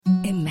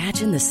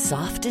Imagine the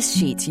softest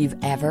sheets you've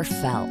ever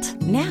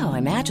felt. Now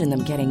imagine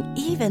them getting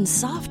even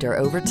softer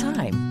over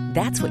time.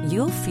 That's what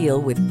you'll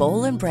feel with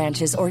Boll and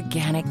Branch's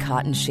organic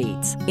cotton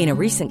sheets. In a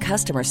recent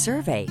customer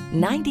survey,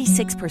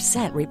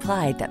 96%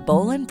 replied that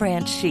Boll and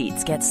Branch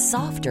sheets get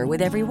softer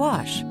with every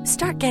wash.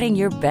 Start getting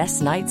your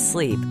best night's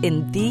sleep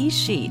in these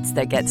sheets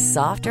that get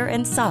softer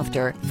and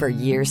softer for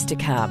years to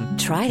come.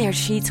 Try their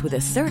sheets with a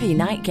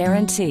 30-night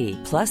guarantee.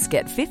 Plus,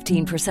 get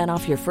 15%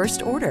 off your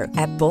first order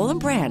at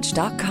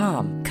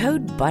bollandbranch.com.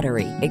 Code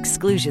BUTTERY.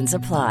 Exclusions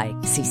apply.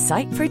 See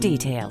site for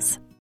details.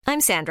 I'm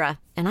Sandra,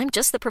 and I'm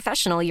just the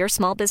professional your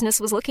small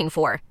business was looking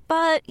for.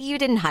 But you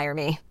didn't hire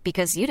me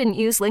because you didn't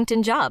use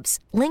LinkedIn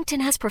Jobs.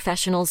 LinkedIn has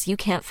professionals you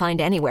can't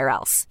find anywhere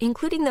else,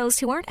 including those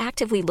who aren't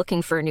actively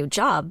looking for a new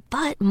job,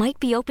 but might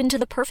be open to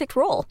the perfect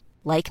role,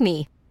 like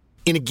me.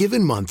 In a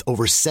given month,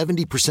 over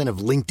 70% of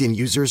LinkedIn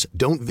users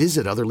don't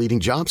visit other leading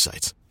job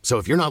sites. So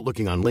if you're not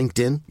looking on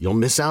LinkedIn, you'll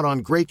miss out on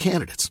great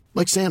candidates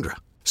like Sandra.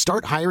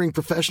 Start hiring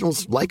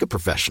professionals like a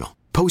professional.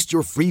 Post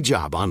your free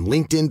job on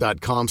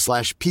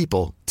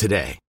linkedin.com/people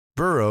today.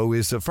 Burrow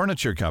is a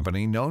furniture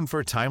company known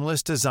for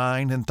timeless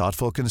design and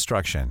thoughtful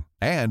construction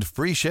and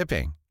free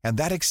shipping, and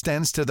that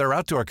extends to their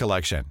outdoor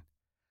collection.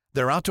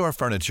 Their outdoor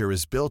furniture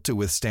is built to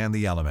withstand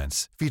the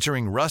elements,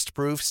 featuring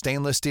rust-proof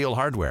stainless steel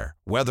hardware,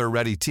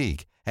 weather-ready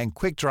teak, and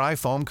quick-dry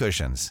foam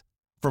cushions.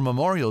 For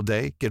Memorial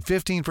Day, get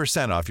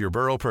 15% off your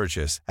Burrow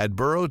purchase at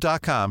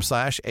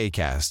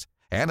burrow.com/acast,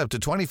 and up to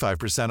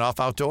 25% off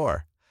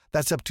outdoor.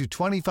 That's up to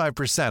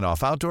 25%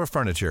 off outdoor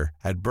furniture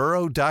at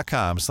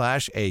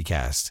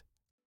burrow.com/acast.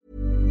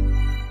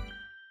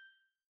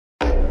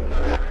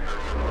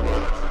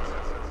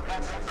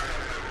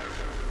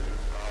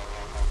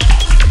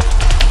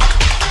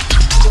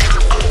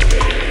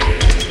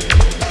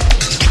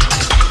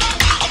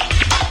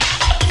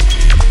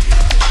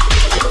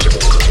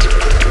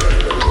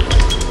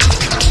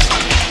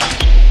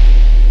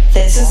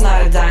 This is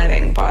not a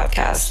diving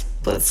podcast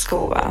with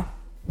Scuba.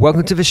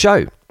 Welcome to the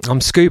show.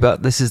 I'm Scuba.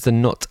 This is the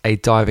Not a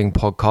Diving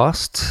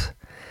podcast.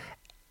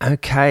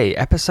 Okay,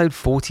 episode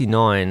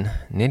 49,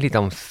 nearly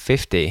done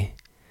 50.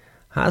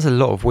 That's a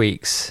lot of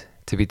weeks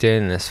to be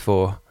doing this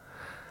for.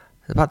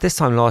 About this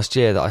time last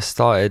year that I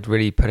started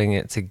really putting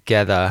it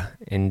together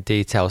in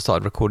detail,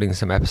 started recording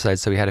some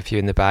episodes, so we had a few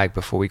in the bag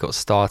before we got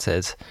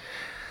started.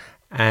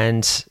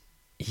 And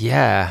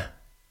yeah,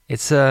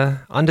 it's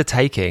a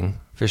undertaking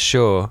for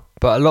sure,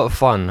 but a lot of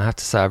fun. I have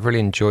to say, I've really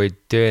enjoyed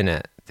doing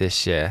it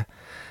this year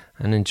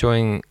and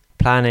enjoying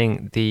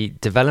planning the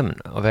development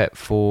of it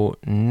for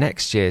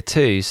next year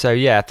too. So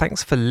yeah,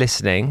 thanks for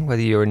listening,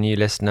 whether you're a new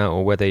listener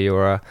or whether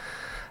you're a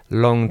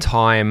long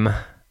time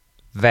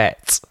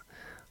vet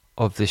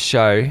of the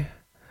show.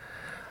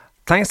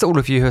 Thanks to all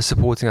of you who are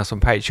supporting us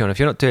on Patreon. If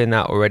you're not doing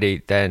that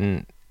already,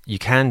 then you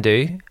can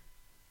do.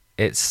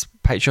 It's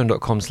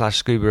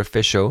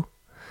patreon.com/scubaofficial.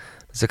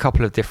 There's a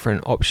couple of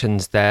different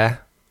options there,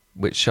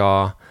 which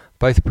are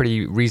both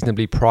pretty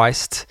reasonably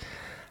priced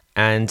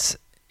and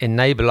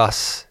enable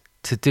us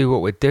to do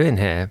what we're doing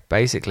here,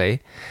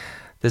 basically.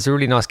 There's a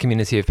really nice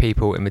community of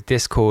people in the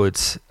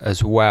Discords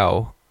as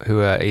well who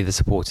are either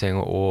supporting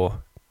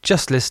or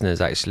just listeners,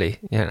 actually.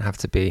 You don't have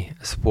to be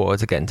a supporter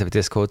to get into the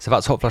Discord. So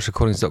that's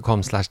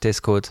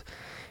hotflushrecordings.com/Discord.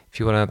 If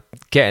you want to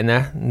get in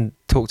there and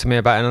talk to me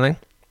about anything,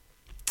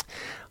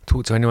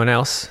 talk to anyone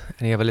else,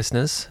 any other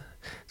listeners.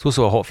 It's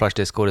also a Hot Flush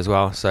Discord as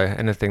well, so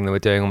anything that we're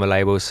doing on the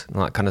labels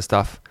and that kind of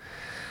stuff.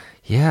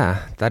 Yeah,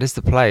 that is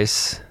the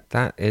place.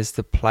 That is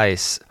the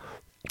place.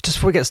 Just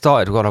before we get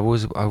started, God, I've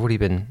already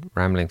been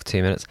rambling for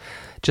 2 minutes.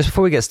 Just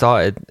before we get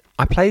started,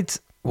 I played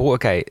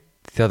Watergate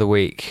the other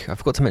week. I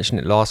forgot to mention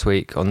it last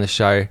week on the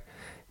show. It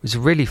was a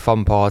really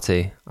fun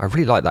party. I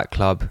really like that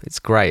club. It's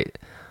great.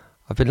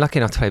 I've been lucky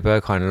enough to play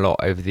Berghain a lot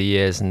over the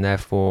years, and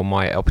therefore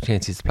my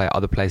opportunities to play at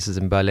other places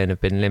in Berlin have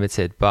been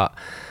limited. But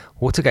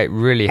Watergate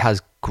really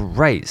has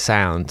great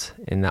sound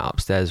in that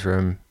upstairs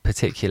room,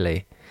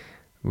 particularly.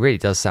 Really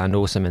does sound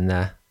awesome in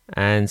there.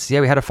 And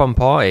yeah, we had a fun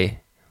party.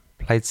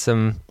 Played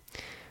some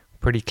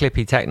pretty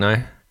clippy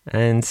techno,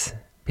 and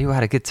people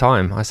had a good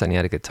time. I certainly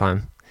had a good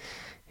time.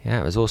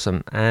 Yeah, it was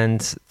awesome.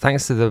 And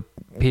thanks to the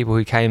people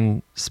who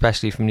came,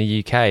 especially from the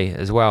UK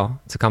as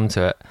well, to come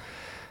to it.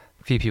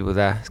 A few people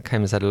there came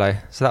and said hello.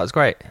 So that was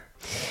great.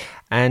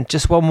 And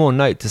just one more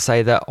note to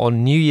say that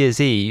on New Year's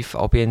Eve,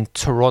 I'll be in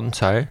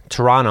Toronto,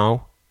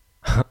 to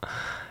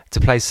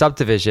play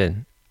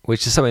Subdivision,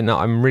 which is something that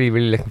I'm really,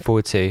 really looking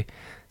forward to.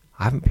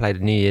 I haven't played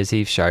a New Year's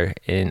Eve show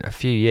in a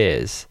few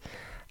years,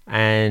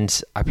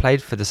 and I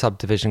played for the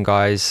Subdivision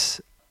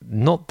guys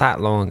not that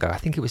long ago. I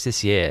think it was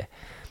this year.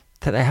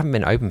 They haven't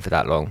been open for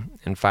that long,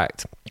 in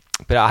fact.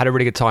 But I had a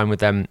really good time with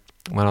them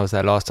when I was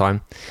there last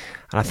time,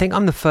 and I think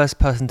I'm the first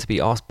person to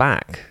be asked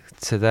back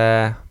to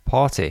their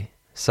party.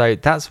 So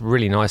that's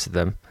really nice of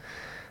them,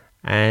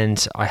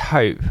 and I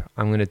hope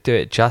I'm going to do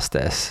it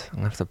justice. I'm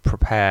going to have to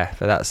prepare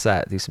for that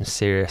set, do some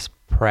serious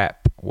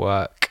prep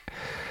work.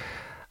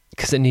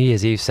 Because the New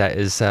Year's Eve set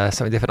is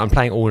something different. I'm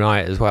playing all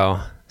night as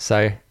well,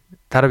 so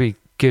that'll be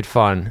good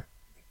fun.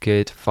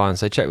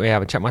 So check me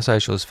out and check my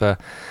socials for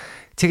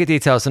ticket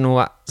details and all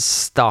that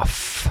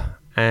stuff.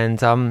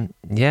 And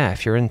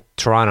if you're in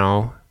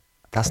Toronto,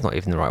 that's not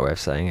even the right way of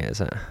saying it,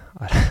 is it?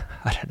 I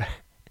don't know.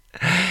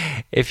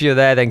 If you're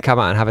there, then come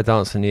out and have a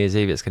dance for New Year's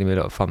Eve. It's going to be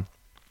a lot of fun.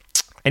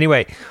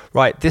 Anyway,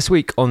 right, this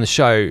week on the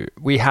show,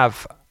 we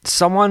have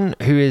someone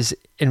who is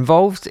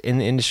involved in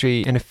the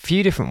industry in a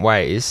few different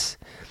ways.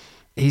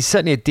 He's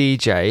certainly a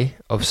DJ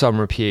of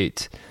some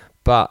repute,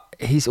 but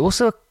he's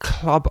also a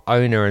club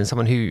owner and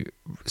someone who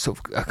sort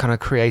of a kind of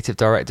creative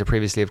director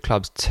previously of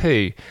clubs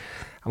too.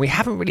 And we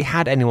haven't really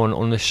had anyone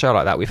on the show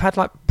like that. We've had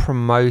like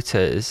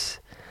promoters,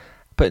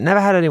 but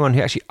never had anyone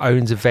who actually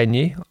owns a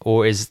venue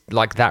or is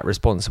like that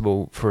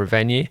responsible for a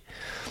venue.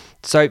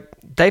 So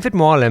David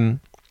Muallem,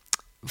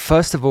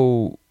 first of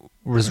all,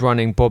 was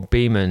running Bob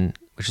Beeman,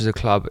 which is a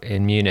club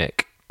in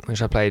Munich,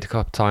 which I played a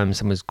couple of times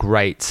and was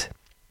great.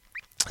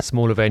 A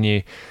smaller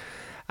venue.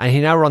 And he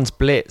now runs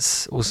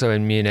Blitz, also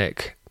in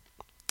Munich.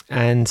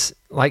 And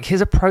like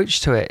his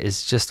approach to it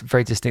is just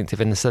very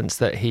distinctive in the sense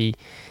that he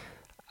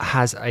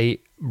has a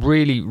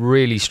really,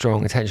 really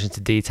strong attention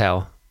to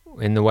detail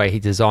in the way he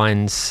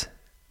designs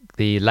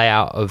the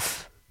layout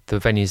of the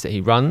venues that he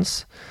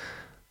runs.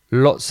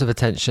 Lots of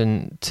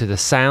attention to the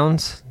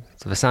sound,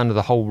 to the sound of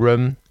the whole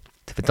room,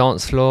 to the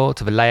dance floor,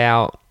 to the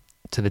layout,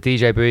 to the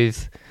DJ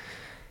booth.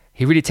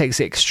 He really takes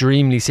it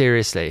extremely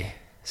seriously.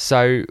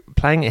 So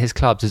playing at his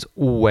clubs is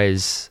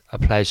always a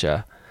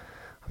pleasure.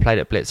 I played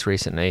at Blitz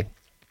recently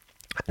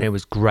and it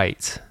was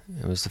great.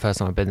 It was the first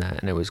time I've been there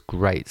and it was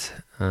great.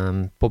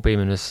 Bob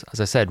Beeman was, as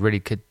I said, really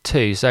good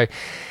too. So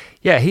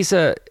yeah, he's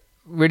a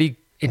really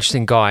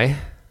interesting guy,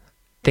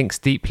 thinks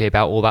deeply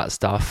about all that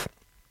stuff,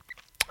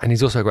 and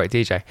he's also a great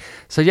DJ.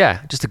 So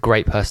yeah, just a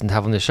great person to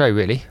have on the show,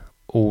 really,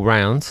 all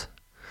round.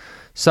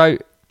 So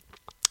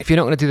if you're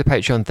not going to do the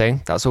Patreon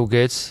thing, that's all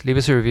good. Leave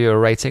us a review or a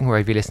rating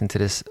wherever you listen to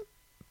this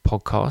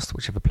podcast,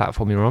 whichever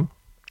platform you're on.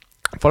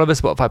 Follow the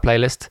Spotify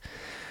playlist,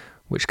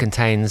 which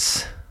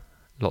contains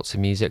lots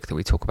of music that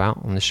we talk about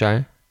on the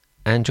show.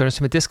 And join us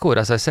in the Discord,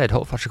 as I said,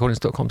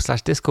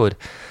 hotflushrecordings.com/Discord.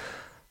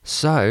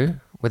 So,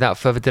 without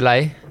further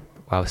delay,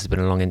 wow, this has been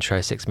a long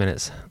intro, 6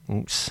 minutes.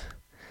 Oops.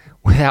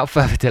 Without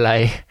further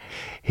delay,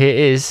 here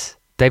is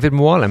David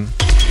Muallem.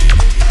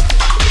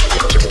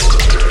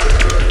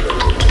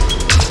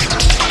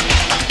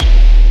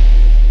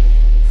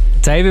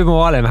 David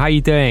Muallem, how are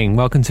you doing?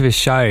 Welcome to the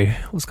show.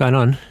 What's going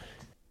on?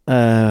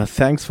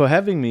 Thanks for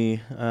having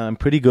me. I'm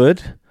pretty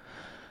good.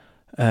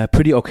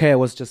 Pretty okay. I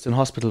was just in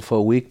hospital for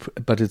a week,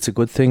 but it's a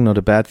good thing, not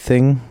a bad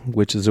thing,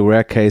 which is a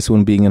rare case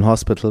when being in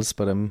hospitals.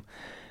 But I'm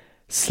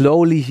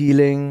slowly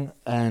healing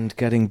and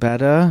getting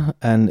better.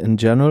 And in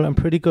general, I'm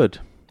pretty good,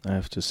 I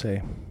have to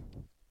say.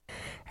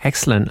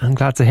 Excellent. I'm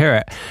glad to hear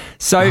it.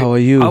 So, how are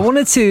you? I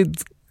wanted to...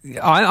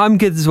 I'm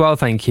good as well,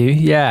 thank you.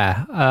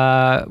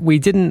 Yeah. We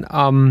didn't...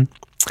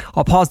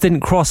 Our paths didn't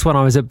cross when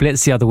I was at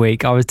Blitz the other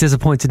week. I was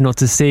disappointed not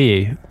to see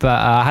you, but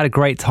I had a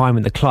great time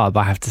at the club,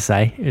 I have to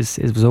say. It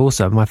was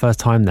awesome, my first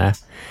time there.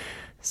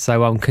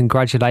 So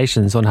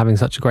congratulations on having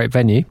such a great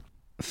venue.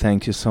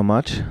 Thank you so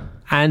much.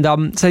 And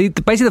so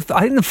basically,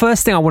 I think the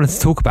first thing I wanted to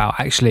talk about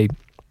actually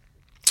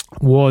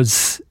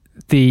was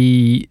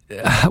you're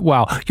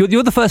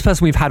the first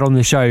person we've had on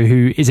the show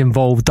who is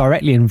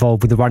directly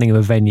involved with the running of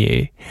a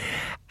venue.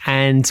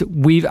 And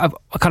we've a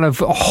kind of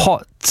a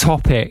hot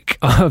topic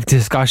of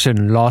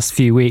discussion last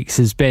few weeks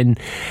has been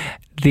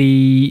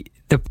the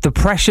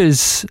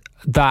pressures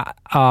that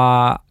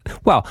are,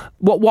 well,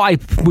 what I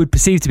would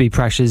perceive to be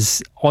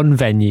pressures on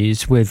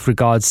venues with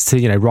regards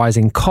to,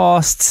 rising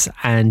costs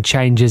and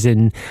changes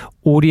in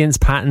audience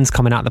patterns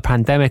coming out of the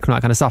pandemic and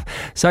that kind of stuff.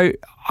 So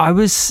I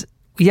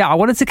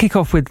wanted to kick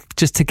off with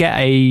just to get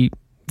a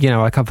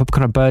kind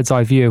of bird's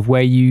eye view of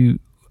where you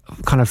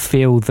kind of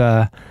feel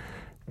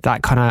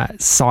that kind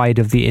of side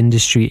of the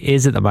industry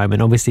is at the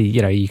moment. Obviously,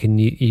 you can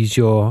use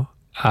your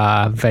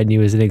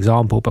venue as an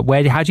example, but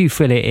how do you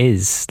feel it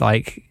is,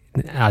 like,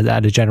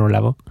 at a general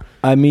level?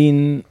 I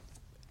mean,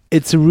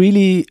 it's a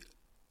really,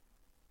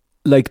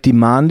 like,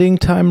 demanding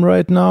time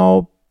right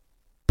now,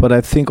 but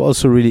I think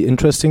also really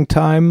interesting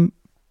time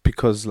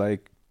because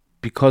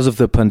of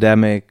the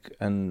pandemic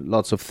and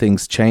lots of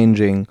things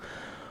changing.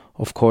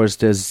 Of course,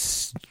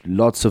 there's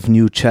lots of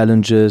new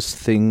challenges,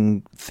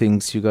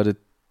 things you got to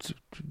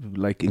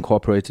like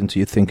incorporate into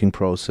your thinking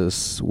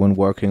process when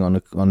working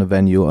on a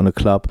venue, on a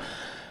club.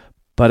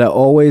 But I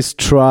always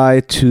try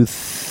to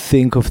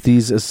think of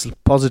these as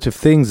positive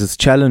things, as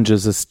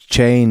challenges, as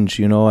change.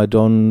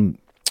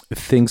 If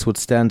things would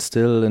stand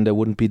still and there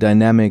wouldn't be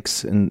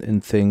dynamics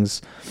in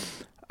things,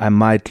 I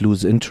might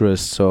lose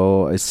interest.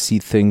 So I see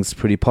things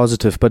pretty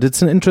positive. But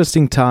it's an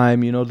interesting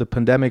time. The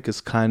pandemic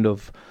is kind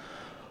of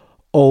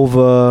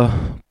over,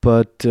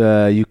 but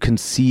you can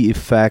see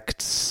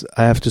effects.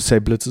 I have to say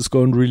Blitz is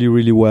going really,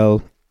 really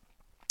well,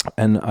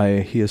 and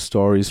I hear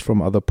stories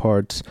from other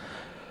parts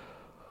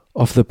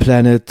of the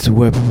planet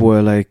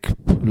where like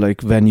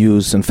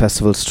venues and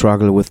festivals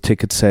struggle with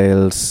ticket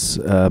sales.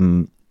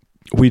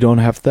 We don't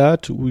have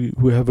that.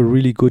 We have a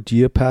really good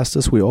year past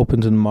us. We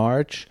opened in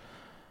March,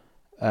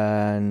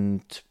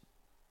 and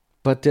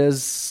but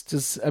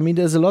there's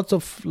a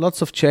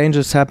lots of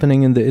changes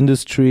happening in the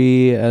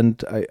industry,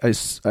 and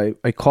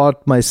I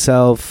caught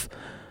myself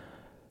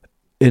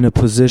in a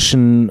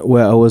position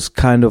where I was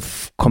kind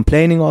of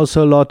complaining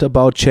also a lot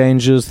about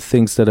changes,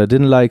 things that I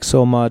didn't like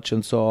so much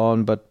and so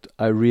on. But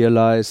I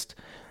realized,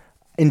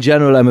 in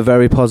general, I'm a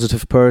very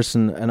positive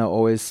person, and I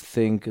always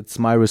think it's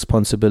my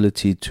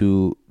responsibility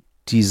to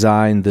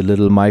design the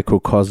little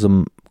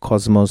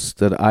microcosmos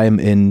that I'm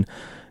in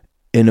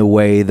a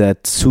way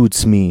that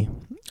suits me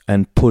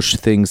and push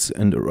things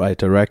in the right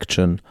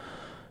direction.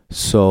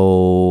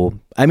 So,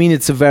 I mean,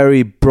 it's a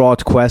very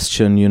broad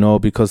question,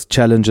 because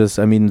challenges,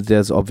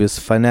 there's obvious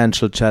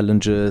financial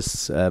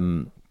challenges,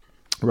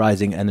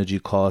 rising energy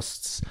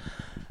costs,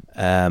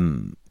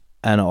 and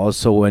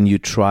also when you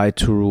try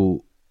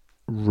to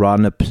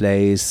run a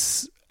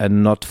place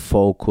and not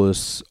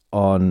focus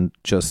on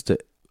just the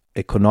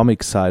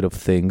economic side of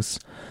things,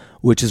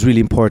 which is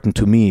really important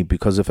to me,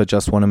 because if I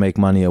just want to make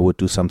money, I would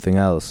do something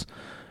else.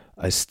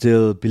 I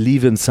still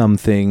believe in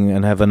something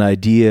and have an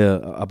idea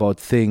about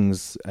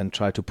things and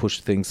try to push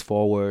things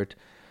forward.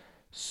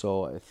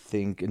 So I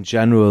think in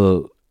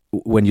general,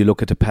 when you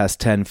look at the past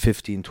 10,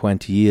 15,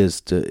 20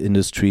 years, the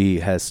industry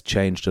has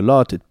changed a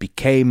lot. It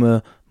became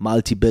a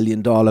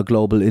multi-billion-dollar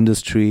global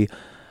industry,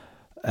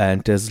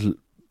 and there's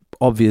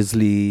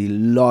obviously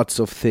lots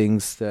of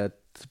things that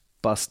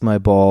bust my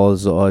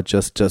balls, or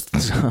just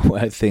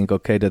I think,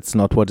 okay, that's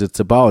not what it's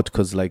about,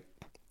 because like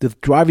the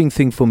driving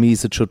thing for me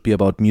is it should be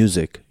about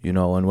music,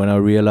 and when I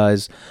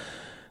realize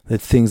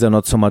that things are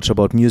not so much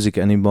about music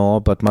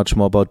anymore, but much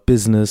more about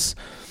business,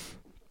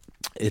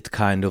 it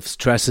kind of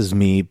stresses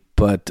me.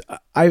 But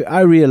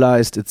I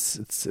realized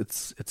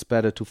it's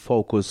better to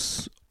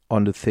focus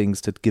on the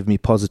things that give me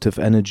positive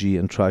energy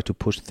and try to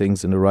push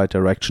things in the right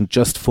direction,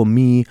 just for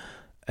me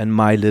and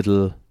my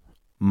little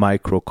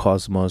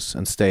microcosmos,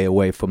 and stay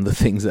away from the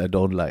things I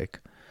don't like.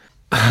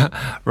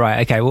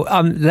 Right. Okay.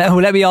 Well,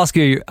 let me ask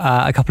you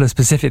a couple of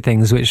specific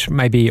things, which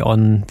may be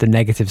on the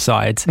negative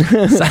side.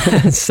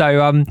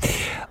 So,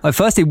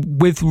 firstly,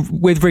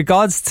 with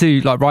regards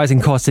to like rising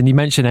costs, and you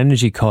mentioned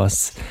energy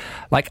costs,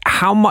 like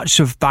how much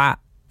of that,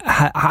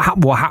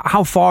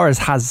 how far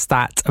has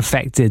that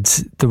affected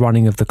the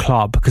running of the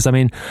club? Because I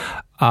mean,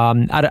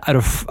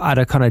 at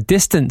a kind of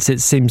distance,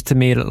 it seems to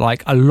me that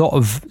like a lot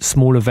of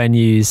smaller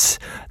venues,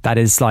 that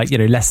is like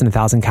less than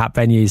 1,000 cap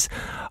venues,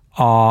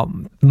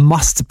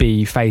 must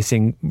be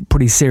facing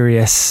pretty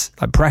serious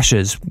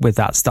pressures with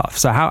that stuff.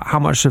 So how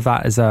much of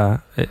that is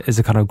a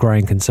kind of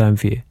growing concern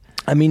for you?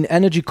 I mean,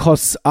 energy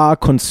costs are a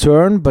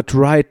concern, but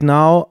right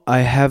now I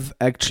have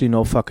actually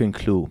no fucking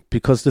clue,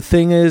 because the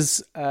thing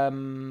is,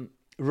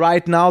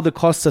 right now the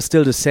costs are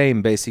still the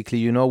same.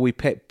 Basically, we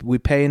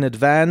pay in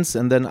advance,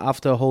 and then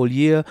after a whole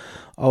year,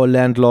 our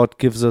landlord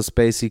gives us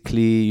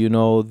basically,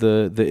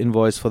 the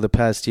invoice for the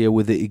past year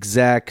with the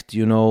exact,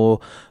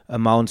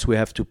 amounts we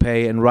have to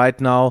pay. And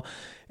right now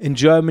in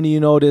Germany,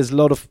 there's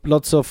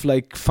lots of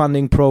like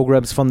funding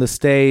programs from the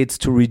states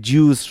to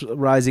reduce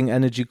rising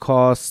energy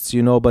costs,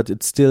 but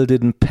it still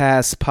didn't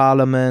pass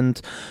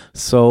parliament.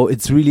 So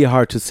it's really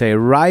hard to say.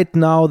 Right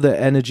now, the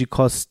energy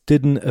costs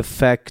didn't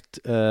affect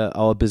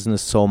our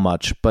business so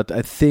much, but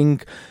I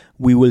think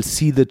we will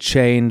see the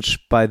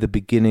change by the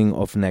beginning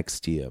of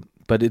next year.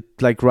 But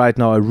right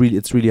now,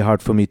 it's really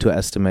hard for me to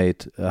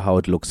estimate how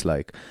it looks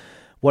like.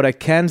 What I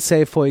can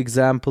say, for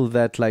example,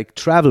 that like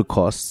travel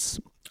costs,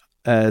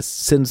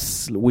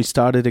 since we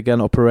started again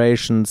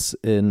operations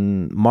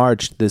in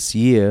March this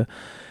year,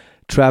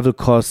 travel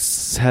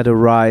costs had a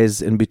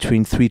rise in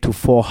between 300% to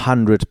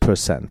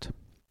 400%,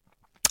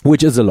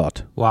 which is a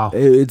lot. Wow,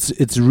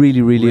 it's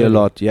really a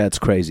lot. Yeah, it's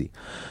crazy.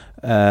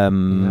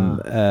 And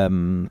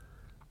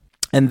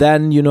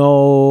then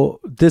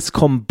this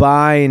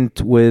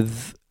combined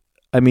with,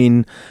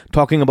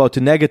 talking about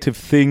the negative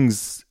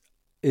things,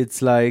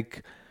 it's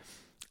like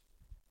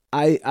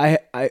I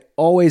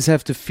always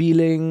have the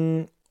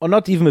feeling. Or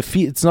not even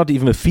it's not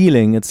even a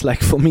feeling. It's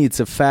like, for me, it's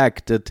a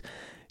fact that,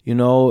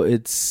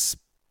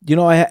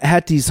 I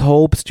had these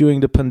hopes during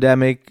the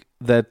pandemic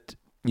that,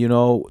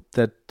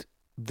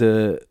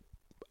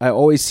 I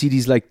always see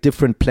these like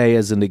different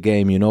players in the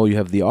game. You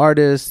have the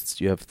artists,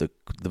 you have the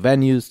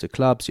venues, the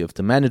clubs, you have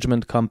the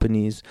management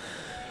companies,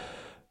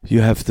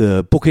 you have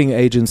the booking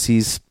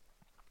agencies,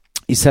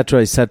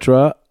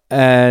 etc.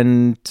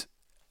 And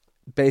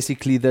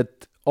basically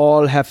that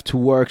all have to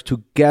work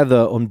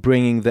together on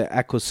bringing the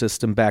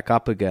ecosystem back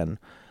up again.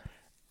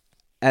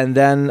 And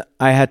then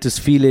I had this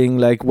feeling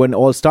like when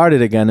all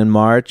started again in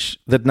March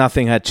that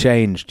nothing had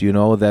changed,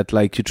 that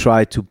like you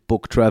try to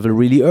book travel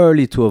really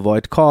early to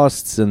avoid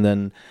costs, and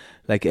then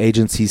like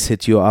agencies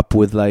hit you up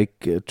with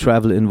like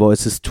travel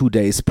invoices 2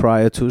 days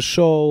prior to a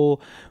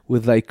show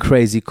with like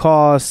crazy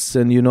costs,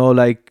 and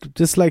like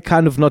just like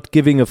kind of not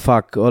giving a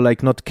fuck, or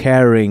like not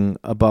caring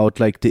about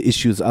like the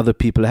issues other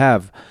people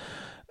have.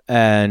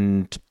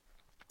 And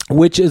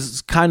which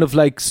is kind of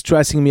like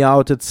stressing me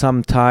out at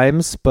some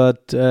times,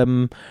 but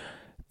the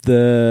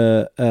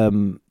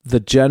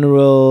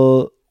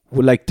general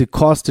like the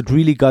cost that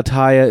really got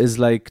higher is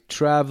like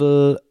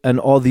travel and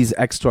all these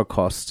extra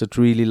costs that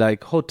really,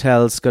 like,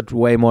 hotels got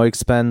way more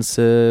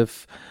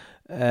expensive,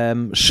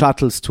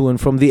 shuttles to and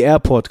from the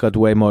airport got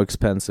way more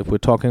expensive. We're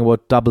talking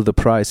about double the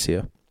price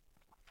here,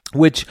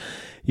 which,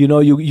 you know,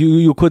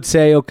 you could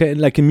say, okay,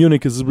 like in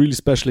Munich is a really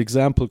special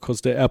example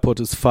because the airport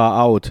is far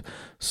out.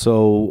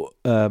 So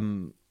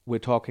we're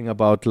talking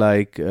about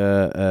like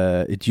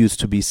it used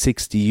to be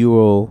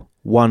 €60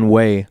 one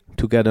way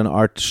to get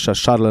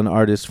shuttle an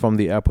artist from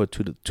the airport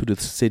to the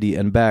city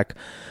and back.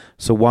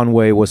 So one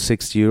way was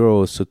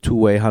 €60, so two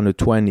way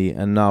 120,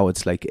 and now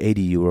it's like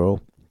 €80,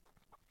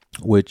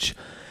 which,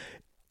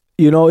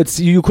 you know,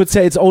 you could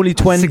say it's only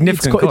 20.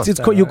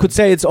 You could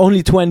say it's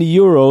only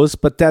 €20,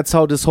 but that's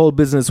how this whole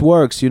business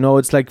works. You know,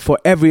 it's like for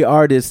every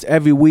artist,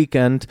 every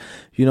weekend,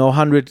 you know,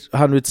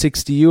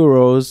 160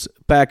 euros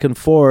back and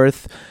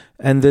forth.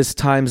 And this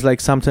times,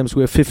 like, sometimes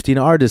we have 15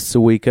 artists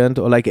a weekend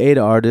or like 8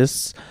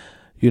 artists.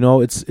 You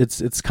know,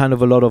 it's kind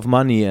of a lot of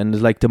money,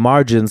 and like the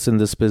margins in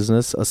this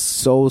business are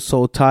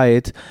so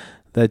tight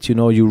that, you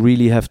know, you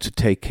really have to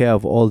take care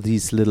of all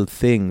these little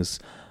things.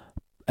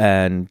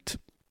 And,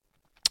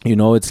 you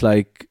know, it's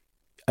like,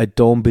 I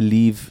don't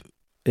believe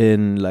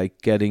in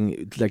like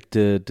getting like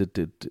the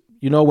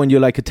you know, when you're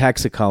like a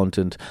tax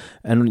accountant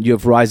and you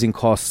have rising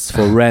costs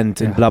for rent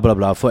and blah blah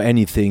blah for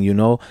anything, you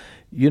know,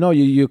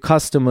 your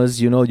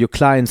customers, you know, your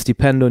clients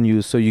depend on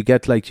you, so you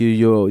get like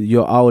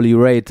your hourly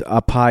rate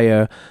up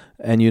higher.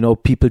 And, you know,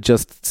 people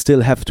just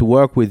still have to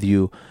work with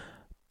you.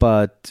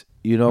 But,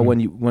 you know,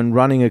 when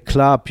running a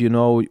club, you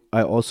know,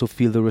 I also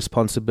feel the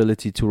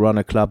responsibility to run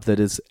a club that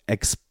is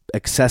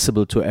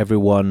accessible to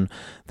everyone,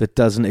 that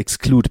doesn't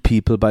exclude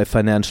people by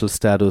financial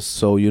status.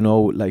 So, you know,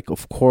 like,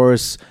 of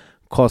course,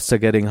 costs are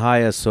getting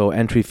higher. So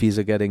entry fees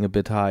are getting a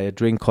bit higher.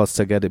 Drink costs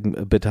are getting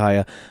a bit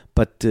higher.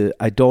 But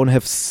I don't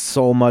have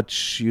so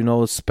much, you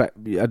know,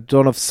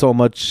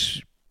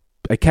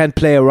 I can't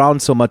play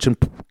around so much and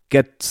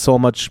get so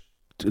much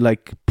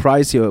like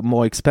pricier,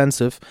 more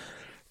expensive,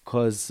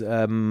 because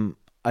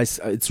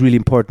it's really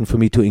important for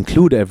me to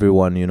include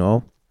everyone, you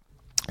know.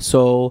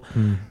 So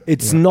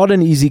it's not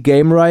an easy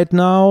game right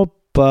now,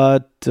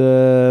 but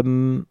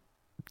the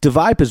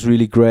vibe is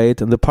really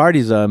great and the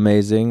parties are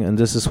amazing, and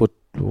this is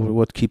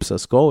what keeps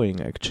us going,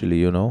 actually,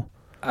 you know.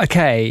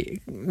 Okay,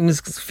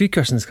 there's a few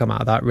questions come out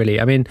of that, really.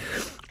 I mean,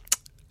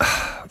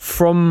 as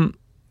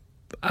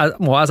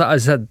I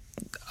said,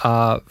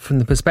 from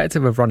the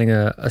perspective of running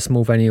a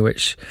small venue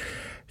which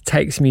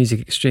takes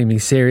music extremely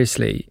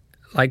seriously,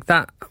 like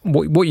that,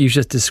 what you've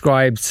just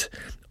described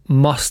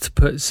must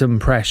put some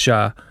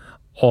pressure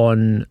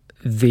on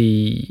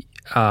the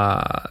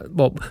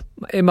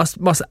it must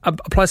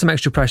apply some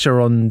extra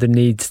pressure on the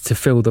need to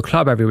fill the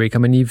club every week. I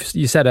mean, you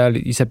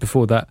said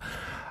before that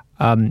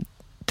that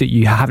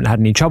you haven't had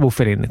any trouble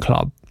filling the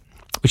club,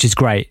 which is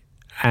great.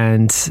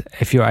 And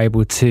if you're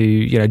able to,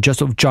 you know, just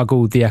sort of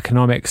juggle the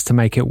economics to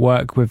make it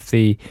work with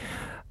the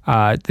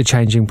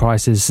changing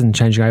prices and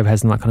changing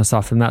overheads and that kind of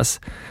stuff, and that's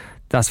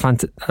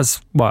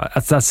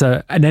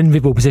an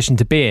enviable position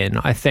to be in,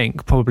 I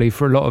think, probably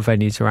for a lot of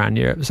venues around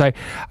Europe. So,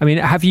 I mean,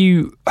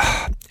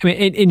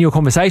 in your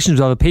conversations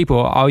with other people,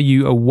 are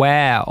you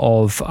aware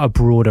of a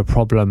broader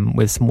problem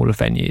with smaller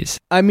venues?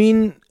 I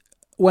mean,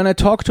 when I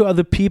talk to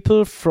other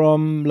people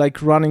from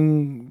like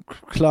running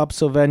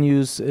clubs or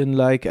venues in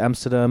like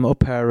Amsterdam or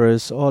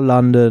Paris or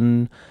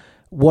London,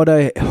 what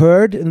I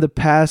heard in the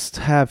past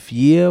half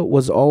year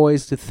was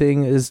always the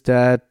thing is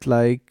that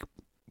like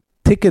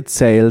ticket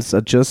sales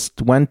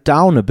just went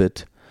down a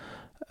bit.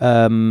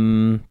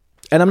 And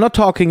I'm not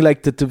talking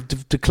like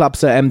the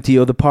clubs are empty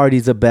or the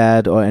parties are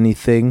bad or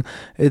anything.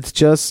 It's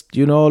just,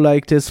 you know,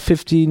 like there's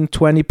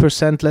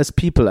 15-20% less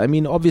people. I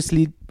mean,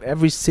 obviously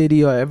every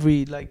city or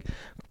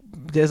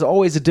there's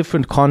always a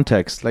different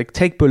context. Like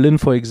take Berlin,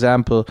 for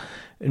example.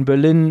 In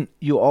Berlin,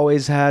 you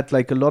always had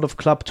like a lot of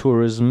club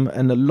tourism,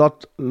 and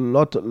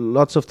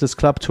lots of this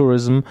club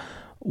tourism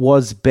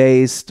was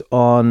based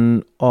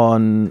on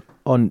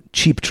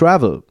cheap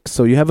travel.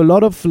 So you have a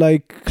lot of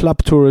like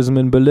club tourism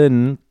in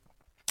Berlin,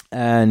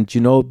 and,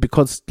 you know,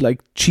 because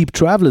like cheap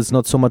travel is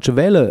not so much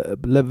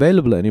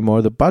available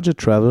anymore, the budget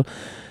travel,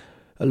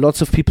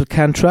 lots of people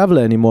can't travel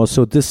anymore.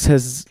 So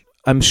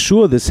I'm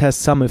sure this has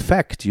some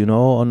effect, you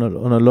know, on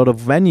a lot of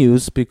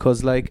venues,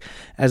 because like,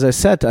 as I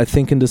said, I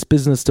think in this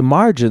business, the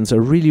margins are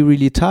really,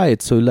 really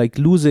tight. So like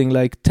losing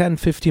like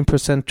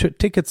 10-15%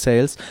 ticket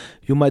sales,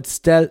 you might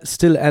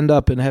still end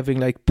up in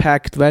having like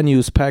packed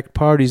venues, packed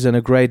parties and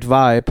a great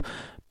vibe,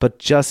 but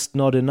just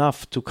not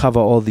enough to cover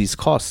all these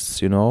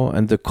costs, you know,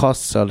 and the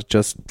costs are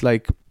just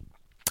like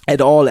at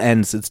all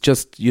ends. It's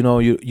just, you know,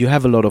 you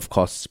have a lot of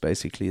costs,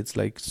 basically. It's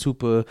like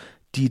super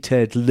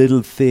detailed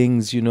little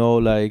things, you know,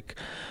 like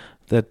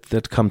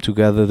that come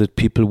together that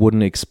people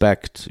wouldn't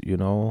expect, you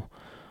know.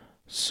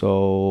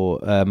 So,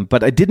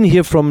 but I didn't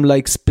hear from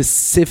like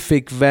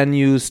specific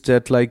venues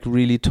that like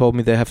really told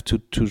me they have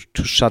to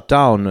shut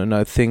down. And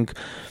I think,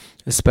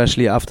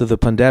 especially after the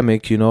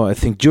pandemic, you know, I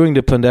think during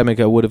the pandemic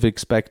I would have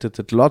expected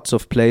that lots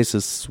of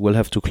places will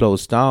have to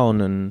close down,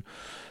 and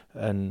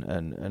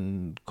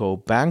and go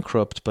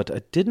bankrupt. But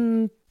I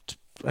didn't.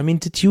 I mean,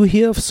 did you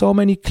hear of so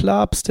many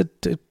clubs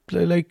that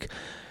like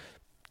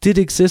did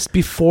exist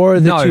before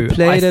that you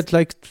played at?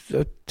 Like,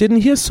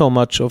 didn't hear so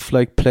much of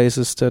like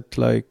places that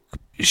like.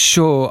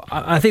 Sure,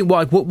 I think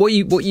what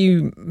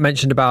you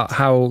mentioned about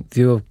how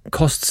your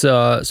costs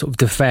are sort of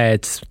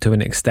deferred to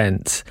an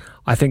extent,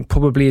 I think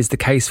probably is the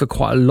case for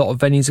quite a lot of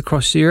venues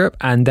across Europe,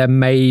 and there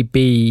may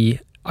be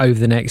over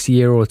the next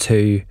year or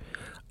two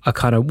a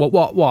kind of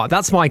what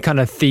that's my kind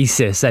of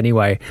thesis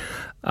anyway,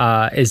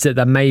 is that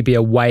there may be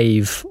a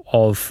wave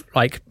of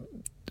like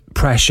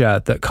pressure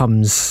that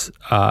comes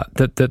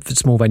that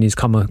small venues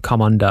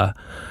come under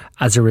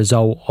as a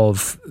result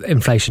of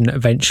inflation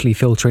eventually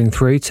filtering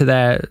through to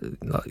their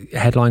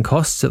headline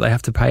costs that they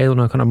have to pay on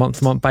a kind of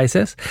month-to-month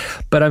basis.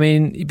 But I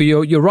mean,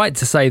 you're right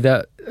to say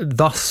that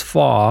thus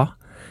far,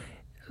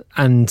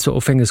 and sort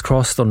of fingers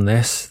crossed on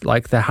this,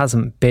 like there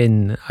hasn't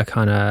been a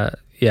kind of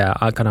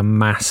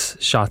mass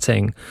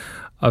shutting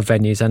of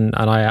venues, and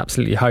I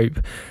absolutely hope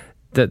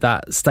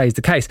that stays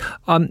the case.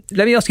 Let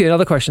me ask you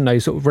another question though,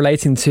 sort of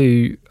relating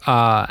to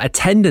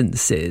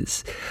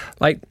attendances.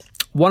 Like,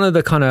 one of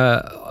the kind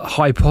of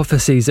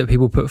hypotheses that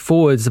people put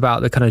forwards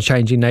about the kind of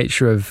changing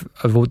nature of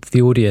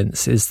the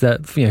audience is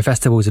that, you know,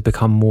 festivals have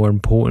become more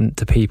important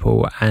to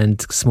people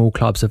and small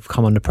clubs have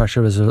come under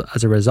pressure as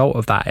a result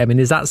of that. I mean,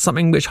 is that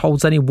something which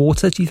holds any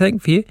water, do you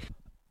think, for you?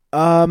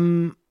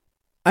 I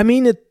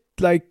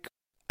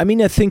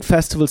think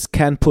festivals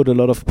can put a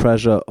lot of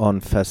pressure on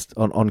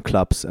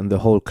clubs and the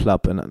whole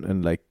club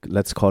and like,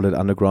 let's call it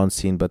underground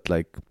scene, but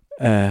like,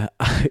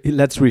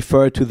 let's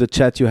refer to the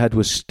chat you had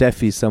with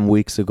Steffi some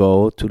weeks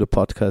ago, to the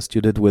podcast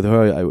you did with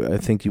her. I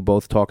think you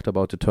both talked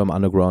about the term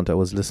underground. I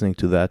was listening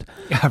to that,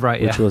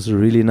 which was a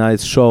really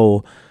nice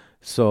show.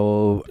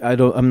 So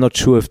I'm not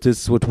sure if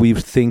this what we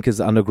think is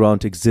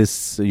underground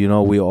exists. You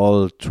know, we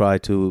all try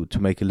to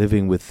make a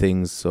living with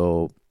things.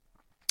 So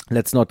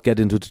let's not get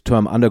into the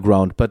term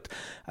underground. But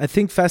I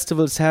think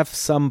festivals have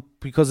some,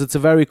 because it's a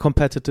very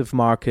competitive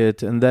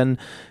market, and then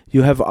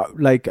you have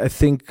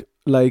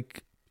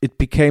it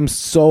became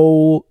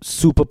so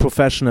super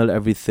professional,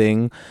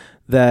 everything,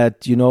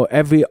 that, you know,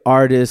 every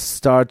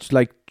artist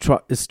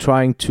is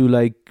trying to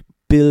like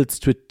build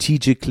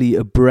strategically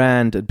a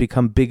brand and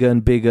become bigger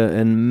and bigger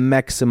and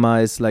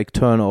maximize like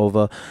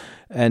turnover.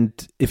 And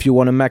if you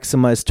want to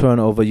maximize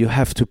turnover, you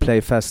have to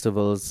play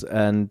festivals,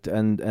 and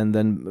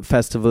then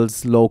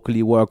festivals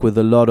locally work with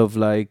a lot of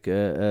like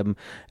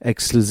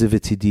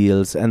exclusivity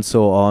deals and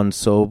so on.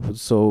 So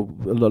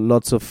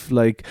lots of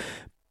like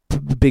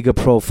bigger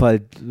profile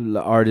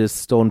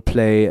artists don't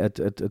play at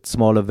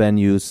smaller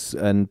venues,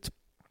 and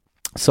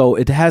so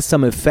it has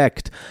some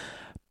effect.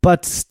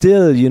 But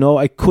still, you know,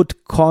 I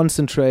could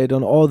concentrate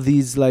on all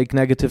these like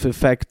negative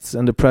effects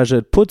and the pressure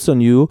it puts on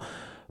you.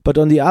 But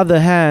on the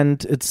other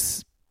hand,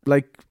 it's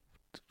like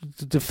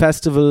the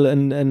festival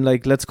and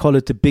like, let's call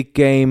it the big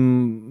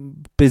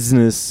game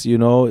business, you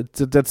know,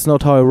 that's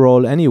not how I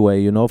roll anyway.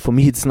 You know, for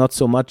me, it's not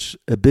so much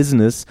a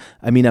business.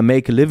 I mean, I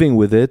make a living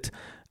with it.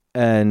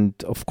 And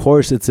of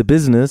course it's a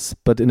business,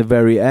 but in the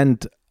very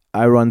end,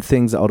 I run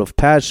things out of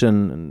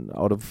passion and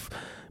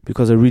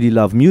because I really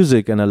love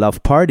music and I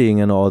love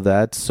partying and all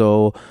that.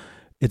 So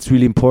it's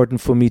really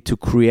important for me to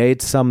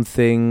create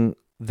something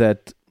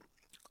that,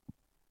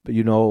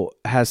 you know,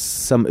 has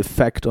some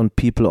effect on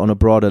people on a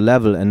broader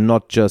level, and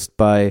not just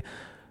by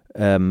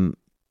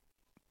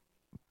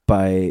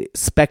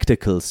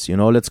spectacles, you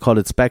know, let's call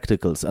it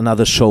spectacles.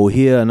 Another show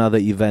here, another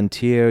event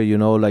here, you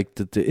know, like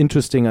the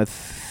interesting, I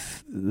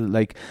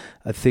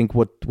think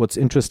what's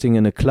interesting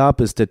in a club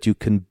is that you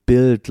can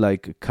build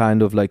like a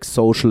kind of like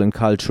social and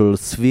cultural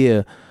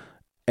sphere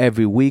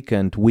every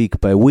weekend,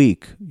 week by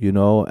week, you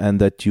know,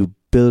 and that you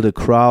build a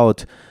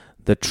crowd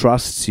that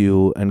trusts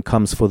you and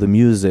comes for the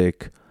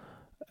music.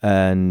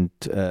 And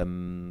I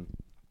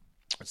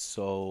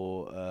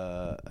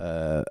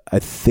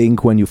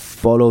think when you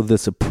follow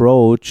this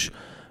approach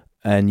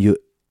and you're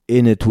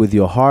in it with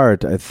your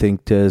heart, I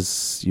think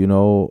there's, you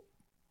know,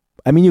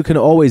 I mean, you can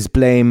always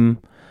blame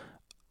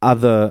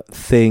other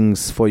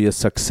things for your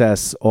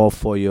success or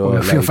for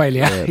your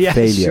failure.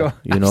 Failure, sure.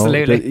 You know,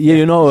 absolutely.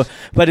 You know,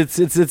 but it's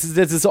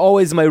this is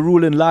always my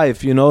rule in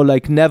life, you know,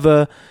 like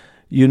never,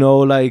 you know,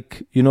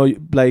 like, you know,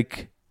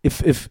 like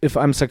if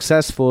I'm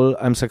successful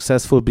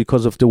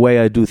because of the way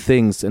I do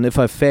things, and if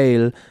I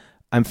fail,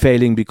 I'm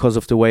failing because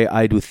of the way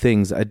I do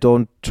things. I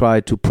don't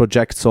try to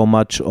project so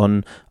much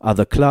on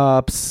other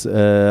clubs,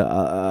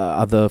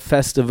 other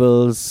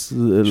festivals,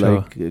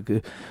 Sure.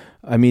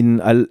 I mean,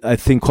 I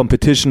think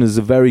competition is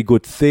a very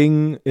good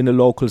thing in a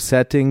local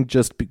setting,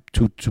 just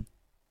to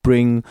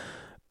bring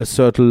a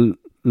certain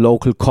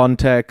local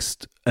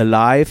context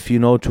alive, you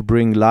know, to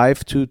bring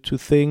life to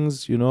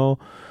things, you know,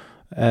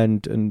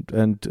 and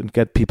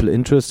get people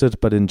interested.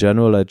 But in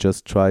general, I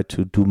just try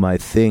to do my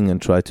thing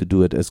and try to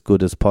do it as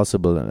good as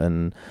possible.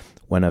 And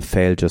when I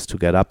fail, just to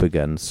get up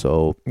again.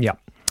 So yeah.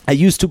 I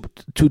used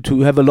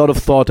to have a lot of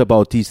thought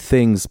about these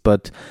things,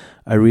 but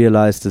I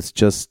realized it's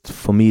just,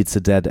 for me, it's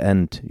a dead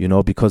end, you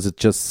know, because it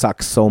just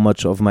sucks so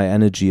much of my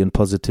energy and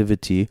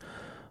positivity.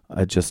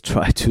 I just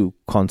try to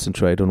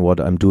concentrate on what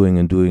I'm doing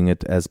and doing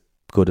it as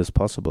good as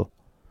possible.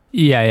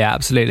 Yeah,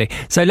 absolutely.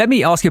 So let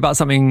me ask you about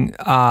something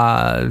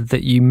that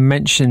you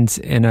mentioned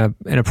in a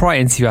prior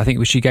interview, I think,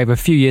 which you gave a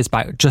few years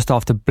back, just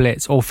after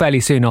Blitz, or fairly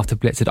soon after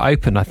Blitz had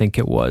opened, I think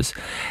it was.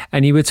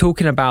 And you were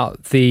talking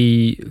about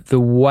the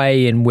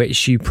way in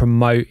which you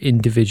promote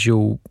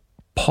individual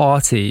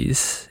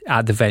parties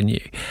at the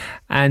venue.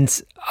 And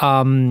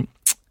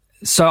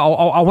so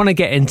I want to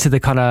get into the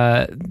kind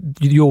of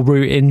your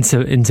route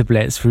into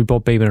Blitz through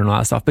Bob Beeman and all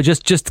that stuff. But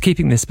just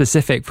keeping this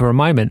specific for a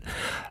moment,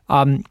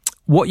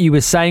 what you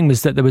were saying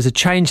was that there was a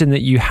change in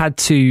that you had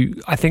to,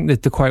 I think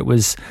that the quote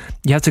was,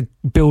 you had to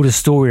build a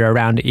story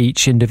around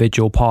each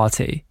individual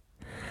party,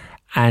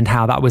 and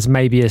how that was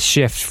maybe a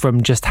shift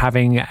from just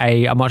having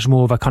a much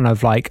more of a kind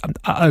of like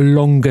a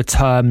longer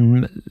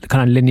term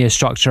kind of linear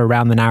structure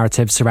around the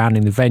narrative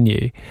surrounding the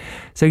venue.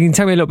 So you can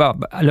tell me a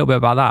little bit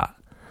about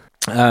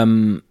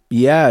that.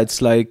 Yeah,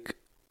 it's like,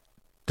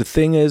 the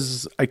thing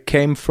is, I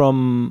came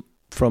from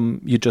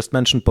you just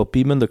mentioned Bob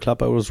Beeman, the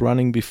club I was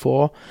running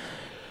before.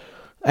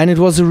 And it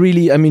was a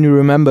really, I mean, you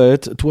remember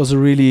it was a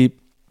really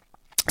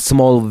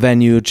small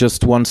venue,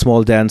 just one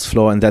small dance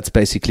floor, and that's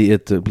basically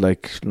it.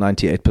 Like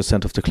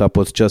 98% of the club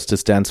was just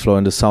this dance floor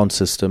and the sound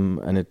system,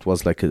 and it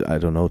was like,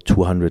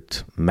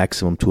 200,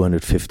 maximum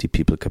 250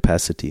 people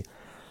capacity.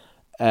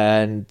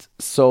 And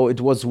so it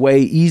was way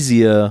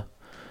easier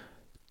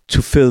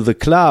to fill the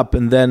club.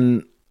 And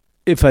then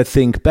if I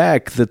think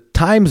back, the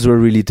times were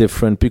really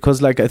different,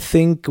 because like I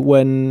think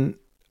when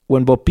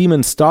Bob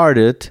Beeman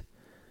started,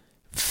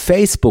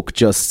 Facebook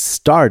just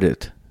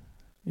started,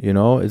 you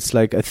know. It's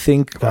like, I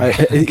think I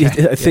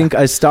think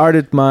I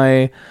started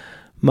my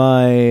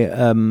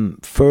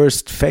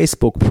first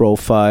Facebook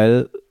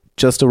profile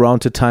just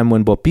around the time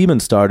when Bob Beeman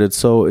started.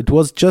 So it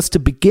was just the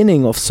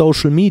beginning of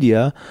social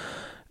media.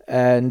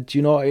 And,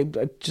 you know, I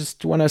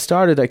just, when I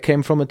started, I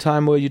came from a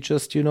time where you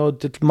just, you know,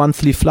 did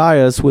monthly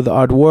flyers with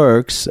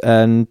artworks.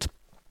 And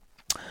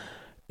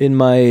in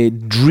my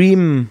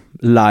dream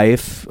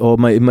life, or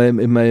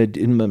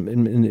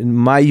in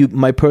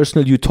my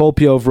personal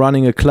utopia of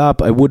running a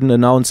club, I wouldn't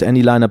announce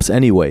any lineups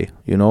anyway.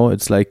 You know,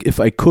 it's like, if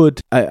I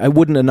could, I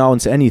wouldn't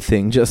announce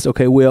anything. Just,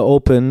 okay, we're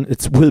open.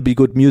 It will be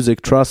good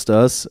music. Trust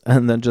us,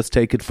 and then just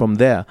take it from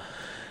there.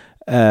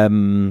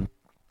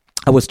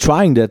 I was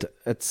trying that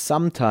at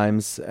some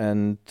times,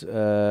 and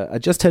I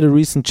just had a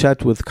recent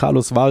chat with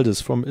Carlos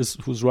Valdes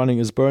who's running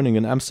Is Burning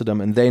in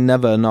Amsterdam, and they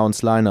never announce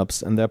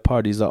lineups, and their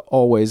parties are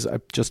always, I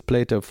just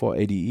played there for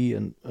ADE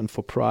and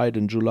for Pride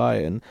in July,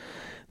 and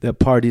their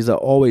parties are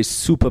always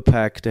super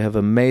packed. They have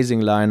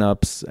amazing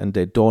lineups, and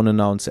they don't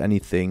announce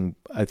anything.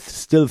 I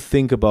still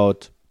think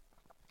about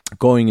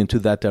going into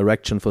that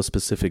direction for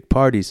specific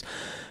parties.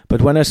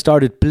 But when I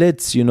started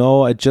Blitz, you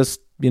know,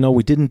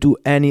 we didn't do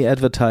any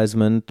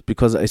advertisement,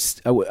 because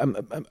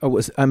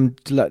I'm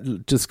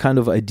just kind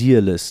of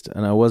idealist,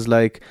 and I was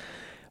like,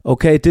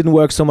 okay, it didn't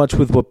work so much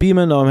with Bob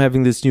Beeman. Now I'm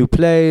having this new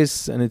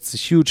place, and it's a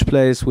huge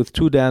place with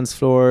 2 dance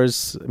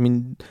floors. I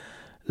mean,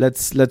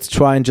 let's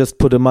try and just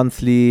put a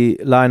monthly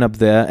lineup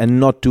there and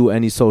not do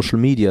any social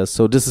media.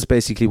 So this is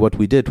basically what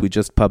we did. We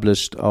just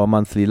published our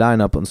monthly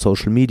lineup on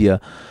social media,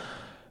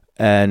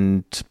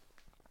 and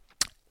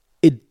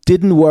it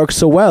didn't work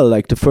so well.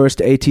 Like the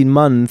first 18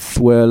 months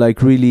were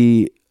like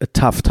really a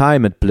tough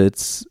time at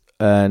Blitz,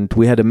 and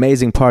we had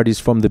amazing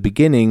parties from the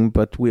beginning,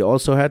 but we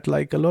also had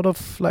like a lot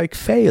of like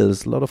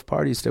fails, a lot of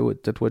parties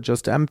that were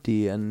just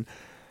empty.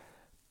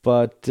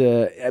 But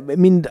I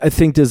mean, I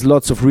think there's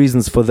lots of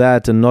reasons for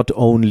that, and not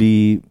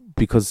only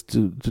because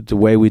the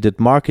way we did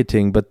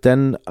marketing, but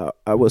then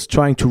I was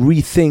trying to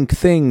rethink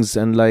things,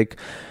 and like,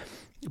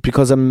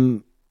 because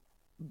I'm,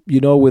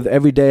 you know, with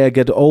every day I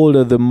get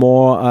older, the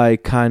more I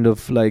kind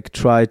of like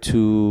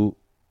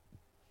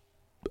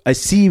I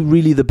see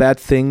really the bad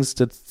things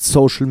that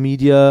social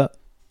media,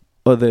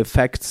 or the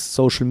effects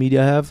social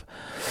media have,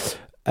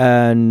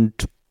 and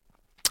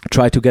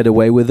try to get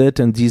away with it.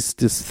 And this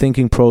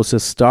thinking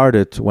process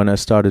started when I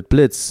started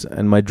Blitz,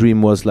 and my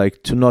dream was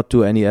like to not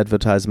do any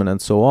advertisement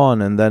and so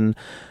on. And then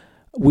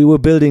we were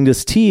building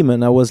this team,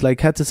 and I was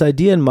like, had this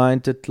idea in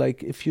mind that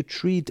like, if you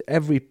treat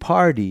every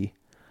party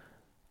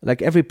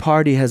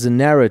has a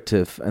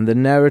narrative, and the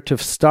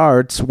narrative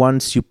starts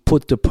once you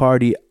put the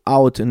party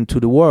out into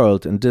the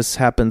world, and this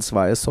happens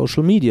via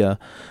social media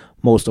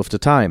most of the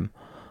time.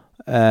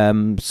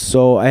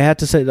 So I had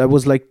to say, I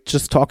was like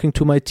just talking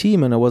to my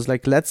team, and I was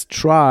like, let's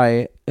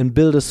try and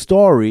build a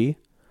story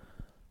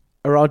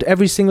around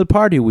every single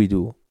party we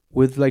do,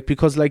 with like,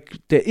 because like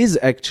there is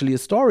actually a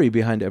story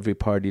behind every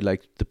party,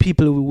 like the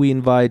people we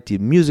invite, the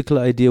musical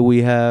idea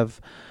we have,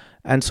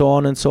 and so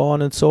on and so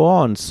on and so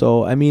on.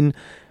 So I mean,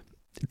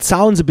 it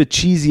sounds a bit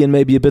cheesy and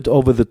maybe a bit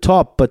over the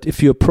top, but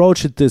if you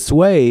approach it this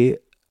way,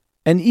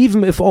 and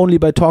even if only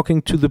by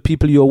talking to the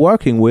people you're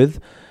working with,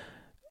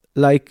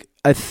 like,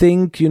 I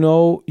think, you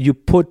know, you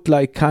put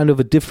like kind of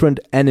a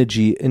different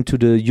energy into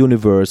the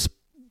universe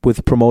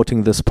with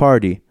promoting this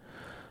party.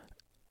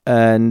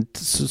 And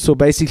so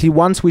basically,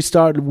 once we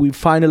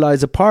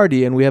finalize a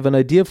party and we have an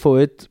idea for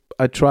it,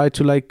 I try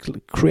to like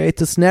create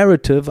this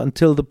narrative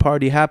until the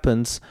party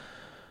happens,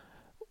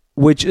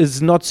 which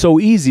is not so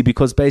easy,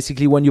 because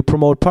basically when you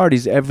promote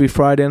parties every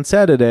Friday and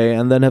Saturday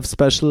and then have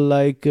special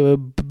like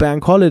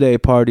bank holiday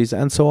parties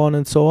and so on,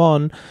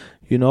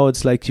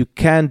 it's like you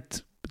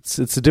can't,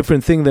 it's a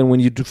different thing than when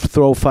you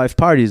throw 5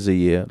 parties a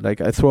year. Like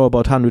I throw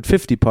about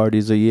 150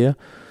 parties a year,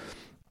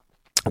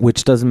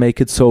 which doesn't make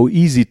it so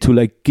easy to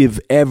like give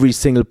every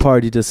single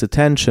party this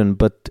attention,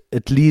 but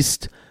at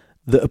least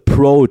the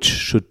approach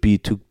should be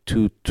to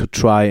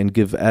try and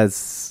give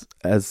as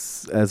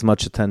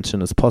much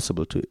attention as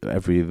possible to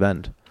every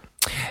event.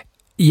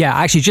 Yeah,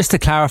 actually, just to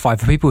clarify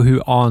for people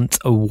who aren't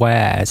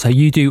aware, so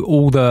you do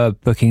all the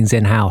bookings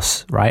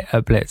in-house, right,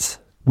 at Blitz?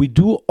 We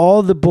do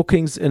all the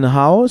bookings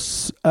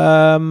in-house.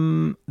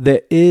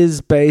 There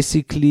is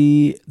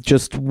basically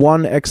just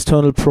one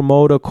external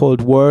promoter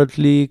called World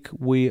League.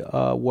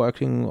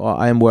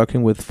 I am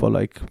working with for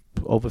like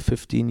over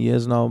 15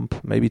 years now,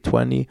 maybe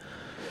 20,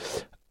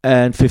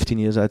 and 15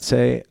 years, I'd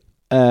say.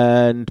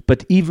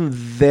 But even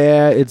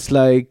there, it's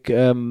like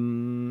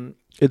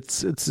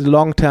it's a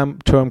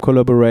long-term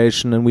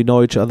collaboration, and we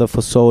know each other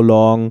for so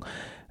long.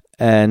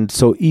 And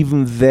so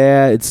even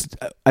there,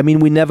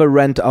 we never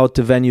rent out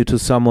the venue to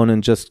someone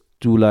and just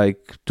do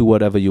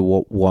whatever you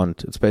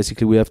want. It's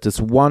basically, we have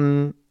this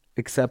one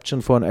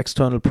exception for an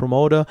external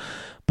promoter,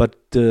 but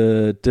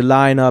the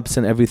lineups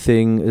and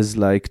everything is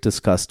like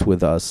discussed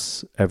with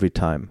us every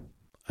time.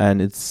 And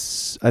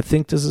it's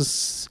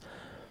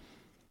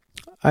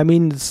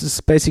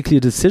basically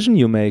a decision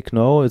you make,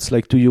 no? It's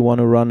like, do you want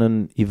to run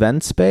an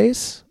event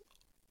space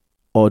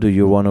or do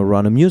you want to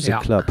run a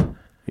music club?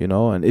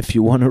 And if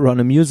you want to run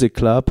a music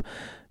club,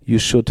 you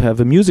should have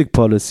a music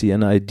policy,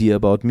 an idea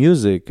about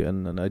music,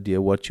 and an idea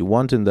what you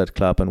want in that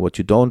club and what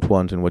you don't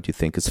want and what you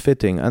think is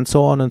fitting, and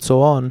so on and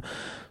so on.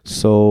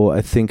 So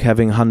I think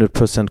having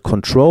 100%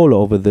 control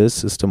over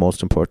this is the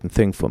most important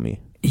thing for me.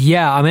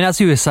 Yeah,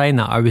 as you were saying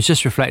that, I was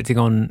just reflecting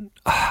on,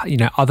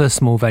 other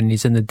small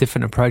venues and the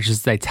different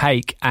approaches they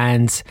take,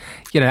 and,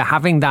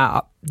 having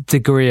that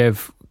degree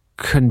of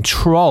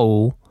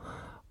control,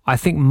 I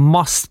think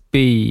must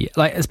be,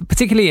 like,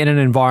 particularly in an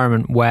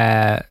environment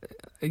where,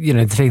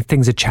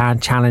 things are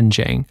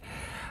challenging,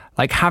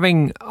 like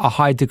having a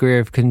high degree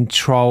of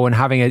control and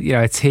having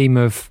a team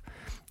of,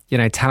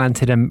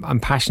 talented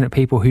and passionate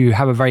people who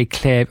have a very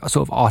clear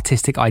sort of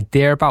artistic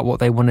idea about what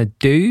they want to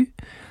do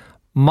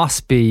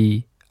must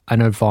be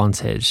an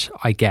advantage,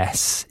 I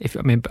guess.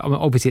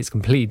 Obviously it's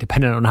completely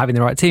dependent on having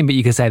the right team, but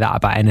you can say that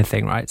about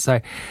anything, right?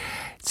 So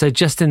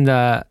just in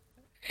the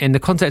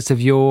context of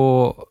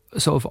your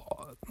sort of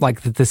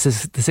like the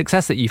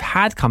success that you've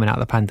had coming out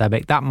of the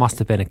pandemic, that must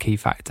have been a key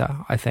factor,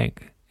 I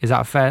think. Is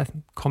that a fair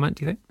comment,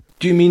 do you think?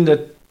 Do you mean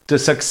that the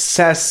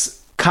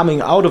success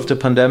coming out of the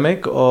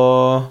pandemic,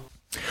 or?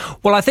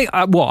 Well, I think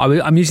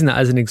I'm using that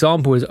as an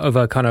example of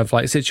a kind of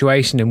like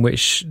situation in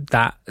which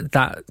that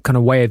kind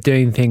of way of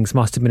doing things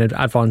must have been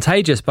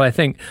advantageous. But I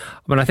think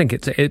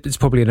it's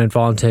probably an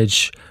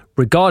advantage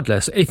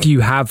regardless if you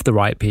have the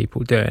right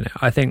people doing it.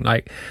 I think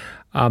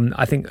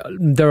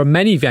there are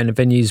many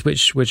venues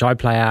which I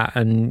play at,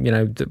 and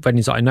the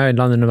venues that I know in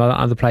London and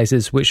other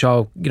places, which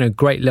are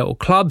great little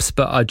clubs,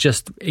 but are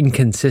just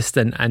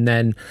inconsistent, and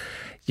then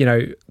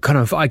kind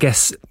of, I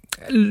guess,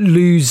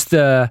 lose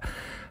the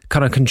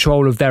kind of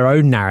control of their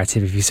own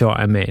narrative, if you see what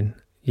I mean.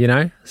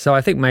 So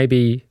I think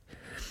maybe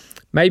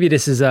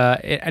this is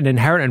an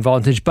inherent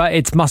advantage, but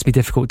it must be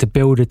difficult to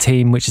build a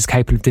team which is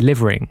capable of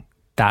delivering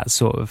that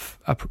sort of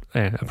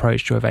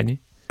approach to a venue.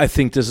 I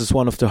think this is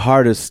one of the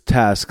hardest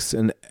tasks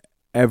in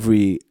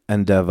every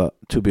endeavor,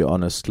 to be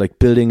honest. Like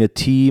building a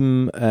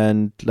team,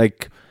 and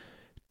like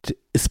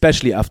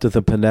especially after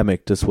the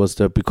pandemic, this was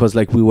because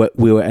like we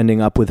were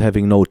ending up with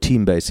having no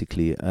team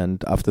basically.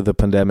 And after the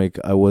pandemic,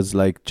 I was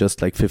like,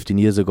 just like 15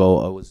 years ago,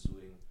 I was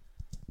doing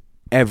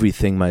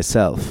everything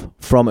myself,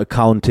 from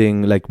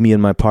accounting, like me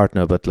and my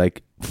partner, but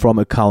like from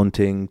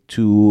accounting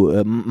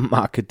to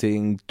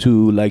marketing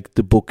to like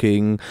the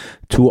booking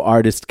to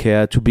artist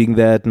care to being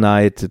there at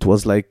night. It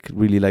was like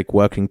really like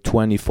working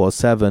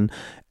 24/7,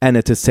 and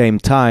at the same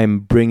time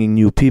bringing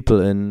new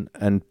people in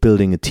and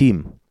building a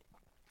team.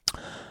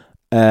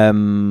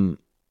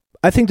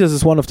 I think this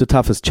is one of the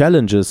toughest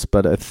challenges,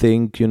 but I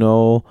think,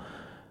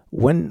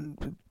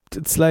 when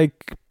it's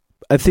like,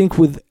 I think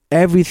with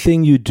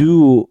everything you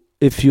do,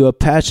 if you are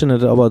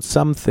passionate about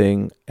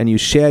something and you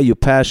share your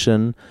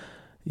passion,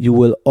 you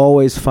will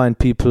always find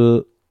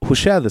people who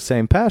share the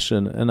same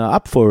passion and are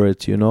up for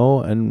it,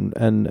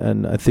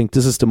 and I think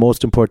this is the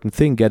most important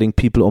thing, getting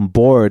people on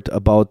board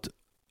about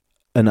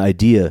an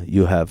idea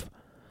you have.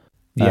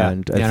 Yeah,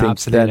 and I think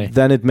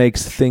then it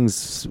makes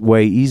things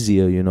way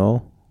easier,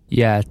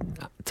 Yeah,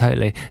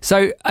 totally.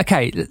 So,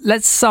 okay,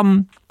 let's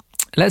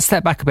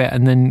step back a bit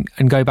and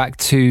go back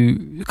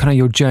to kind of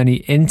your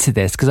journey into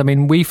this, because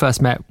we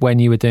first met when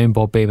you were doing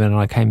Bob Beeman and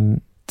I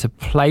came to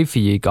play for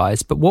you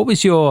guys. But what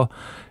was your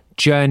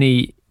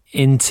journey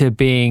into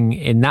being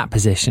in that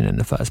position in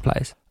the first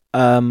place?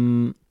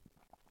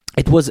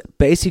 it was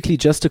basically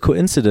just a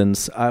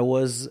coincidence. I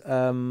was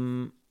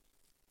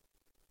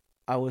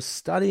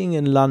studying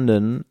in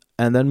London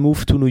and then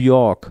moved to New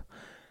York.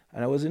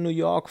 And I was in New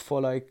York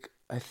for like,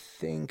 I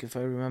think, if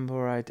I remember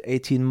right,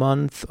 18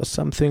 months or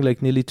something,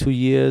 like nearly 2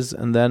 years.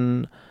 And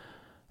then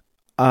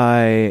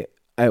I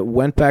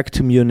went back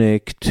to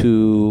Munich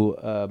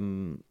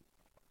and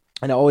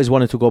I always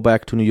wanted to go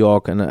back to New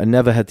York, and I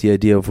never had the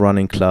idea of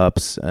running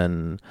clubs.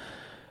 And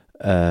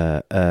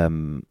I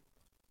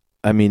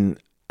mean,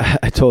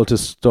 I told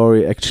this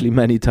story actually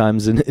many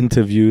times in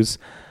interviews.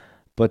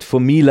 But for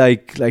me,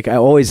 like I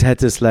always had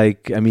this,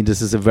 like, I mean,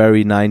 this is a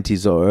very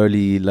 90s or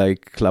early,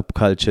 like, club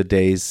culture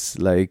days,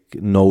 like,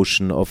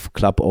 notion of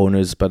club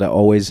owners. But I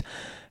always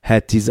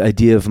had this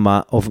idea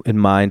in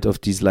mind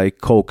of these, like,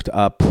 coked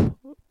up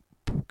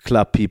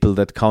club people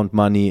that count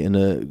money in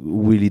a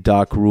really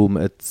dark room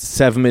at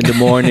 7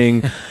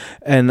 a.m.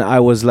 And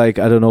I was like,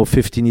 I don't know,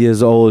 15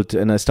 years old,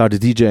 and I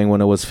started DJing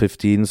when I was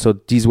 15. So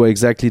these were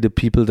exactly the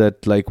people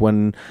that, like,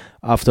 when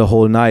after a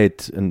whole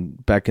night,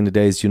 and back in the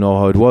days, you know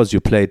how it was, you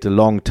played a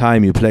long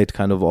time, you played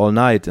kind of all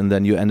night, and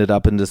then you ended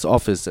up in this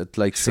office at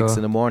like 6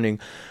 a.m.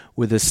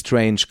 with a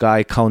strange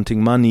guy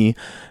counting money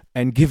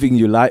and giving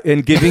you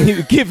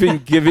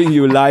giving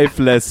you life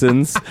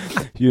lessons,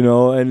 you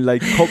know, and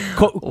like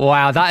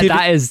wow,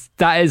 that is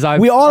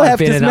we all have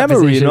this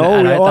memory, you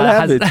know, we all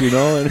have it, you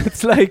know, and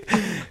it's like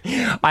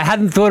I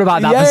hadn't thought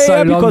about that for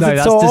so long, because though.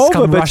 it's That's so just over.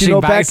 come But you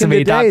know, back in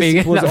the days,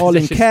 it was all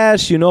in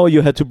cash. You know,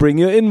 you had to bring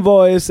your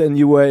invoice, and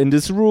you were in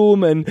this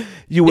room, and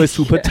you were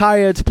super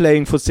tired,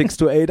 playing for 6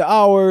 to 8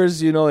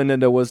 hours. You know, and then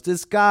there was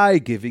this guy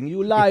giving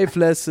you life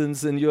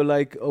lessons, and you're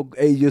like,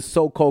 "Okay, you're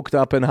so coked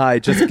up and high.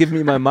 Just give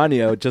me my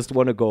money. I just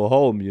want to go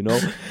home." You know,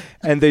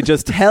 and they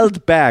just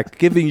held back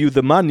giving you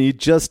the money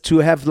just to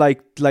have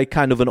like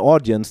kind of an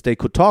audience they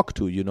could talk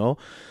to. You know.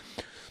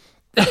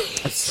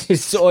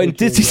 So and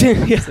this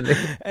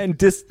and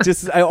this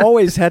I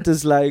always had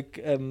this like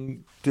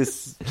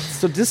this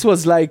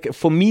was like,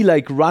 for me,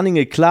 like running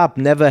a club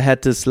never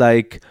had this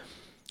like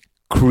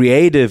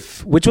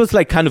creative, which was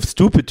like kind of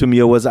stupid to me.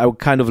 I was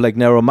kind of like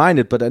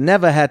narrow-minded, but I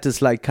never had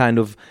this like kind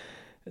of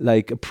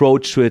like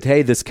approach to it.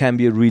 Hey, this can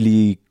be a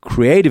really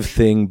creative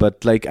thing,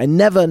 but like I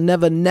never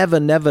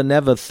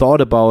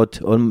thought about,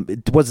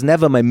 it was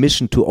never my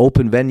mission to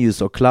open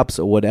venues or clubs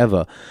or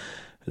whatever.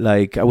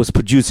 Like, I was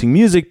producing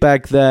music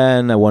back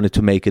then. I wanted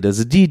to make it as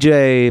a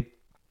DJ,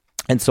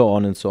 and so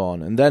on and so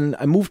on. And then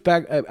I moved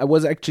back. I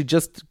was actually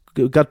just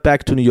got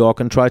back to New York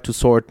and tried to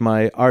sort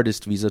my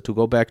artist visa to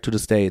go back to the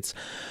States.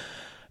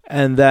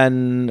 And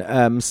then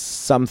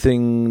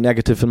something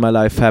negative in my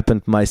life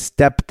happened. My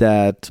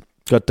stepdad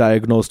got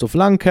diagnosed with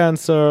lung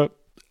cancer,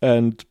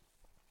 and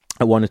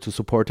I wanted to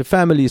support the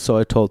family. So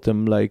I told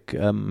them, like,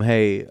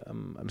 hey,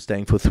 I'm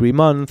staying for 3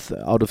 months.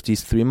 Out of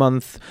these 3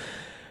 months,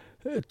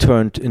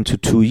 turned into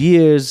 2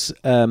 years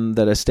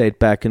that I stayed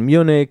back in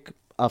Munich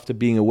after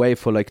being away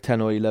for like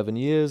 10 or 11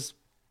 years.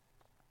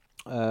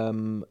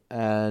 And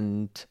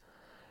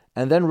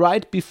then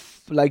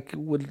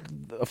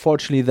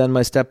unfortunately, then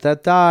my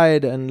stepdad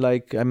died, and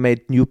like I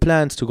made new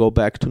plans to go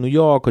back to New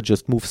York or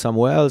just move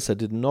somewhere else. I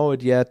didn't know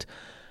it yet.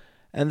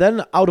 And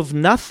then out of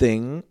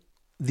nothing,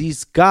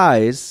 these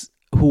guys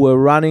who were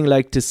running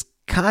like this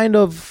kind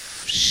of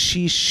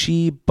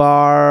shishi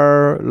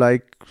bar,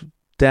 like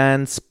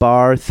dance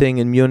bar thing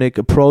in Munich,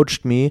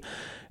 approached me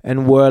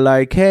and were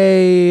like,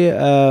 hey,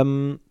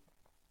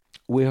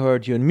 we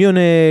heard you're in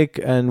Munich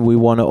and we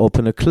want to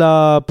open a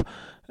club,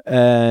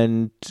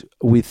 and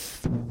we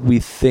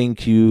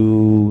think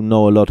you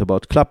know a lot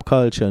about club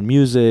culture and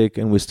music,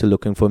 and we're still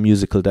looking for a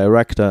musical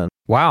director.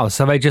 Wow,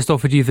 so they just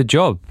offered you the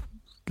job,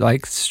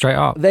 like, straight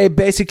up? They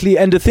basically,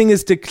 and the thing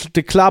is, the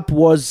club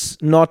was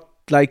not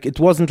like, it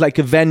wasn't like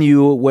a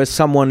venue where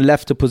someone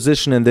left a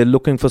position and they're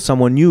looking for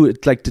someone new.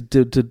 It's like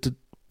the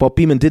Bob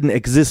Beeman didn't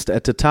exist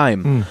at the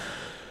time.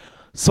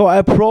 So I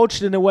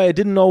approached it in a way, I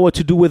didn't know what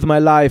to do with my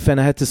life, and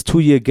I had this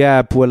 2-year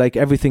gap where like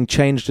everything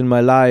changed in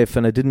my life,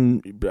 and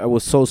I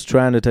was so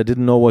stranded, I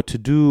didn't know what to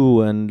do,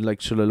 and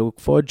like, should I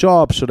look for a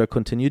job? Should I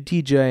continue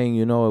DJing?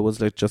 You know, I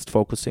was like just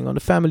focusing on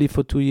the family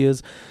for 2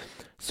 years.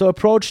 So I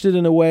approached it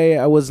in a way,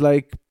 I was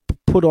like,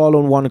 put all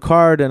on one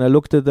card, and I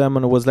looked at them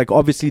and I was like,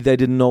 obviously they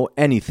didn't know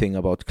anything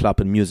about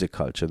club and music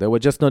culture. They were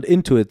just not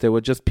into it. They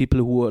were just people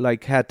who were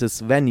like, had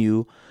this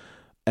venue,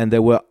 and they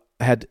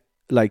had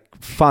like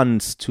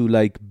funds to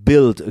like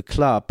build a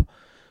club.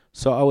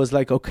 So I was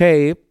like,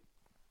 okay,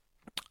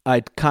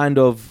 I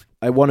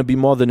want to be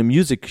more than a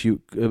music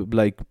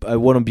like I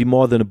want to be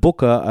more than a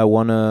booker.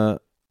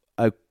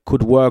 I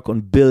could work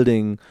on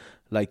building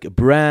like a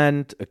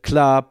brand, a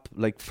club,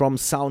 like from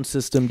sound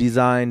system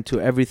design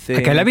to everything.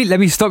 Okay, let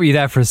me stop you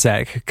there for a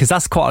sec, because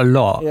that's quite a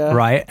lot,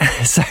 right?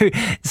 So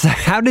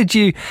how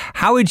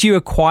had you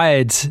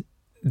acquired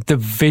the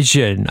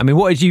vision? I mean,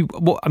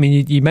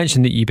 you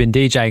mentioned that you've been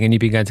DJing and you've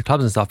been going to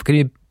clubs and stuff. Can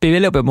you be a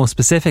little bit more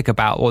specific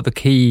about what the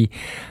key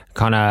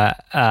kind of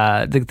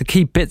the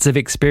key bits of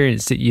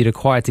experience that you'd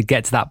acquired to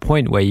get to that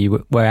point where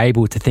you were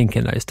able to think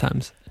in those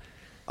terms?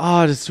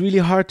 Oh, it's really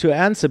hard to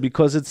answer,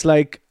 because it's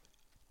like,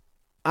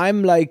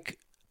 I'm like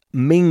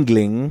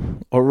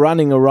mingling or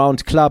running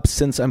around clubs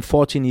since I'm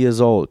 14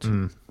 years old.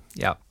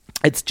 Yeah.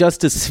 It's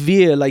just a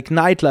sphere like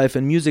nightlife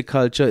and music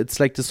culture. It's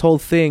like this whole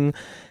thing.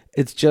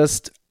 It's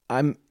just,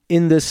 I'm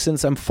in this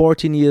since I'm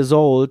 14 years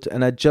old,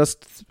 and I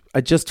just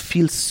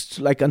feel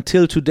like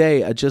until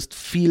today, I just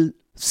feel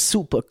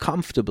super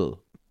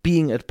comfortable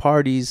being at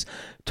parties,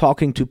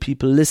 talking to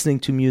people, listening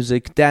to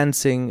music,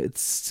 dancing.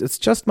 It's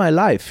just my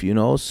life, you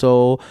know.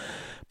 So,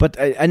 but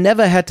I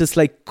never had this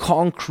like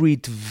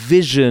concrete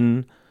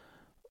vision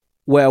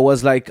where I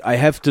was like, I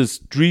have this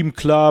dream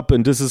club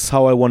and this is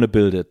how I want to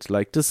build it.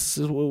 Like this,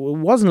 it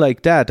wasn't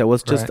like that. I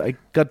was just,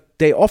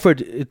 they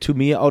offered it to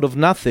me out of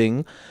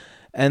nothing.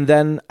 And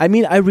then, I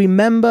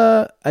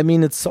remember,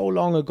 it's so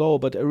long ago,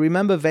 but I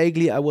remember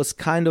vaguely I was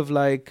kind of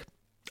like,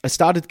 I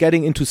started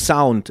getting into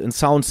sound and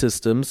sound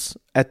systems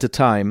at the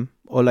time,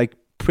 or like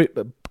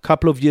a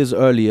couple of years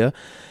earlier.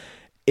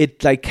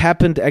 It like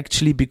happened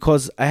actually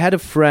because I had a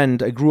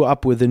friend I grew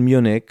up with in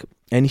Munich,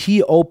 and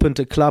he opened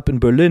a club in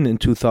Berlin in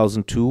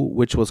 2002,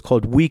 which was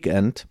called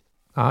Weekend.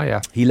 Oh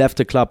yeah. He left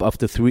the club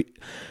after 2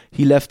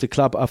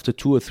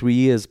 or 3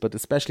 years, but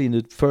especially in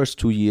the first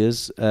 2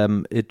 years,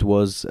 it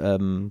was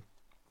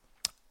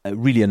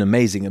really an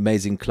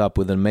amazing club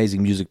with an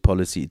amazing music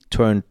policy. It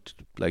turned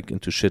like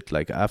into shit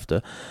like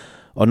after,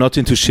 or not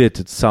into shit.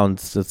 It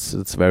sounds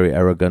it's very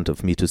arrogant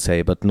of me to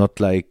say, but not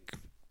like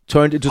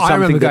turned into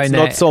something that's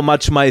not so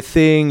much my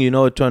thing, you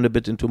know. It turned a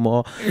bit into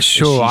more.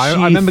 Sure, I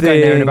remember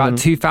going there in about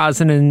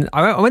 2000, and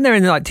I went there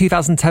in like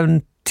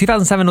 2007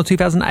 or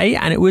 2008,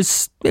 and it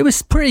was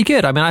pretty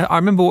good. I mean, I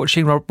remember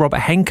watching Robert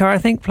Henke, I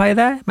think, play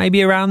there,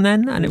 maybe around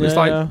then, and it was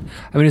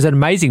it was an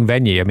amazing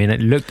venue. I mean,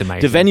 it looked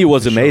amazing. The venue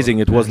was amazing.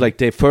 It was like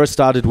they first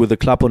started with a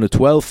club on the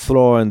 12th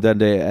floor, and then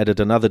they added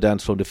another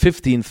dance floor on the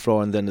 15th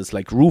floor, and then it's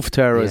like roof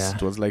terrace.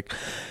 It was like,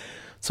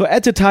 so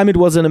at the time it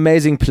was an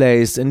amazing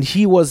place, and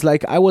he was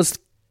like, I was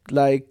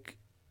like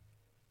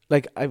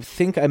I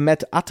think I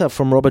met Atta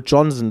from Robert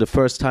Johnson the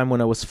first time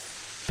when I was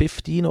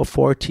 15 or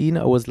 14.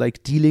 I was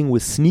like dealing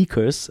with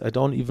sneakers. I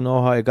don't even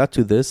know how I got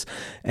to this.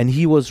 And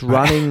he was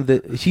running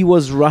he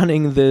was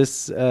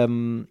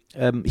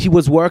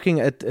working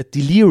at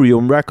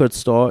Delirium record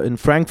store in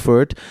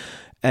Frankfurt,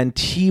 and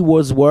he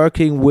was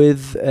working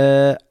with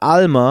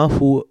Alma,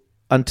 who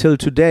until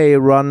today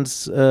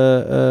runs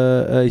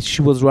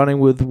she was running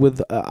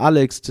with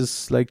Alex,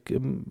 this like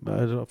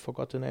I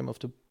forgot the name of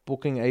the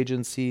booking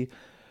agency,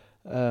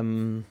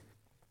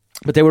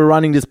 but they were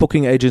running this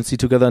booking agency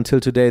together until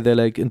today. They're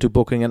like into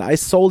booking, and I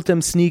sold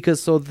them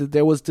sneakers, so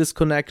there was this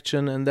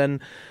connection. And then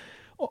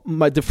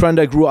the friend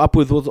I grew up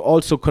with was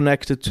also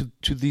connected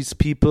to these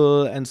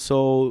people, and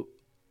so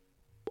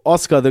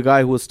Oscar, the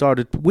guy who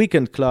started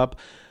Weekend Club,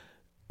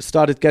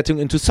 started getting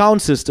into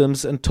sound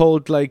systems and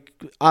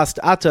asked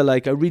Atta,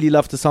 like, I really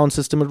love the sound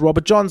system at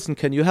Robert Johnson,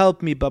 can you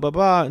help me, blah blah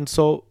blah. And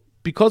so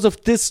because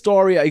of this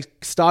story, I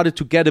started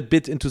to get a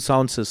bit into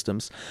sound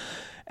systems.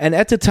 And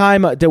at the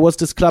time, there was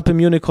this club in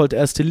Munich called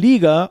Erste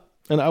Liga,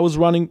 and I was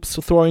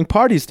throwing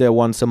parties there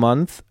once a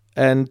month.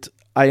 And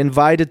I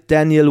invited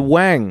Daniel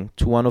Wang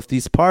to one of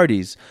these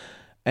parties,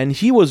 and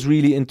he was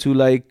really into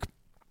like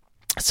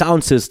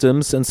sound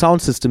systems and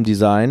sound system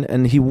design.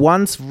 And he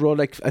once wrote,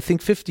 like I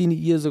think 15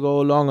 years ago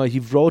or longer, he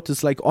wrote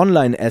this like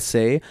online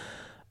essay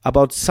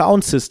about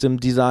sound system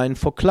design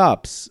for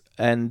clubs.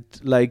 And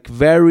like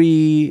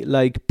very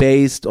like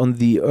based on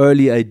the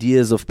early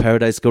ideas of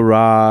Paradise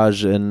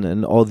Garage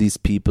and all these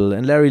people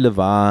and Larry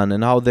Levan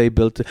and how they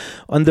built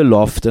on the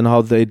Loft and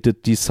how they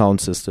did these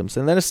sound systems.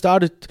 And then I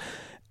started,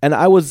 and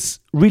I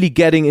was really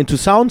getting into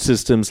sound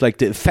systems, like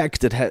the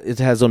effect it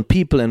has on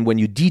people. And when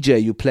you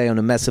DJ, you play on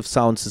a massive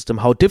sound system,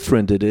 how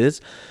different it is.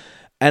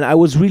 And I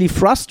was really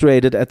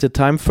frustrated at the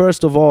time,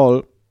 first of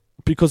all,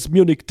 because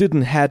Munich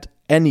didn't had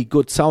any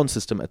good sound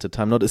system at the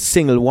time, not a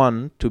single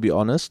one, to be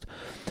honest.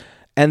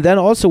 And then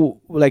also,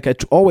 like, I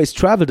always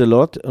traveled a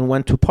lot and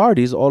went to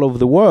parties all over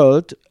the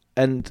world.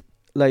 And,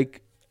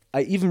 like,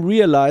 I even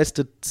realized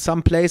that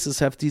some places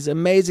have these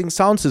amazing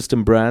sound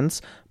system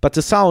brands, but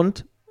the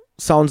sound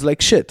sounds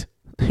like shit,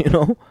 you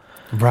know?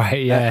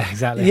 Right, yeah,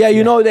 exactly. Yeah,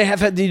 you know, they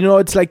have had, you know,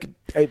 it's like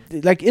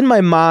in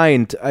my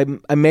mind,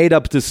 I made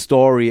up this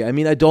story. I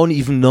mean, I don't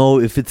even know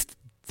if it's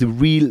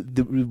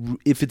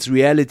if it's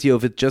reality or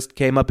if it just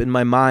came up in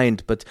my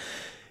mind. But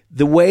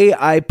the way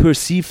I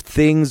perceived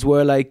things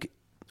were like,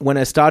 when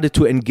I started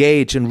to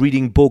engage in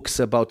reading books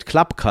about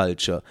club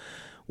culture,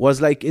 was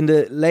like in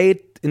the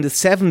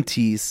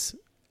 70s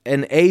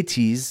and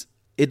 80s,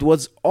 it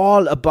was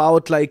all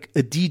about like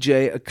a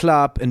DJ, a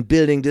club, and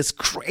building this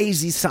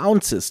crazy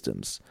sound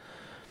systems.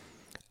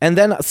 And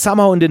then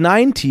somehow in the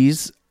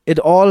 90s, it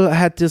all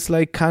had this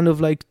like kind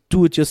of like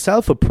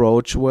do-it-yourself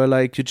approach where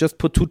like you just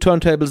put two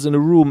turntables in a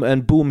room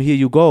and boom, here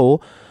you go.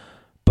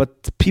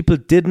 But people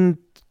didn't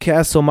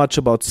care so much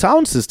about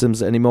sound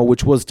systems anymore,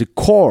 which was the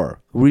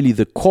core, really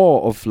the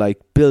core of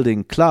like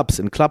building clubs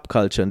and club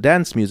culture and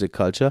dance music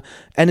culture.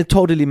 And it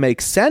totally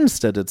makes sense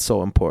that it's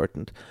so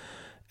important.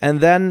 And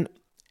then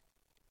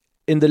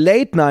in the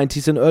late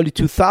 90s and early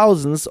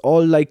 2000s,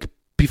 all like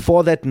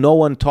before that, no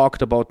one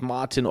talked about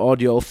Martin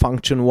Audio,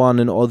 Function One,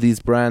 and all these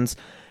brands.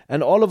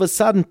 And all of a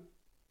sudden,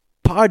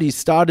 parties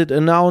started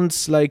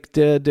announce like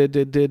their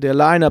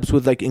lineups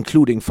with like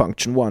including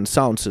Function One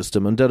sound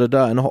system and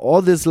and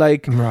all this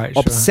like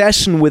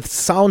obsession with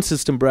sound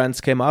system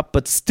brands came up.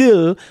 But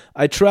still,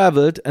 I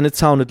traveled and it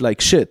sounded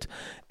like shit.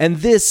 And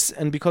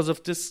because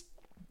of this,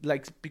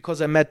 like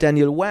because I met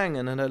Daniel Wang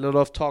and had a lot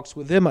of talks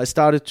with him, I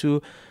started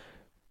to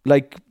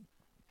like.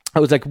 I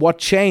was like, what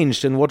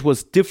changed and what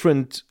was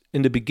different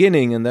in the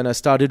beginning? And then I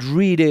started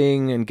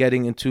reading and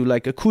getting into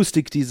like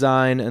acoustic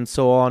design and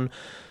so on.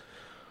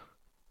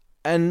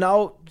 And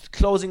now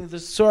closing the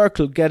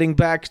circle, getting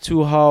back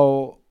to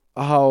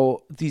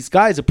how these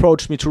guys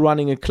approached me to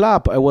running a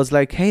club, I was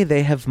like, hey,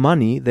 they have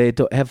money. They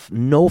don't have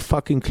no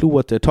fucking clue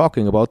what they're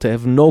talking about. They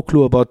have no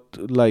clue about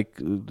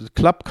like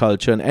club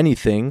culture and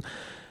anything.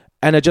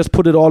 And I just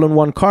put it all on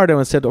one card and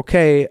I said,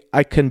 okay,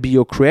 I can be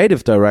your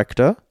creative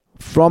director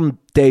from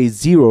day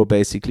zero,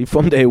 basically,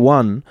 from day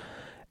one.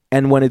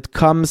 And when it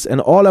comes, and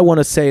all I want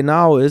to say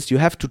now is you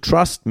have to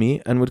trust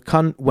me. And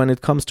when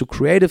it comes to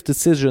creative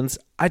decisions,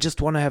 I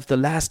just want to have the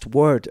last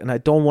word and I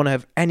don't want to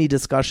have any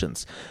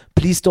discussions.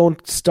 Please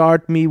don't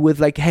start me with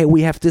like, hey,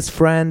 we have this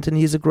friend and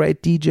he's a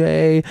great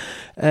DJ.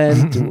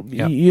 And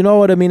you know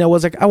what I mean? I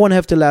was like, I want to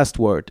have the last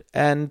word.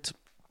 And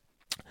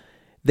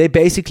they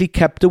basically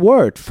kept the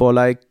word for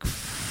like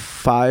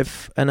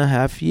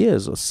 5.5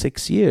 years or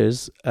 6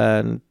 years.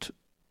 And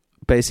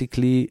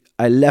basically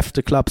I left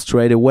the club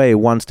straight away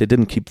once they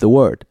didn't keep the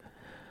word.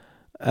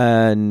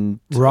 And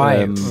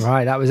right,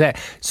 that was it.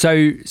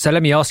 So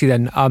let me ask you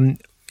then,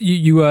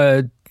 you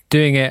were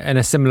doing it in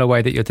a similar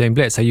way that you're doing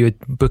Blitz, so you were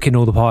booking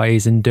all the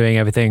parties and doing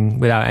everything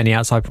without any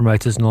outside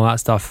promoters and all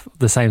that stuff,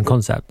 the same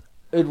concept?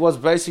 It was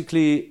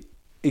basically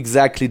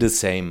exactly the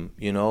same,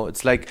 you know.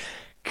 It's like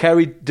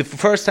the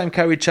first time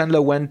Carrie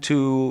Chandler went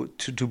to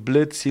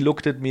Blitz, he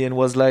looked at me and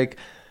was like,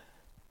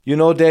 you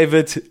know,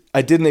 David,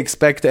 I didn't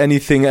expect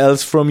anything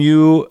else from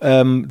you.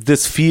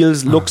 This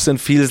looks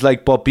and feels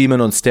like Bob Beamon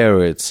on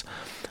steroids.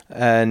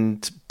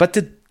 But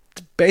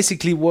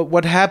basically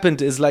what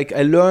happened is like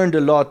I learned a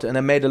lot and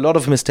I made a lot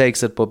of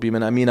mistakes at Bob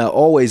Beamon. I mean, I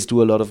always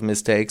do a lot of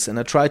mistakes and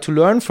I try to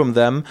learn from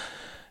them.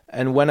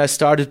 And when I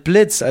started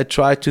Blitz, I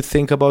tried to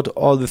think about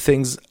all the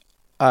things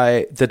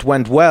that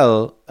went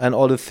well and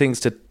all the things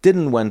that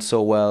didn't went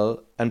so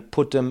well and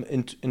put them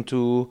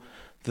into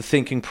the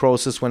thinking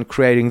process when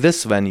creating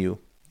this venue.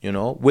 You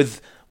know,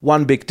 with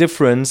one big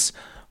difference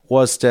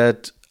was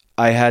that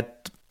I had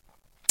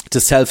the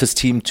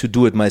self-esteem to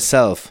do it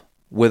myself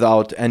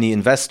without any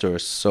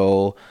investors.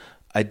 So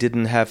I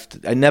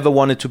never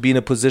wanted to be in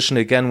a position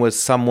again where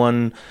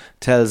someone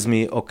tells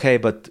me, okay,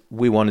 but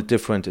we want it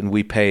different and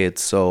we pay it.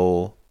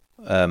 So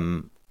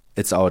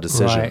it's our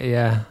decision. Right,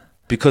 yeah.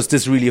 Because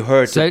this really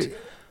hurt.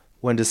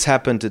 When this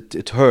happened,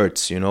 it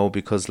hurts, you know,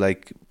 because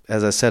like,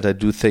 as I said, I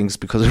do things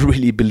because I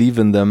really believe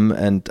in them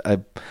and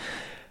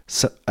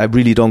I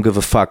really don't give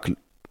a fuck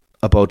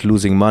about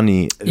losing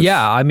money.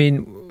 Yeah, I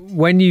mean,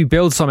 when you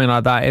build something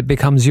like that, it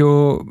becomes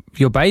your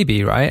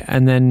baby, right?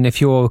 And then if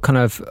you're kind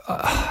of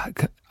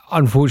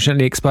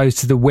unfortunately exposed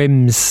to the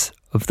whims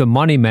of the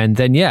money men,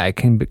 then yeah, it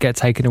can get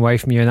taken away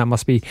from you, and that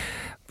must be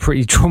a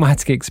pretty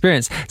traumatic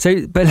experience.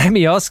 So, but let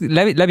me ask you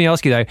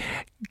though,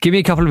 give me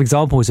a couple of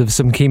examples of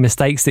some key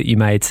mistakes that you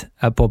made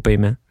at Bob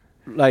Beamon.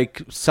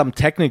 Like some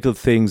technical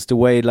things, the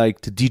way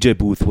like the DJ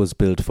booth was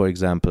built, for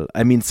example.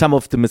 I mean, some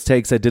of the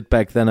mistakes I did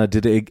back then,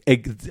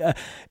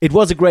 it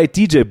was a great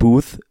DJ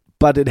booth,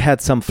 but it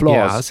had some flaws.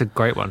 Yeah, that's a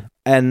great one.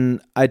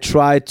 And I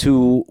tried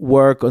to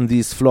work on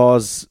these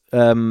flaws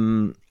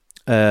when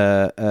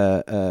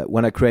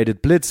I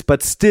created Blitz,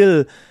 but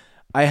still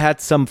I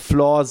had some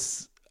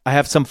flaws. I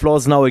have some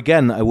flaws now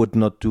again I would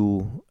not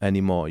do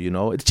anymore, you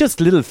know. It's just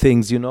little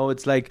things, you know.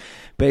 It's like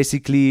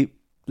basically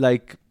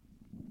like,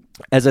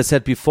 as I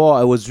said before,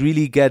 I was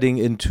really getting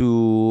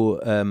into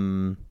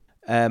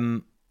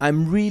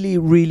I'm really,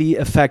 really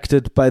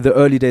affected by the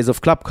early days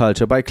of club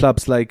culture, by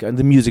clubs like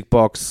the Music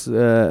Box,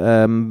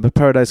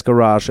 Paradise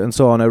Garage, and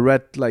so on. I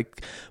read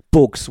like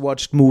books,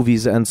 watched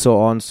movies, and so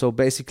on. So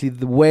basically,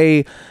 the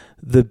way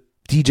the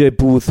DJ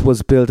booth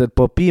was built at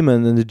Bob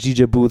Beamon and the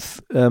DJ booth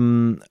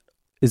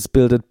is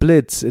built at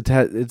Blitz,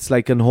 it's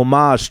like an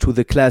homage to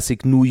the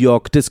classic New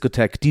York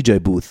discotheque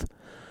DJ booth,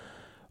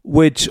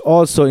 which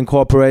also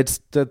incorporates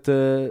that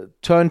the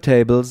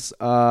turntables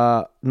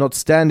are not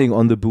standing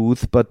on the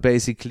booth, but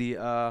basically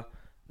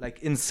like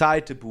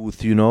inside the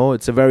booth, you know.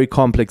 It's a very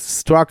complex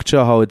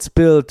structure, how it's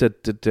built,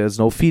 that there's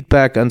no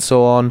feedback and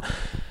so on.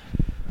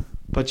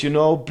 But, you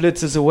know,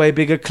 Blitz is a way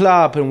bigger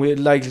club, and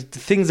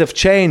things have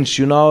changed,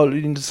 you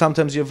know.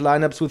 Sometimes you have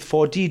lineups with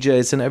 4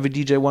 DJs, and every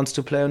DJ wants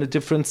to play on a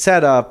different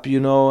setup, you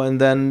know,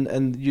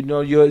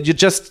 you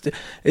just,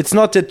 it's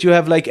not that you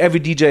have like every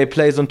DJ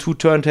plays on 2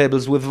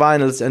 turntables with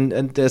vinyls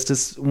and there's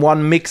this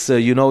one mixer,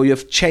 you know. You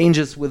have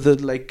changes with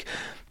the like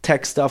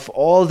tech stuff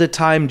all the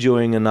time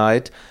during a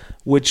night,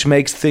 which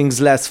makes things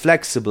less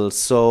flexible.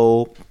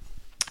 So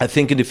I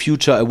think in the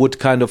future I would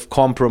kind of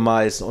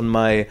compromise on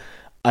my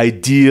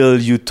ideal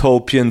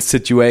utopian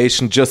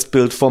situation just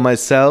built for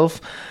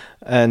myself.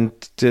 And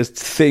just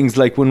things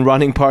like when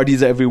running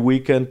parties every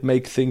weekend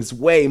make things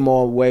way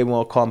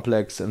more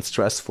complex and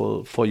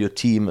stressful for your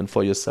team and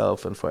for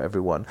yourself and for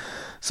everyone.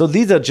 So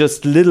these are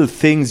just little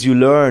things you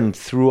learn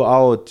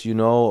throughout, you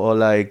know, or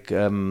like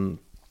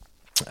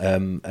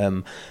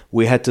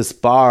we had this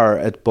bar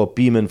at Bob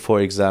Beeman,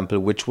 for example,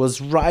 which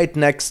was right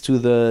next to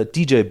the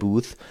DJ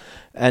booth.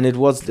 And it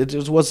was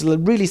a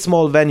really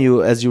small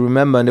venue, as you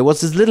remember. And there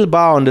was this little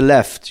bar on the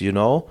left, you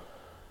know.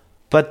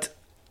 But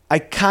I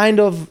kind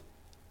of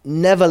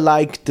never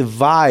liked the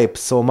vibe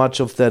so much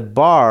of that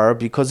bar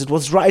because it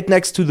was right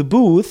next to the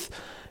booth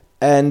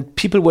and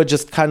people were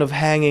just kind of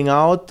hanging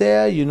out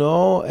there, you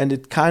know, and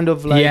it kind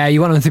of like... Yeah, you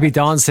want them to be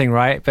dancing,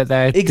 right? But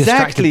they're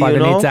distracted by the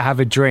need to have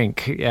a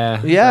drink.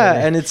 Yeah.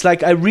 Yeah, and it's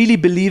like, I really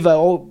believe I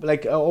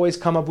always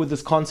come up with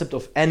this concept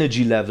of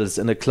energy levels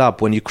in a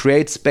club. When you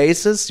create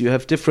spaces, you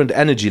have different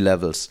energy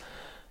levels.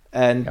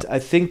 And I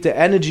think the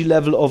energy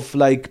level of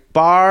like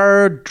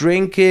bar,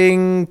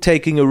 drinking,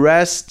 taking a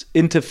rest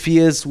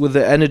interferes with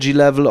the energy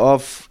level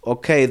of,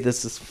 okay,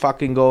 this is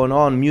fucking going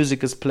on.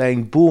 Music is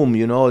playing, boom,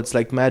 you know, it's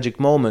like magic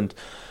moment.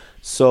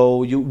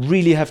 So you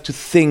really have to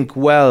think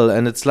well.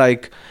 And it's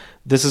like,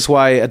 this is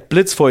why at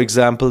Blitz, for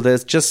example,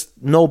 there's just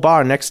no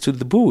bar next to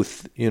the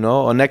booth, you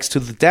know, or next to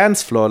the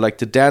dance floor. Like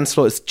the dance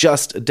floor is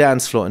just a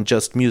dance floor and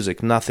just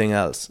music, nothing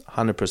else.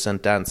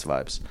 100% dance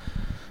vibes.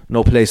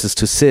 No places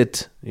to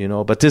sit, you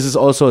know. But this is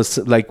also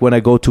like when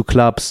I go to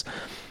clubs,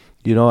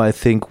 you know, I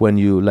think when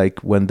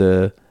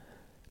the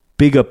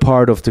bigger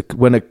part of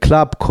when a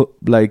club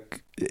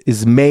like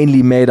is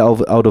mainly made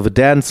out of a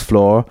dance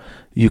floor,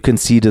 you can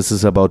see this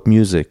is about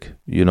music,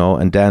 you know,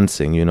 and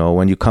dancing, you know.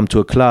 When you come to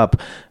a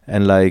club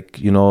and like,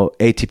 you know,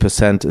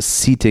 80% is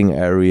seating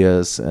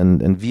areas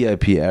and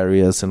VIP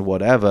areas and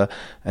whatever,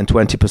 and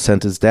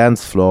 20% is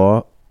dance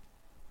floor,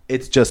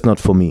 it's just not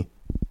for me.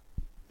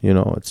 You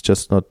know, it's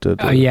just not.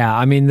 Yeah,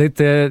 I mean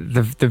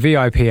the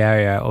VIP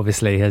area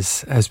obviously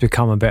has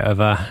become a bit of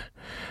a,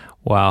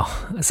 well,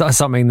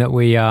 something that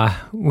we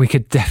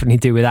could definitely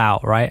do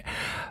without, right?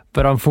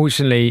 But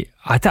unfortunately,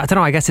 I don't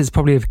know. I guess it's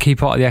probably a key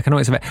part of the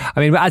economics of it.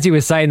 I mean, as you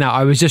were saying that,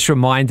 I was just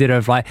reminded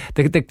of like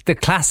the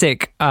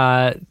classic.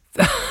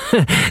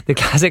 The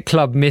classic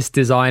club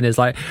misdesign is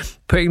like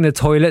putting the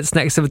toilets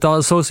next to the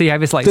dance floor, so you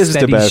have this like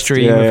steady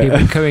stream of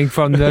people coming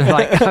from the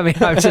like. I mean,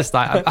 I'm just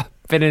like, I've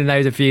been in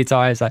those a few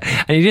times, like,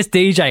 and you just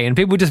DJ and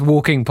people just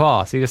walking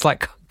past. You're just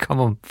like, come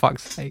on,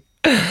 fuck's sake.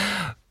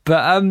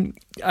 But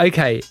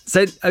okay,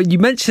 so you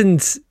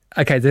mentioned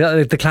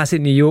the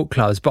classic New York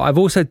clubs, but I've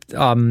also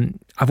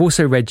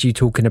read you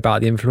talking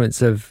about the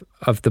influence of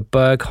the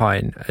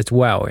Berghain as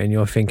well in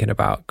your thinking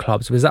about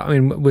clubs. Is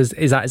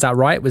that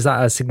right? Was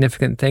that a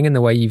significant thing in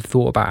the way you've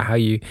thought about how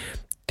you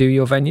do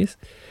your venues?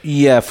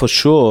 Yeah, for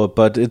sure.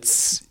 But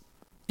it's,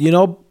 you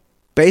know,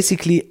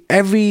 basically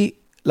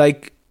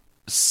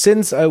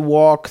since I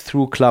walk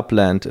through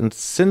Clubland and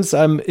since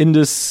I'm in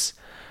this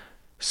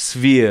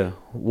sphere,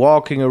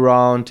 walking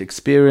around,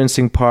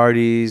 experiencing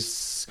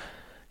parties,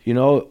 you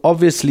know,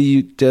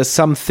 obviously there's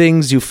some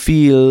things you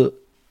feel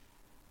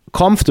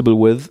comfortable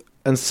with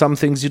and some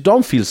things you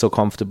don't feel so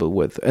comfortable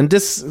with. And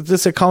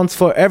this accounts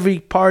for every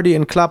party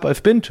and club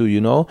I've been to,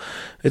 you know.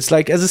 It's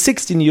like as a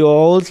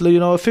 16-year-old, you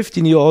know, a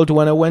 15-year-old,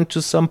 when I went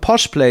to some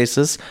posh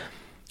places,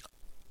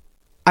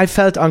 I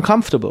felt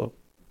uncomfortable.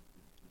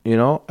 You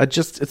know,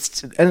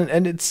 it's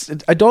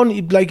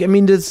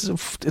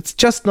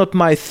just not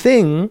my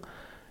thing.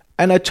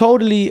 And I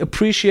totally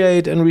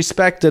appreciate and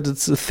respect that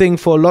it's a thing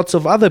for lots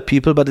of other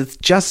people, but it's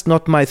just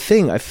not my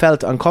thing. I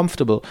felt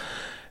uncomfortable.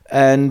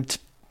 And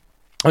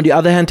on the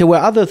other hand, there were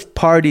other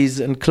parties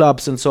and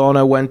clubs and so on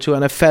I went to,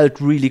 and I felt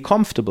really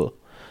comfortable.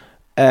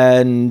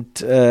 And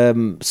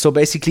so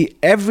basically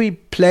every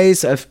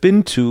place I've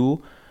been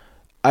to,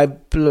 I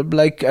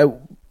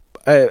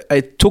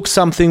took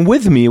something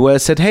with me where I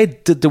said, hey,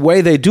 the way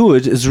they do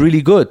it is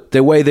really good.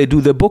 The way they do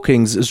the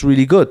bookings is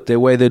really good. The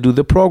way they do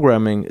the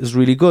programming is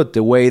really good.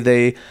 The way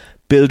they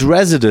build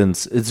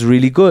residents is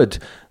really good.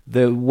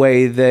 The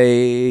way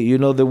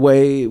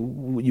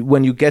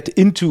when you get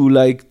into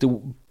like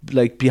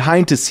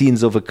behind the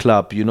scenes of a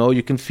club, you know,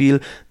 you can feel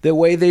the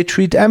way they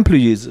treat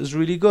employees is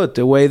really good.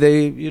 The way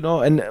they, you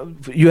know, and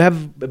you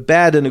have a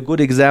bad and a good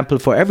example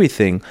for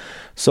everything.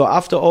 So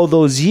after all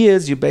those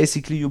years, you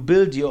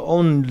build your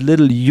own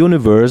little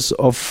universe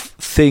of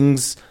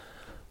things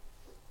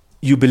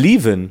you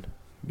believe in.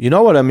 You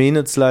know what I mean?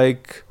 It's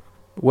like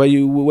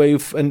and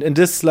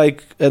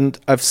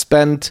I've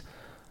spent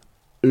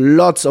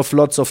lots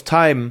of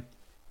time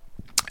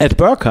at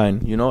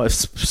Berghain, you know. I've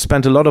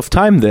spent a lot of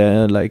time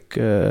there. Like,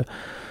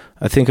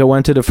 I think I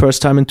went there the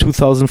first time in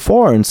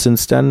 2004, and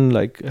since then,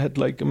 like, had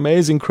like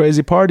amazing,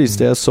 crazy parties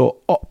there. So,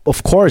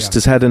 of course,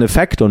 this had an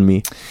effect on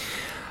me.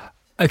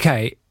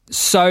 Okay,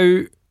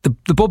 so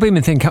the Bob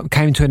Beeman thing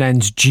came to an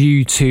end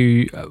due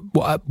to,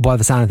 by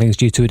the sound of things,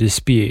 due to a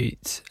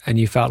dispute, and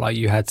you felt like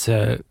you had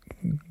to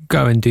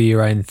go and do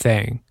your own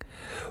thing.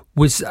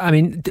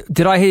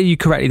 Did I hear you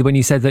correctly when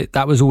you said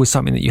that was always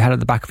something that you had at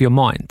the back of your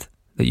mind?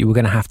 that you were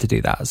going to have to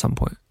do that at some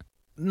point?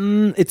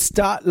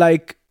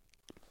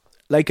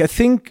 I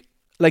think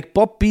like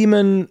Bob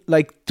Beamon,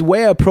 like the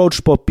way I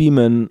approached Bob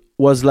Beamon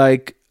was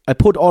like, I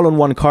put all on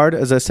one card,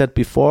 as I said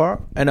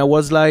before, and I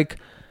was like,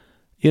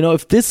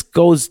 if this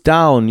goes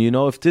down,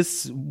 if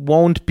this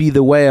won't be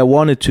the way I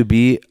want it to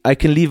be, I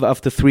can leave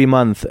after 3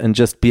 months and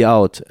just be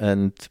out,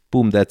 and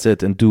boom, that's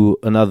it, and do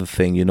another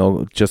thing,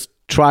 just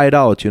try it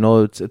out,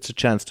 it's a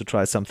chance to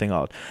try something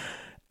out.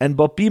 And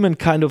Bob Beamon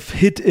kind of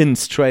hit in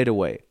straight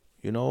away,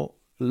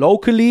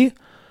 locally.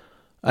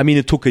 I mean,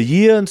 it took a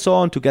year and so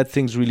on to get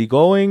things really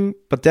going,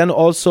 but then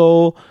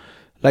also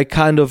like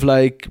kind of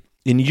like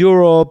in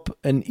Europe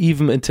and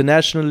even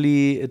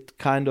internationally, it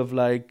kind of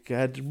like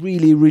had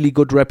really, really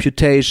good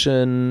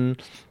reputation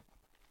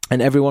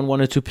and everyone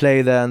wanted to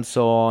play there and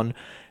so on.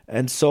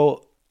 And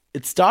so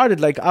it started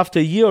like after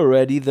a year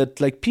already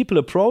that like people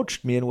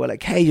approached me and were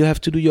like, hey, you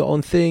have to do your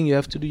own thing. You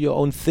have to do your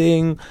own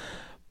thing.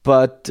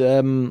 But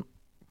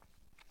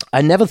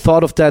I never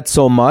thought of that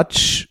so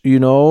much,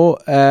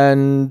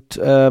 and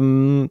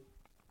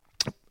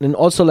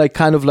also like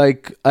kind of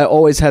like I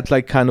always had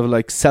like kind of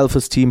like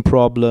self-esteem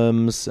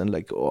problems and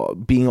like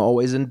being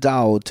always in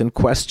doubt and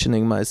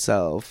questioning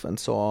myself and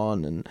so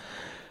on,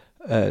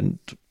 and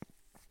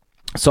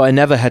so I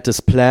never had this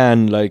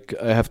plan like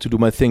I have to do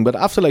my thing. But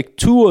after like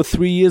 2 or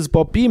 3 years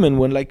Bob Beamon,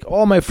 when like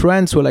all my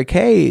friends were like,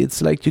 hey,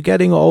 it's like you're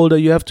getting older,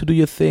 you have to do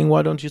your thing,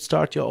 why don't you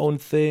start your own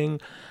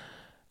thing?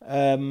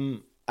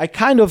 I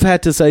kind of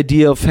had this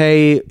idea of,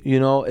 hey,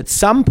 at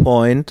some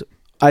point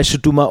I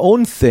should do my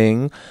own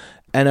thing.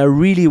 And I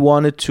really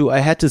wanted to, I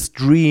had this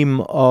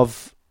dream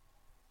of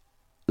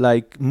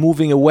like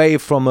moving away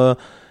from a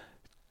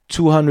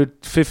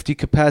 250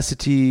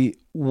 capacity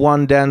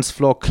one dance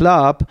floor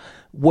club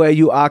where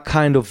you are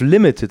kind of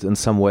limited in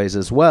some ways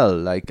as well.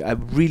 Like I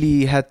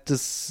really had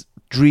this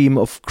dream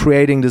of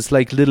creating this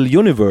like little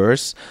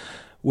universe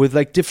with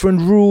like different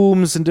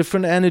rooms and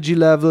different energy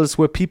levels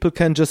where people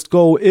can just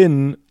go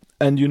in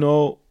and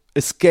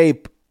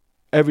escape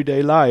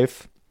everyday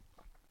life,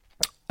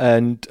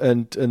 and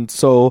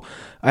so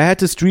I had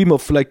this dream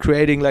of like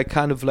creating like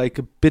kind of like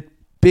a bit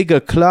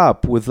bigger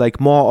club with like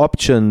more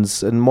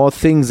options and more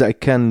things I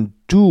can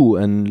do,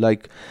 and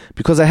like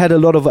because I had a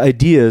lot of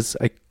ideas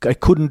I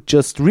couldn't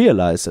just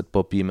realize at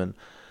Bob Beamon,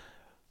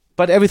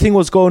 but everything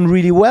was going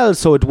really well,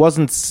 so it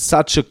wasn't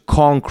such a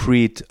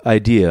concrete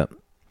idea,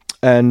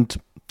 and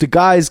the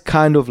guys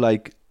kind of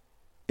like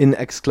in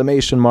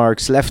exclamation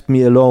marks left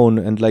me alone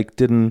and like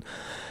didn't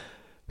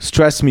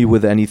stress me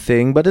with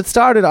anything. But it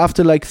started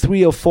after like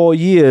 3 or 4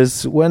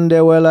 years when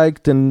they were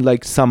like, then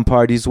like some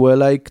parties were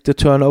like the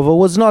turnover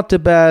was not the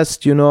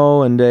best,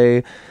 and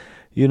they,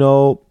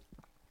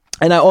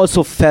 and I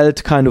also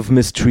felt kind of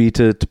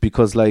mistreated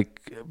because like,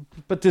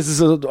 but this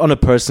is on a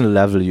personal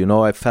level,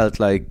 I felt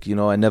like,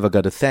 I never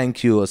got a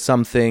thank you or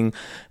something.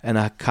 And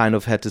I kind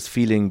of had this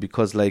feeling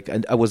because like,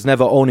 I was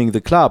never owning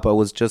the club. I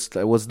was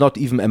not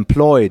even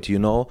employed,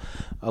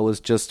 I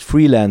was just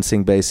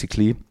freelancing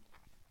basically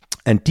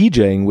and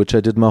DJing, which I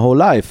did my whole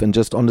life. And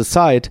just on the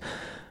side,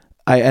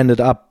 I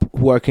ended up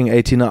working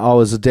 18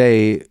 hours a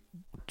day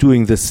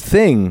doing this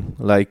thing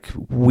like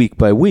week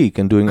by week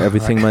and doing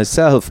everything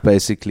myself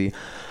basically.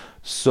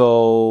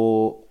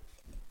 So,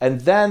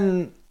 and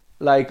then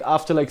like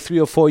after like 3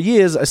 or 4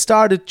 years, I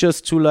started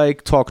just to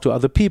like talk to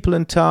other people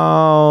in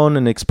town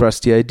and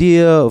express the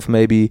idea of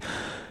maybe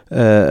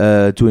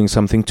doing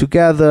something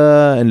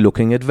together and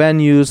looking at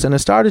venues. And I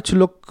started to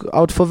look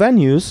out for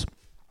venues.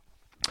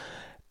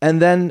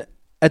 And then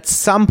at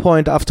some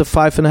point after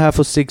 5.5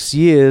 or 6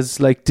 years,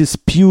 like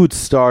disputes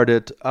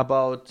started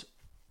about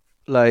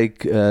like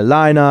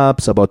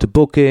lineups, about the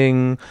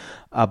booking,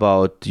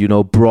 about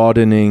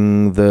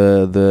broadening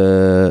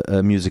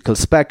the musical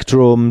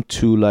spectrum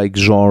to like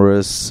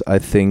genres I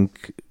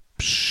think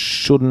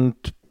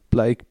shouldn't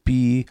like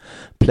be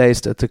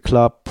placed at the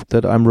club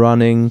that I'm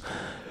running.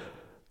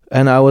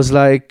 And I was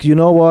like, you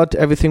know what,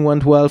 everything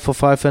went well for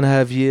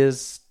 5.5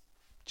 years,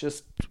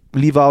 just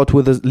leave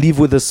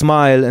with a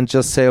smile and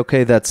just say,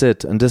 okay, that's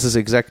it. And this is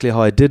exactly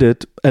how I did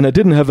it. And I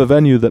didn't have a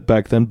venue that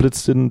back then.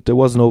 There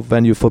was no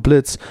venue for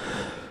Blitz.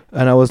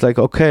 And I was like,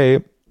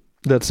 okay,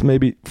 that's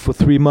maybe for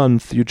 3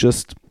 months, you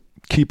just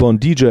keep on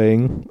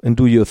DJing and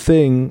do your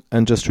thing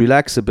and just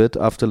relax a bit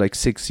after like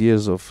 6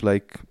 years of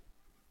like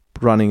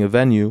running a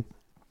venue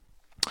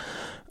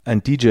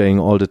and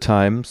DJing all the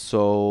time.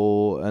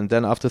 So, and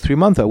then after 3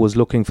 months, I was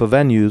looking for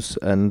venues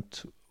and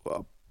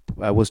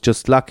I was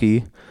just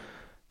lucky.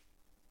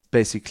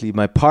 Basically,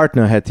 my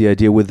partner had the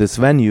idea with this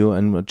venue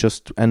and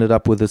just ended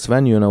up with this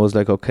venue. And I was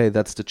like, okay,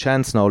 that's the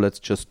chance now. Let's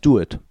just do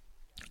it.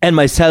 And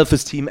my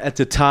self-esteem at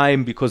the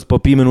time, because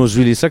Bob Beamon was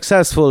really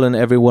successful and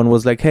everyone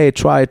was like, hey,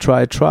 try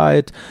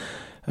it.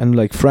 And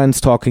like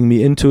friends talking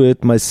me into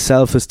it, my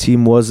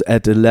self-esteem was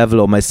at a level,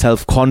 or my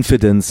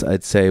self-confidence,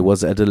 I'd say,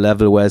 was at a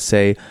level where I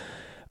say,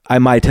 I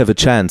might have a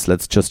chance.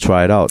 Let's just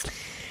try it out.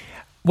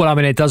 Well, I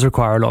mean, it does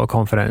require a lot of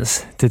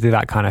confidence to do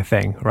that kind of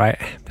thing, right?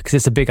 Because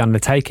it's a big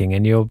undertaking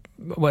and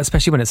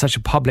especially when it's such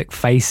a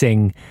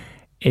public-facing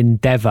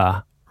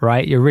endeavor,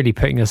 right? You're really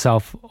putting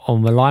yourself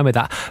on the line with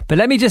that. But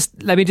let me just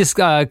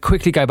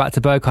quickly go back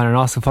to Berghain and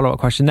ask a follow-up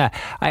question there.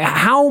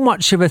 How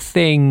much of a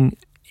thing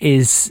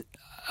is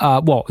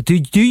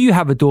do you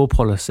have a door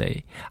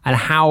policy, and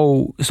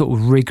how sort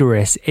of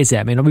rigorous is it?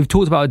 I mean, we've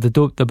talked about the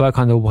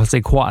Berghain door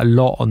policy quite a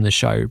lot on the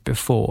show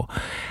before,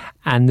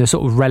 and the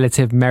sort of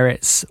relative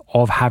merits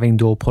of having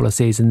door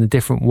policies and the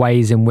different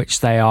ways in which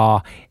they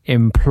are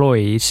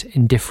employed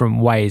in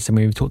different ways. I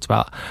mean, we've talked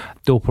about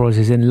door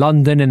policies in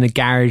London and the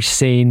garage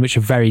scene, which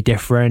are very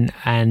different,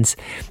 and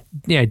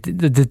the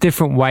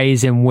different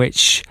ways in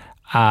which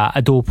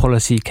a door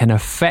policy can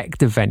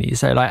affect a venue.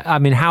 So, like, I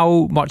mean,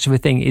 how much of a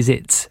thing is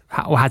it,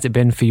 or has it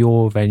been for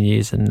your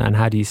venues, and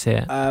how do you see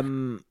it?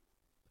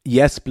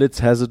 Yes, Blitz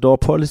has a door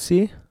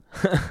policy.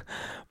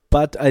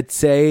 But I'd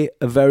say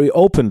a very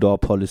open door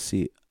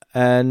policy.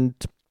 And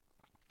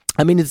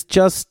I mean,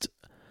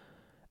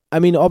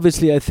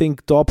 obviously I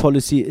think door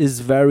policy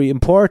is very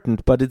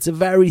important, but it's a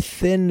very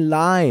thin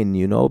line,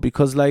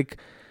 because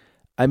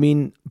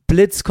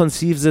Blitz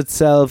conceives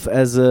itself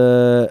as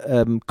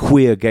a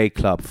queer gay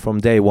club from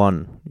day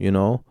one,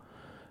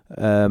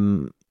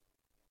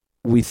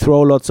 we throw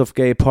lots of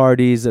gay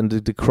parties, and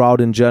the crowd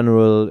in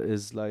general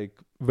is like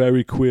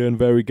very queer and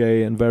very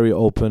gay and very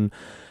open.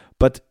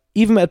 But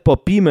even at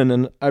Bob Beeman,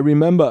 and I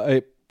remember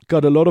I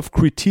got a lot of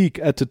critique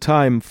at the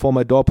time for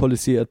my door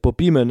policy at Bob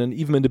Beeman, and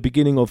even in the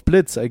beginning of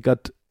Blitz, I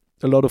got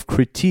a lot of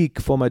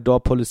critique for my door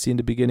policy in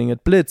the beginning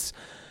at Blitz,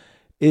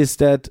 is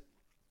that,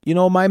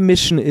 my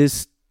mission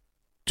is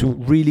to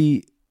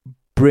really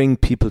bring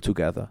people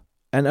together.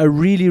 And I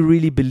really,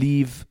 really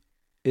believe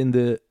in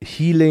the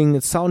healing.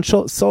 It sounds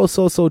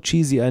so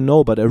cheesy, I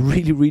know, but I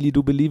really, really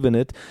do believe in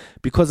it,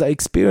 because I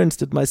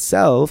experienced it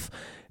myself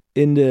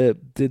in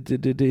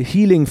the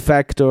healing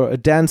factor a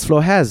dance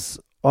floor has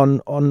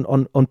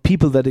on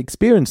people that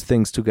experience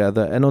things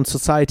together, and on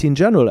society in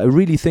general. I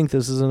really think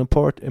this is an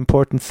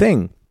important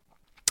thing.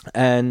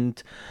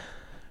 And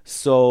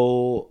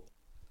so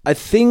I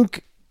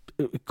think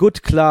a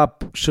good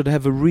club should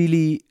have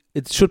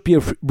it should be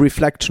a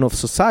reflection of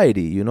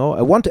society,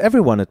 I want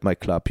everyone at my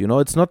club,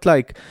 it's not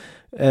like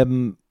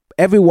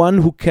everyone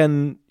who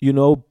can,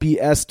 be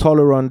as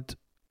tolerant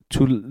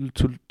to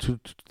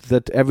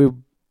that every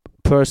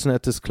person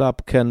at this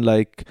club can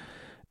like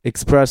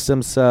express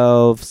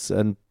themselves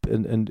and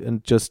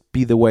just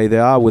be the way they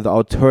are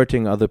without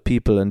hurting other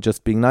people and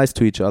just being nice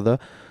to each other.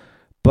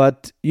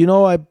 But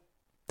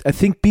I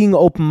think being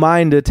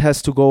open-minded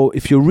has to go,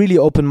 if you're really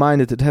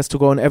open-minded, it has to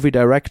go in every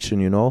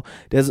direction,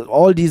 There's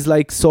all these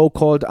like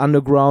so-called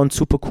underground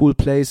super cool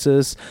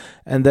places,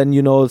 and then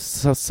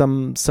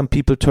some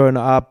people turn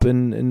up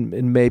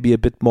in maybe a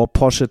bit more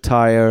posh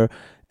attire,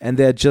 and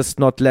they're just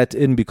not let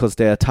in because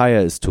their attire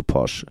is too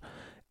posh.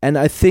 And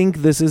I think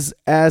this is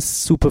as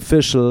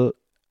superficial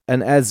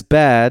and as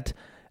bad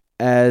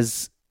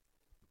as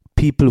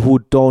people who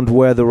don't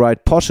wear the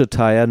right posh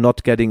attire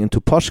not getting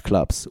into posh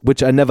clubs,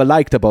 which I never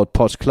liked about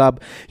posh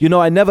club.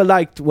 I never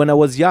liked when I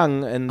was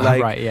young and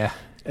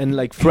and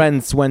like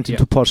friends went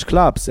into posh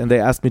clubs and they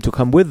asked me to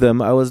come with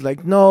them. I was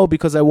like, no,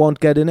 because I won't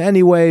get in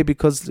anyway,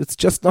 because it's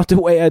just not the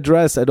way I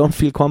dress. I don't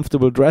feel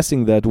comfortable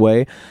dressing that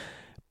way.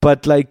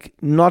 But like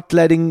not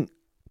letting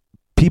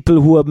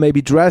people who are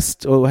maybe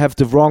dressed or have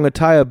the wrong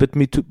attire but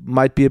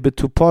might be a bit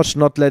too posh,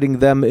 not letting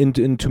them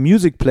into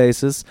music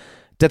places,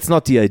 that's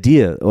not the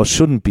idea, or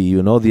shouldn't be,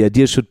 The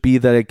idea should be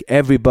that like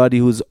everybody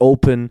who's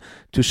open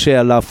to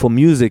share love for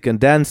music and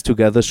dance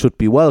together should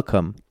be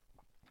welcome.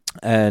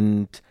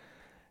 And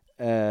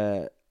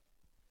in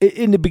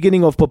the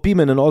beginning of Bob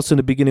Beeman and also in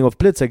the beginning of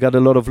Blitz, I got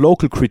a lot of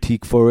local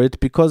critique for it,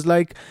 because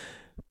like,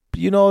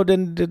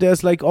 then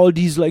there's like all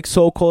these like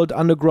so-called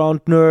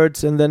underground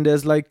nerds, and then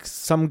there's like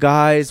some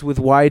guys with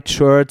white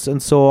shirts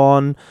and so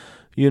on,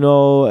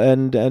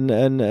 and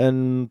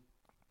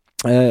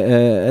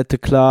at the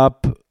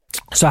club.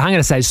 So hang on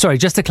a second. Sorry,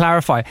 just to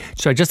clarify,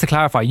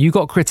 you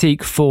got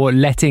critique for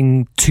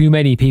letting too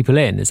many people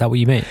in. Is that what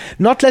you mean?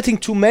 Not letting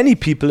too many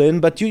people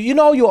in, but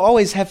you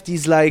always have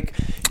these like,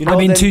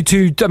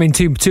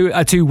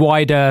 too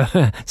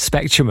wider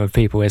spectrum of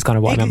people is kind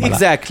of what I meant by that.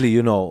 Exactly,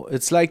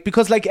 it's like,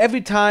 because like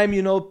every time,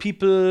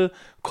 people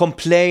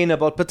complain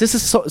about, but this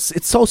is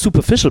it's so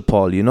superficial,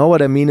 Paul, you know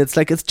what I mean? It's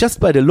like, it's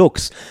just by the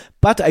looks.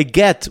 But I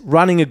get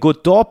running a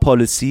good door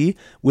policy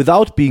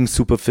without being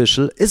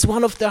superficial is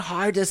one of the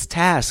hardest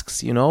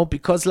tasks,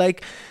 because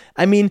like,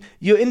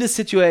 you're in the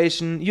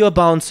situation, you're a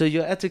bouncer,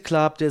 you're at the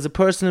club, there's a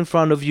person in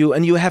front of you,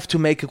 and you have to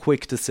make a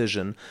quick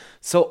decision.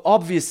 So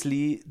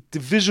obviously the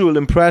visual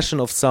impression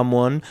of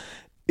someone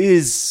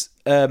is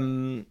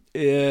one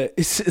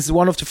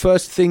of the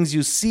first things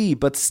you see,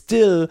 but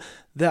still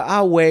there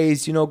are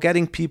ways,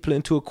 getting people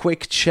into a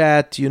quick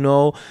chat,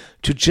 to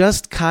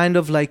just kind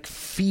of like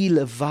feel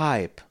a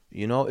vibe,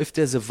 if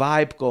there's a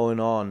vibe going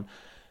on.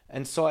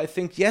 And so I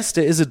think, yes,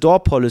 there is a door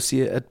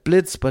policy at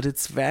Blitz, but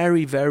it's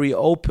very, very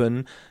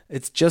open.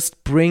 It's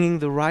just bringing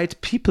the right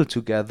people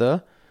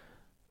together,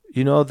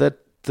 that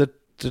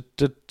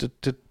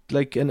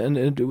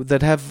and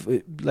that have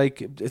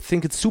like, I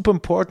think it's super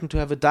important to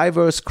have a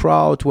diverse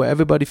crowd where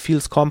everybody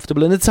feels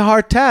comfortable, and it's a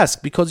hard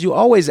task because you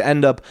always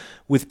end up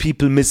with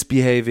people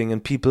misbehaving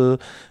and people,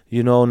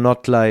 you know,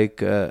 not like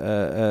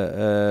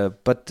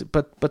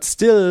but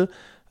still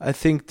I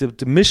think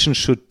the mission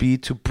should be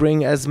to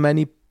bring as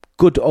many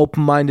good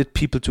open-minded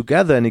people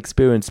together and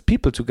experienced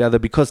people together,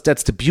 because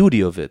that's the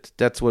beauty of it.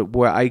 That's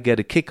where I get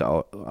a kick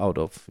out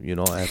of, you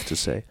know, I have to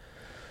say.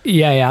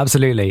 Yeah,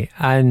 absolutely.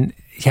 And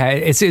yeah,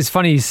 it's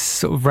funny you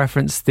sort of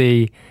reference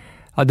the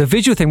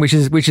visual thing, which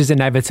is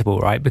inevitable,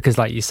 right? Because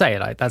like you say,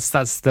 like that's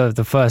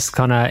the first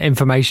kind of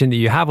information that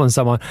you have on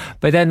someone.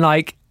 But then,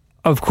 like,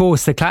 of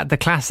course, the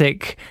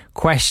classic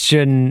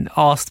question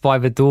asked by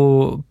the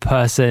door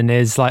person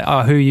is like,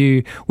 "Oh,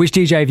 which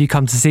DJ have you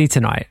come to see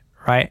tonight?"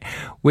 Right?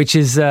 Which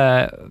is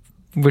a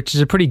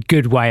pretty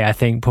good way, I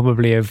think,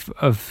 probably of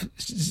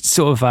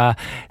sort of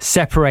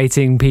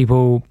separating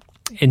people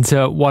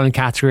into one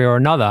category or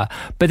another.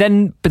 But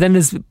then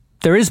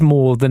there is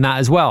more than that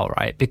as well,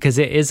 right? Because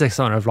it is a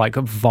sort of like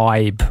a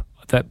vibe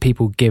that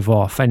people give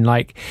off, and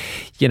like,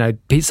 you know,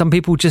 some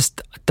people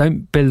just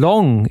don't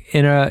belong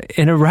in a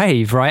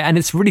rave, right? And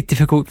it's a really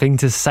difficult thing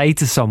to say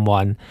to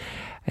someone.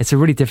 It's a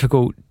really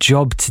difficult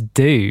job to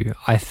do,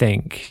 I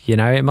think. You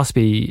know, it must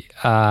be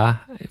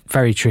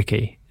very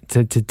tricky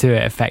to do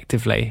it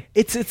effectively.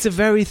 It's a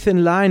very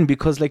thin line,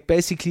 because like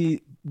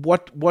basically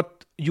what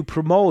you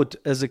promote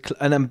as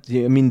I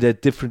mean, they're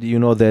different, you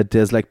know, that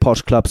there's like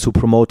posh clubs who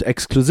promote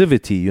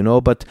exclusivity, you know,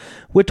 but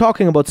we're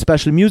talking about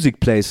special music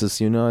places,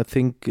 you know. I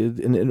think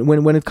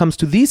when it comes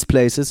to these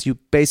places, you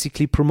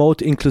basically promote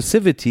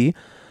inclusivity,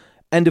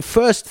 and the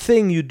first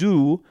thing you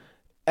do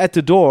at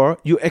the door,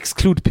 you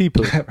exclude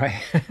people,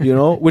 right? You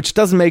know, which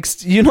doesn't make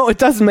sense.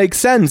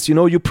 You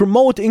know, you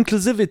promote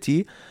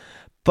inclusivity,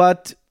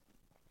 but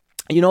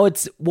you know,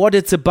 what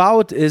it's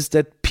about is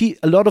that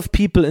a lot of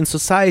people in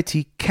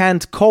society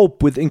can't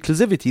cope with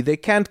inclusivity. They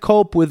can't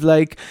cope with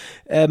like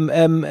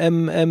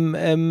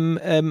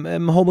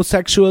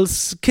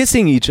homosexuals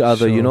kissing each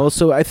other, sure. You know.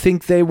 So I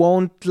think they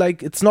won't,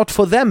 like, it's not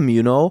for them,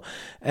 you know.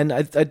 And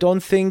I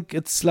don't think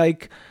it's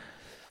like,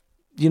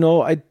 you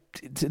know,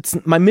 it's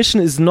my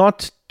mission is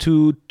not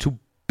to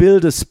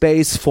build a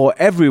space for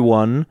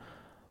everyone,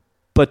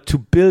 but to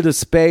build a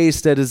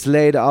space that is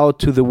laid out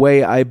to the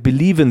way I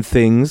believe in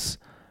things,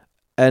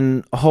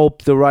 and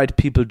hope the right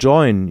people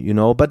join, you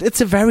know. But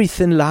it's a very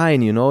thin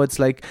line, you know. It's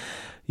like,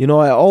 you know,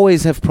 I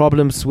always have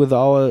problems with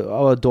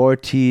our door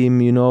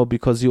team, you know,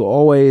 because I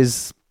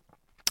always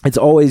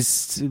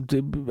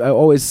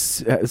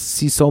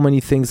see so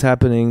many things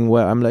happening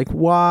where I'm like,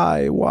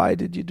 why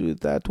did you do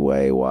it that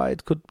way? Why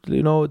it could,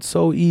 you know, it's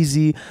so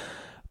easy.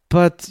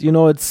 But, you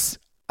know,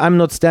 I'm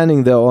not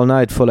standing there all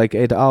night for like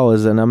 8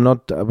 hours, and I'm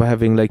not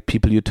having like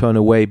people you turn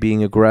away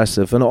being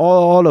aggressive and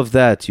all of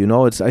that, you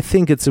know. I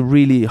think it's a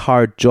really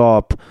hard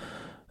job,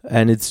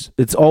 and it's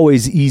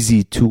always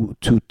easy to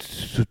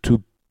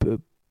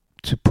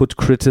put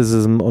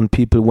criticism on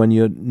people when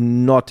you're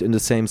not in the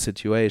same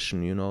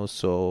situation, you know.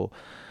 So,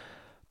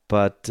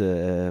 but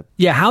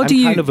yeah, I'm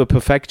kind of a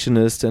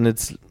perfectionist, and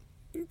it's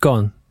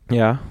gone.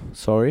 Yeah,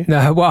 sorry.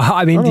 No, well,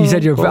 I mean, you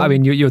said you're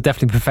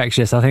definitely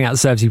perfectionist. I think that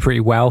serves you pretty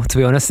well, to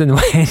be honest, in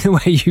the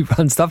way you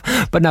run stuff.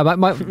 But no,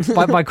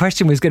 my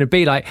question was going to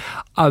be like,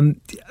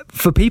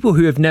 for people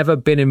who have never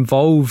been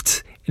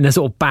involved in the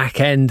sort of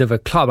back end of a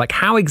club, like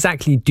how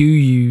exactly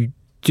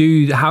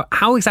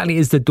how exactly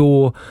is the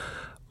door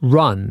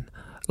run?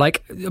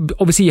 Like,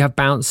 obviously you have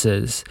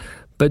bouncers,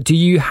 but do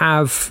you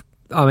have?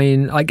 I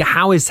mean, like,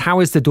 how is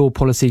the door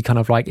policy kind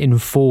of like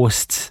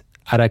enforced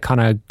at a kind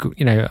of,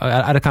 you know,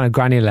 at a kind of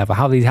granular level?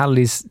 How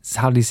these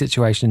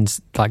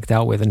situations like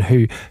dealt with, and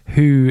who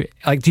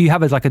like, do you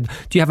have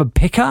a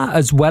picker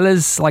as well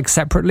as like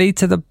separately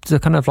to the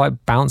kind of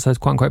like bouncers,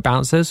 quote unquote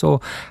bouncers, or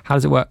how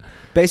does it work?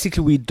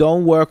 Basically, we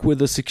don't work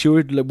with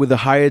a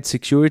hired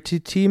security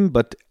team,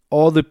 but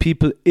all the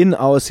people in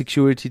our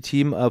security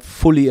team are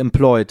fully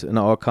employed in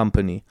our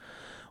company.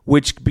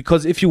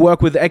 Because if you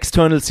work with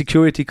external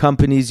security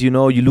companies, you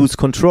know, you lose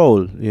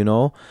control, you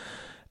know,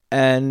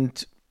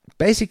 and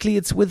basically,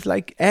 it's with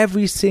like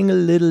every single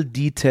little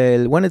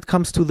detail when it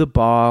comes to the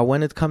bar,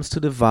 when it comes to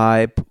the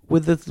vibe,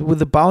 with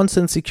the bounce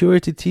and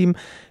security team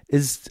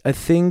is, I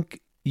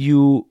think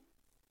you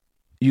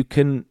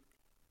can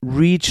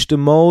reach the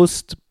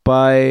most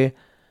by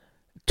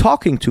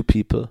talking to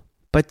people,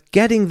 by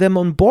getting them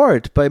on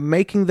board, by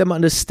making them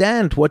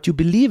understand what you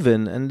believe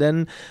in. And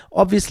then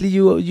obviously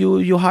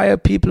you hire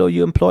people or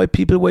you employ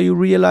people where you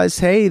realize,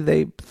 hey,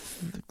 they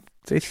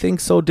think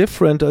so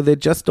different, or they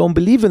just don't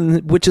believe in,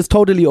 which is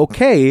totally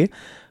okay,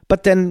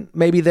 but then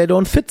maybe they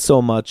don't fit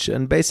so much.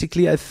 And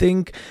basically, I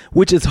think,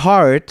 which is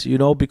hard, you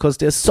know, because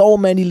there's so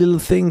many little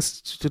things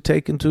to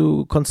take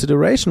into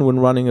consideration when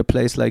running a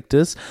place like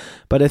this.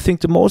 But I think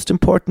the most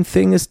important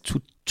thing is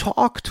to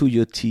talk to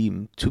your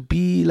team, to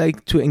be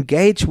like, to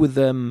engage with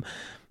them,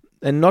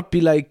 and not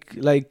be like,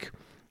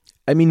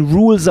 I mean,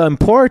 rules are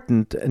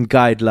important and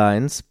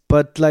guidelines,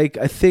 but like,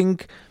 I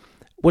think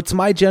what's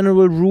my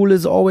general rule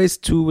is always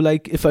to,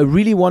 like, if I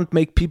really want to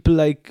make people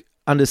like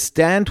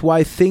understand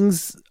why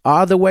things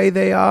are the way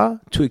they are,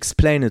 to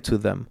explain it to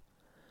them.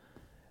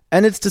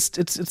 And it's just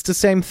it's the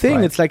same thing.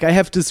 Right. It's like I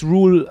have this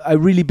rule I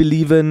really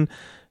believe in,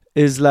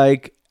 is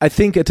like, I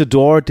think at a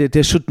door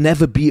there should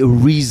never be a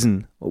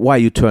reason why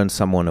you turn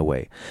someone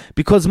away,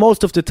 because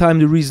most of the time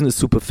the reason is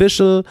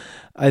superficial.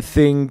 I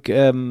think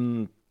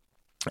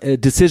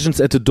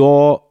decisions at the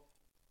door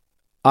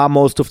are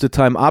most of the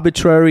time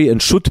arbitrary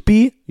and should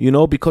be,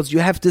 because you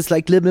have this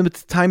like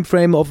limited time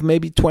frame of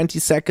maybe 20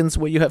 seconds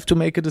where you have to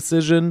make a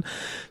decision.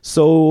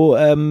 So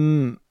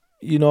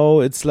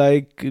it's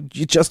like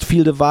you just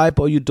feel the vibe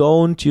or you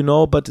don't,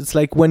 but it's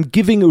like when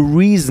giving a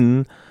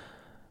reason,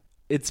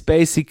 it's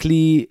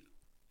basically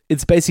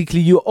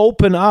you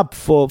open up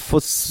for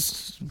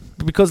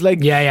because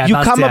like you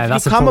come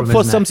up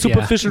for some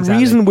superficial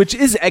reason, which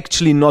is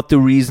actually not the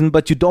reason,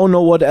 but you don't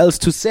know what else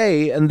to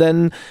say, and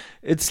then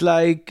it's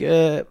like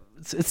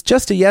it's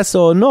just a yes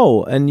or a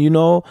no. And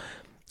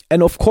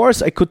and of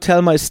course I could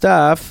tell my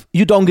staff,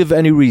 you don't give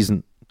any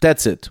reason,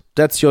 that's it,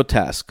 that's your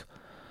task.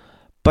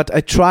 But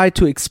I try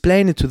to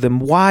explain it to them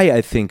why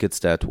I think it's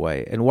that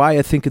way, and why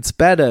I think it's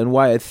better, and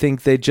why I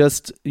think they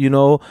just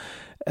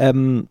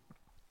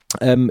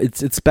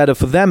it's better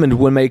for them and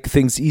will make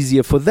things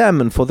easier for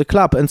them and for the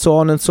club, and so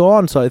on and so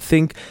on. So I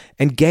think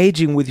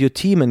engaging with your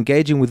team,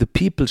 engaging with the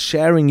people,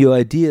 sharing your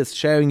ideas,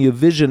 sharing your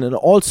vision, and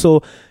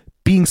also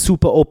being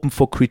super open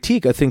for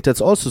critique, I think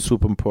that's also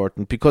super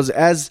important, because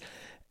as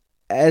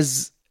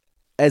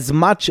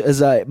much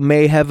as I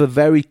may have a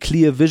very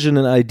clear vision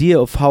and idea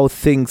of how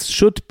things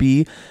should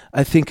be,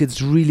 I think it's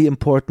really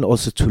important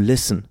also to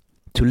listen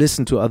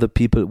to other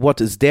people. What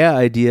is their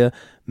idea?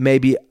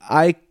 Maybe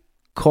I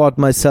caught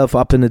myself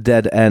up in a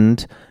dead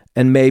end,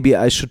 and maybe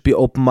I should be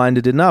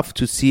open-minded enough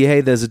to see, hey,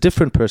 there's a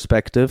different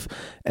perspective,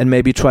 and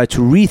maybe try to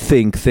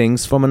rethink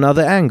things from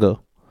another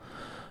angle.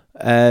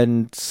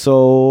 And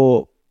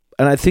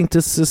I think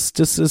this is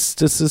the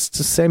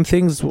same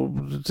things.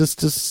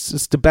 This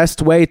is the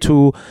best way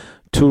to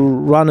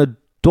run a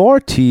door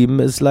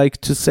team, is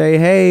like to say,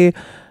 hey,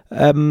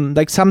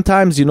 like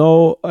sometimes,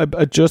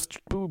 I just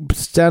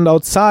stand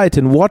outside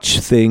and watch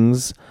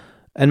things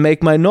and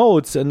make my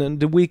notes, and then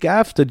the week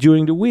after,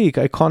 during the week,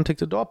 I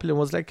contacted Doppel and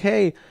was like,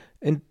 hey,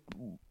 in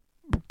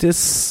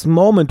this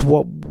moment,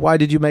 why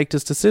did you make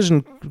this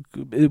decision?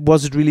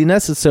 Was it really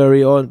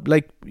necessary? Or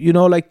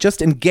like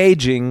just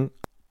engaging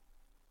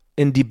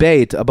in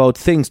debate about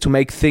things to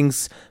make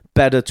things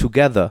better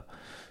together.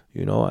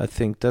 I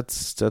think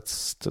that's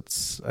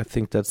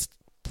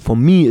for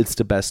me, it's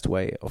the best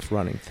way of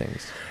running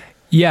things.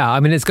 Yeah, I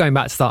mean, it's going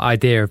back to that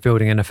idea of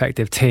building an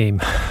effective team,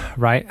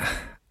 right?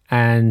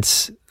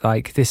 And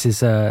like, this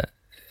is a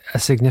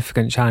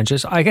significant challenge.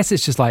 I guess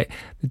it's just like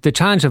the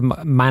challenge of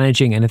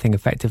managing anything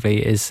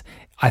effectively is,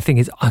 I think,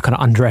 is kind of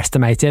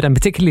underestimated, and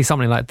particularly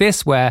something like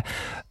this where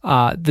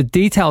the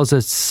details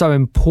are so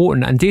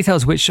important, and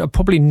details which are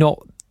probably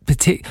not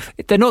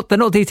they're not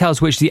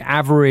details which the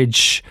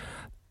average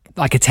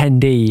like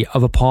attendee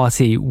of a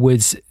party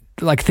would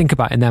like think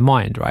about in their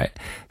mind, right?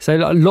 So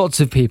lots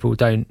of people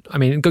don't. I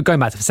mean, going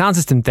back to the sound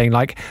system thing,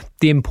 like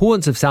the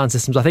importance of sound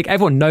systems, I think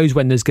everyone knows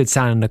when there's good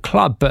sound in a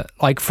club, but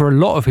like for a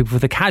lot of people, for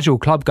the casual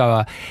club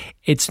goer,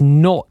 it's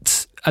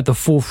not at the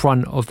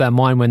forefront of their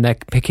mind when they're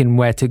picking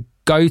where to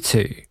go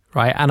to,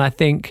 right? And I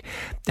think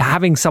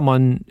having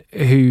someone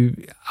who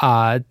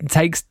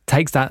takes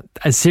that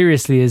as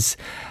seriously as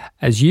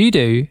you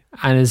do,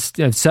 and as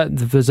certain,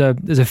 there's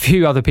a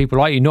few other people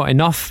like you, not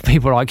enough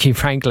people like you,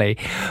 frankly,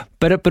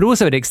 but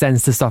also it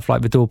extends to stuff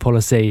like the door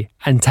policy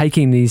and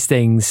taking these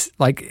things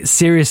like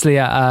seriously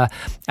at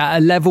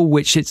a level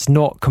which it's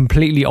not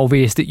completely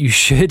obvious that you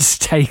should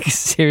take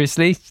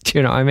seriously. Do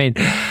you know what I mean?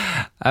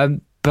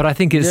 But I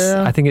think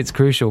it's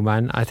crucial,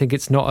 man. I think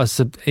it's not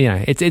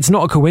it's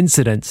not a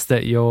coincidence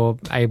that you're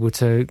able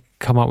to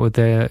come up with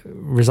the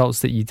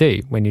results that you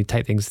do when you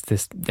take things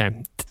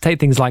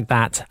like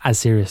that as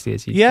seriously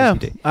as you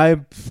do.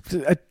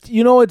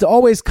 It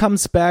always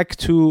comes back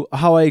to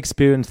how I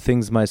experience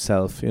things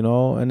myself,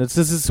 and this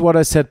is what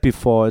I said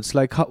before. It's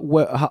like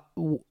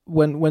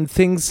when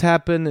things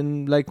happen,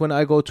 and like when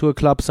I go to a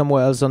club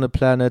somewhere else on the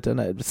planet,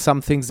 and some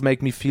things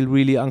make me feel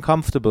really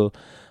uncomfortable,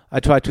 I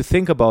try to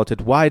think about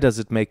it. Why does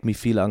it make me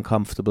feel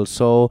uncomfortable?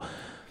 So,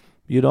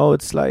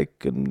 it's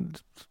like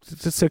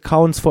this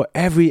accounts for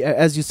as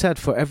you said,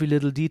 for every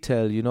little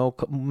detail,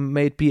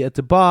 may it be at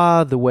the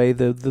bar, the way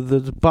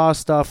the bar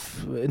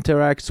staff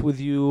interacts with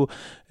you.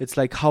 It's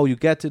like how you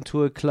get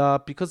into a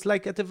club, because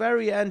like at the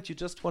very end, you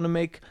just want to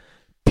make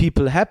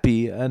people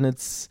happy. And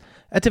it's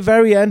at the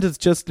very end, it's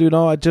just,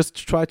 I just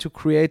try to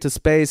create a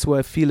space where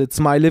I feel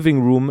it's my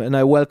living room and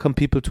I welcome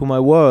people to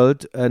my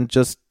world, and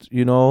just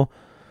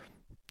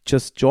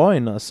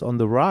join us on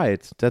the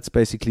ride. That's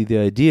basically the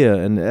idea.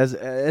 And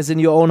as in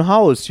your own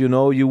house,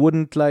 you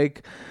wouldn't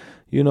like,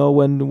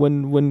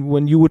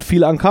 when you would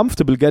feel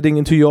uncomfortable getting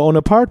into your own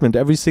apartment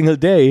every single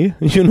day,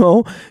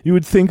 you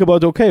would think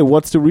about, okay,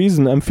 what's the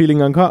reason I'm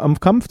feeling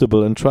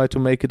uncomfortable, and try to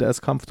make it as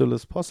comfortable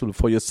as possible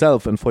for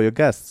yourself and for your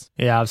guests.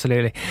 Yeah,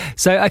 absolutely.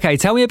 So, okay,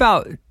 tell me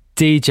about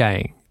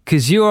DJing.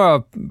 because you're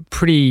a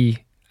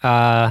pretty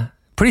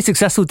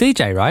successful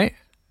DJ, right?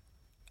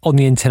 On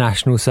the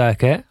international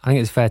circuit, I think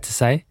it's fair to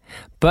say.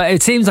 But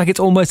it seems like it's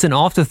almost an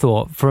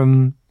afterthought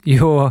from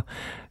your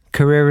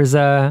career as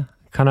a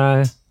kind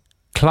of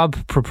club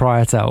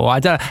proprietor, or I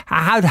don't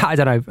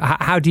know.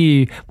 How do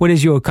you? What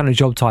is your kind of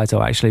job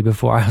title actually?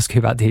 Before I ask you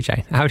about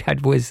DJing, how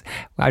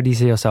do you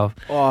see yourself?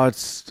 Oh,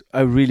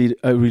 I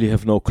really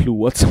have no clue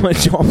what's my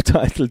job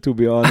title, to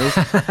be honest.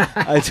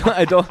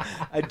 I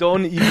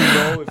don't even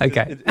know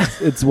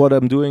if it's what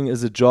I'm doing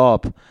as a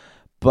job,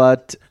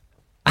 but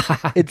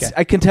it's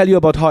I can tell you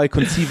about how I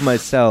conceive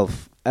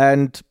myself,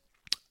 and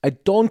I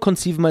don't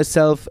conceive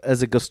myself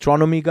as a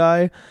gastronomy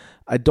guy.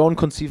 I don't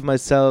conceive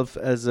myself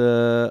as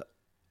a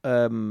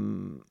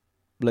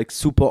like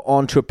super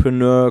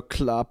entrepreneur,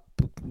 club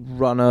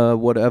runner,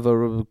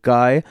 whatever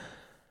guy.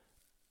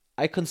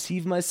 I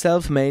conceive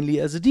myself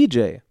mainly as a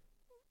DJ.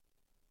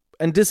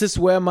 And this is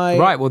where my...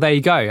 Right, well, there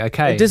you go.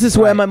 Okay. This is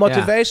where my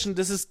motivation,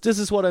 this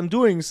is what I'm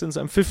doing since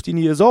I'm 15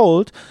 years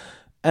old.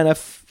 And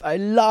I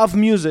love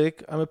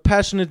music. I'm a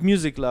passionate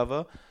music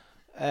lover.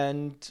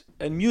 And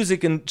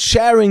music and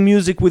sharing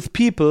music with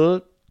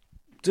people,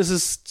 this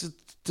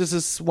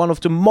is one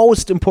of the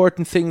most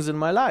important things in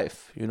my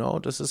life. You know,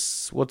 this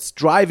is what's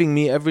driving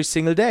me every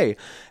single day.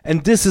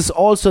 And this is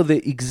also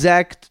the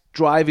exact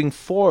driving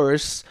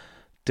force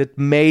that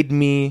made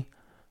me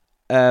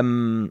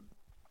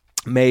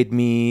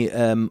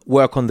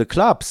work on the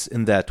clubs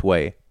in that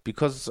way.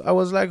 Because I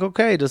was like,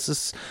 okay, this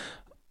is...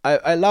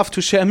 I love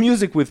to share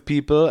music with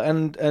people,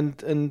 and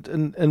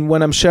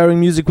when I'm sharing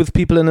music with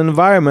people in an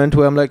environment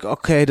where I'm like,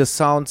 okay, the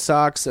sound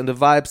sucks and the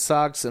vibe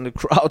sucks and the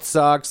crowd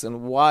sucks,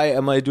 and why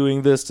am I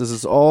doing this? This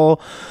is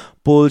all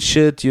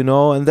bullshit, you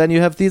know. And then you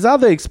have these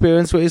other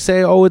experiences where you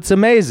say, oh, it's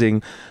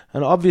amazing.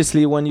 And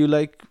obviously, when you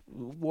like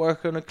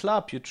work in a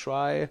club, you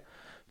try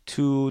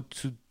to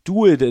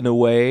do it in a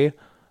way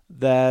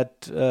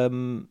that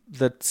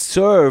that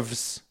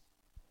serves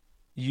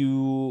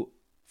you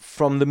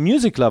from the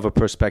music lover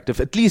perspective,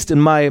 at least in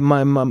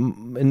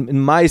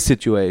my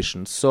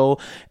situation. So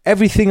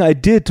everything I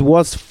did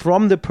was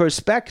from the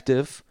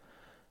perspective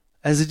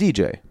as a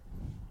DJ,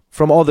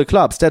 from all the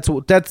clubs.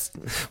 Well,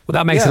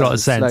 that makes a lot of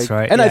sense,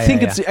 right? And I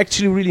think it's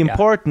actually really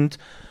important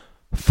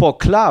for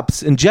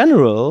clubs in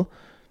general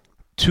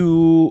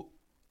to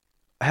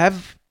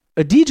have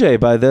a DJ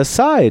by their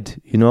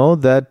side, you know,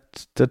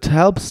 that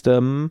helps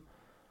them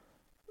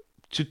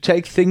to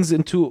take things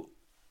into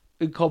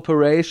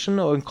incorporation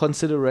or in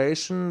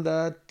consideration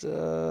that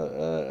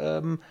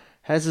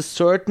has a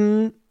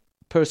certain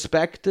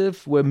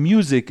perspective where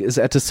music is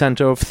at the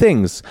center of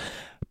things.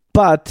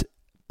 But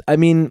I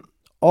mean,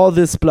 all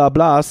this blah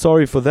blah,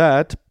 sorry for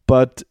that,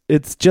 but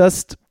it's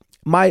just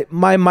my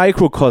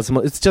microcosm.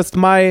 It's just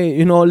my,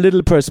 you know,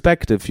 little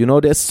perspective. You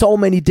know, there's so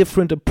many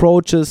different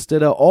approaches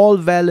that are all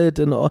valid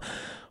and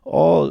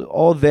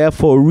all there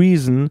for a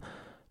reason,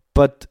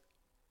 but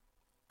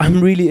I'm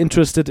really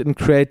interested in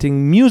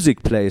creating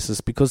music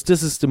places because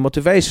this is the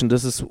motivation.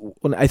 This is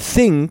when I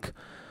think,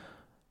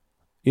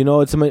 you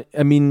know,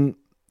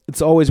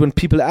 it's always when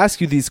people ask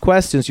you these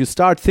questions, you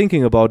start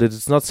thinking about it.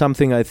 It's not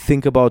something I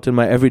think about in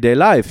my everyday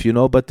life, you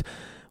know, but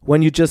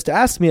when you just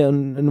ask me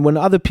and when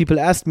other people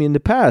asked me in the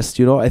past,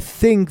 you know, I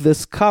think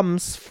this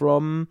comes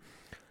from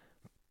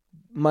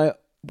my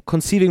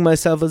conceiving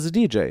myself as a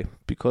DJ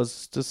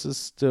because this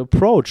is the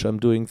approach I'm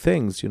doing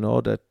things, you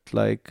know, that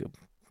like...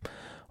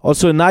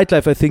 Also in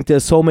nightlife, I think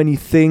there's so many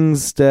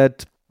things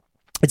that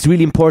it's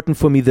really important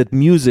for me that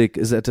music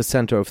is at the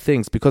center of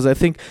things, because I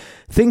think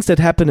things that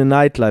happen in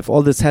nightlife,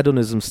 all this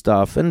hedonism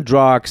stuff and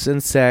drugs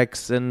and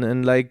sex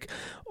and like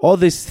all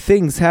these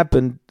things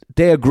happen,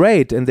 they are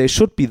great and they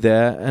should be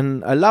there.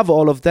 And I love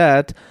all of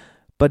that,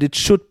 but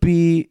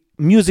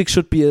music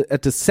should be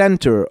at the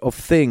center of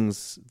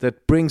things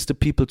that brings the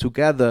people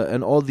together,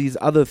 and all these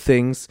other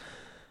things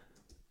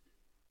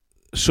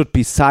should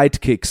be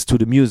sidekicks to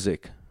the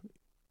music.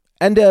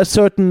 And there are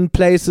certain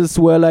places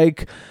where,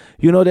 like,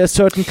 you know, there are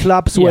certain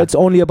clubs where it's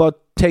only about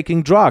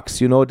taking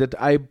drugs, you know, that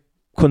I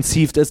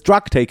conceived as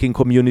drug-taking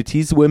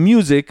communities where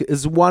music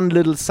is one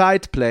little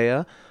side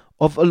player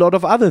of a lot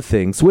of other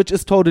things, which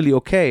is totally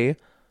okay.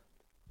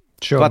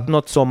 Sure. But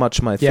not so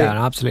much my thing.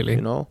 Yeah, absolutely.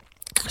 You know?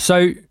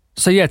 So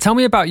yeah, tell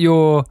me about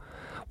your,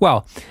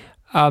 well,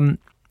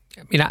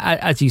 you know,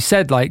 as you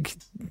said, like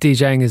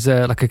DJing is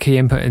a key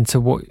input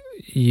into what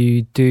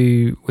you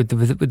do with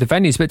the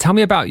venues, but tell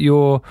me about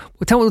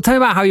tell me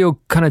about how your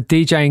kind of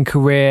DJing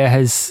career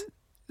has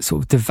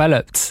sort of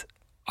developed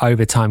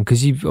over time,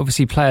 because you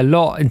obviously play a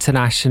lot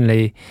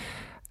internationally,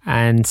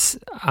 and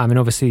I mean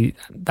obviously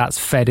that's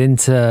fed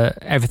into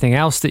everything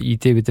else that you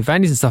do with the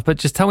venues and stuff, but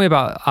just tell me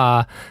about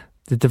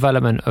the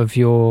development of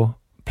your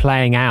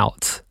playing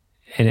out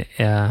in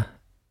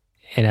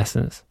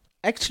essence.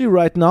 Actually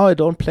right now I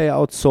don't play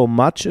out so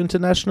much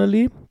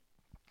internationally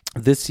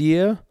this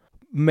year.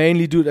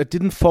 Mainly I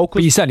didn't focus.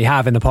 But you certainly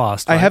have in the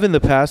past, right? I have in the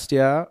past,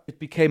 yeah. It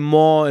became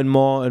more and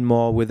more and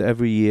more with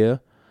every year.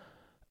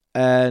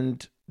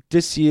 And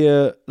this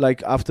year,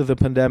 like after the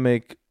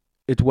pandemic,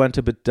 it went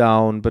a bit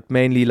down, but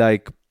mainly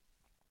like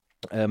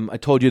I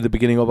told you at the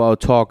beginning of our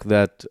talk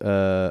that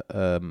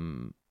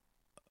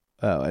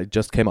I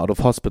just came out of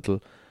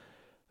hospital.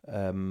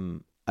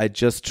 I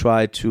just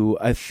tried to.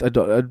 I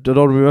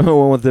don't remember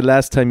when was the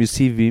last time you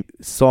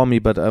saw me,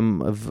 but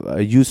I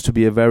used to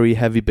be a very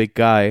heavy, big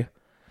guy.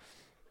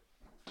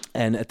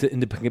 And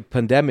in the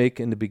pandemic,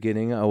 in the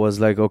beginning, I was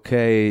like,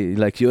 okay,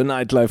 like your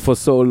nightlife for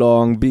so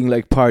long, being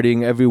like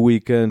partying every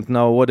weekend.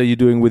 Now, what are you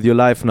doing with your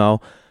life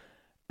now?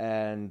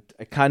 And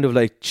I kind of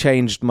like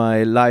changed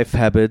my life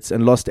habits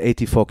and lost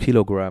 84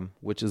 kilogram,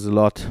 which is a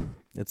lot.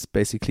 It's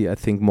basically, I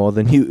think, more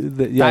than you.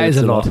 That is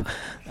a lot.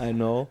 I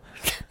know.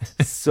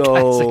 So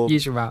that's a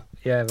huge amount.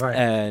 Yeah, right.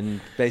 And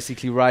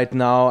basically, right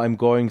now, I'm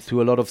going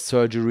through a lot of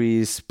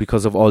surgeries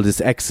because of all this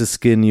excess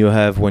skin you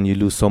have when you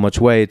lose so much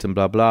weight and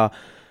blah blah.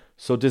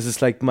 So this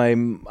is like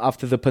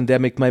after the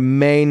pandemic, my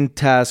main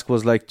task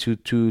was like to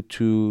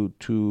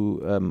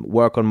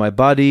work on my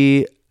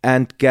body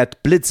and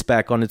get Blitz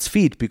back on its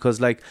feet,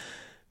 because like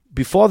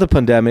before the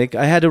pandemic,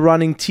 I had a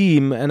running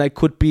team and I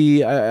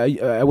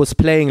was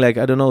playing like,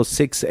 I don't know,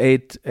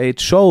 6-8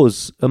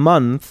 shows a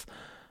month,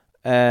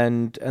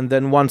 and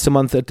then once a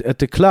month at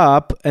the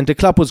club, and the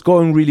club was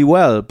going really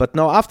well. But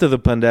now after the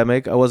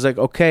pandemic, I was like,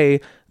 okay,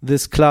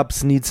 this club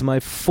needs my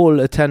full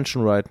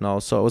attention right now.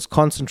 So I was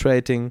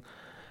concentrating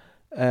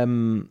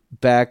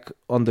back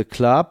on the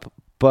club.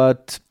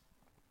 But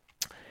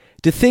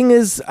the thing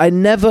is, I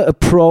never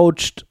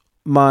approached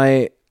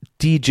my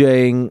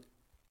DJing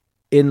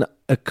in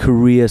a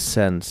career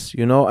sense,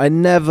 you know. I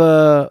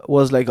never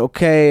was like,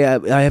 okay,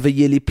 I have a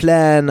yearly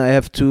plan, I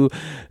have to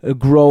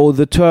grow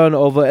the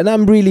turnover, and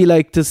I'm really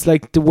like this,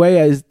 like the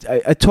way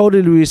I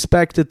totally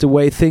respected the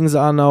way things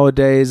are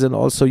nowadays, and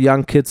also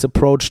young kids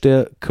approach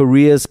their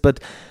careers, but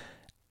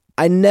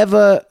I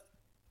never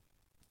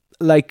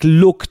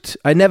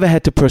I never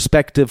had the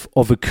perspective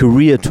of a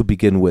career to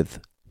begin with.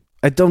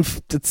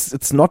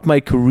 It's not my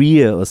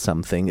career or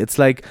something. It's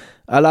like,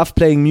 I love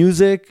playing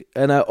music,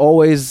 and I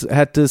always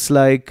had this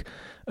like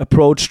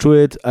approach to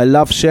it. I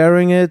love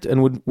sharing it,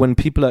 and when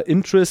people are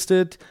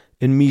interested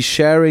in me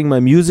sharing my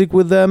music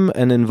with them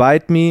and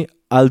invite me,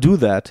 I'll do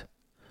that.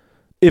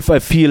 If I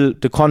feel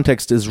the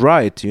context is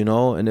right, you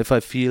know, and if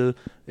I feel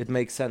it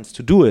makes sense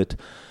to do it.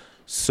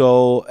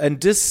 So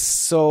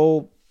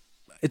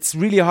it's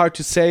really hard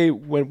to say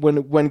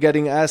when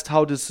getting asked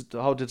how did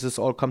this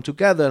all come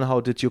together and how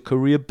did your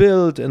career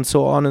build and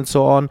so on and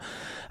so on.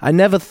 I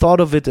never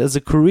thought of it as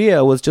a career.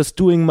 I was just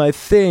doing my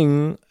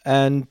thing,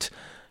 and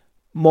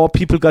more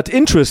people got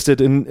interested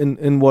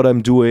in what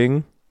I'm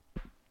doing,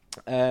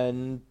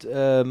 and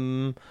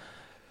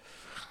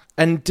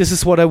this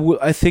is what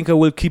I think I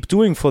will keep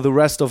doing for the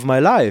rest of my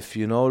life.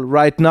 You know,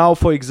 right now,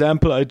 for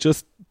example, I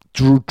just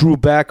drew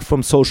back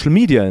from social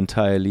media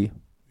entirely.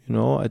 You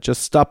know, I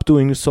just stopped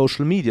doing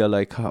social media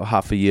like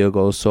half a year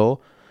ago or so,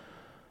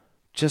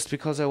 just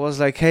because I was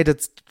like, hey,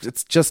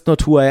 it's just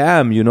not who I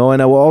am, you know.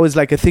 And I was always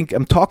like, I think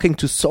I'm talking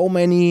to so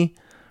many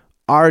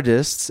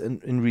artists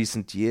in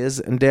recent years,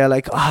 and they're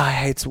like,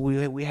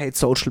 we hate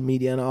social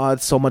media, and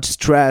it's so much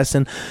stress,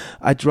 and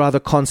I'd rather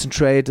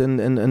concentrate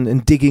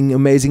and digging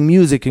amazing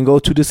music and go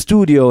to the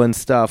studio and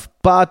stuff,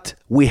 but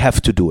we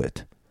have to do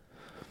it.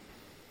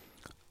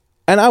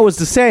 And I was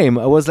the same.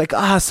 I was like,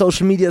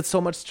 social media, it's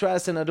so much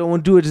stress, and I don't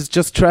want to do it. It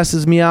just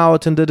stresses me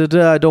out, and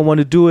I don't want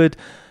to do it.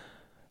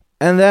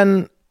 And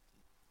then,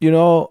 you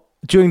know,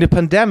 during the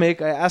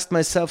pandemic, I asked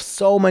myself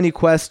so many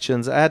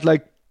questions. I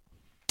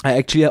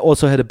actually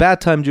also had a bad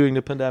time during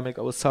the pandemic.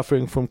 I was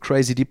suffering from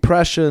crazy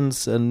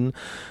depressions and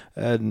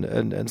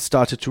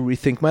started to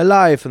rethink my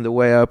life and the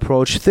way I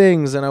approach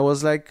things. And I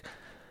was like,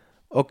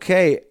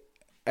 okay,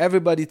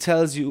 everybody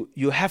tells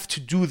you have to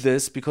do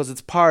this because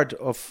it's part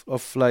of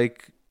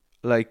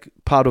like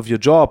part of your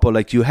job, or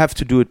like you have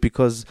to do it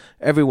because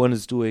everyone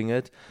is doing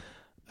it.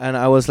 And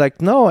I was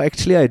like, no,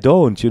 actually I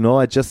don't, you know,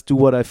 I just do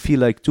what I feel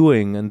like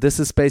doing. And this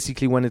is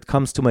basically, when it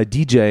comes to my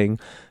DJing,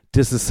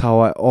 this is how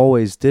I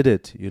always did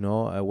it, you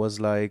know. I was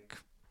like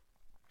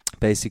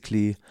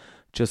basically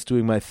just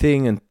doing my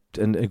thing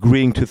and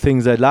agreeing to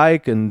things I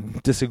like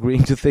and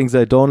disagreeing to things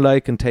I don't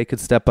like, and take it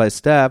step by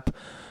step.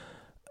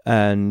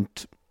 And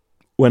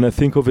when I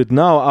think of it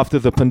now, after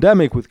the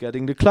pandemic, with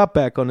getting the club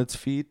back on its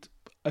feet,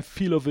 I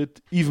feel of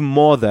it even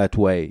more that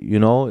way, you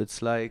know.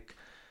 It's like,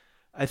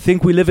 I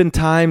think we live in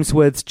times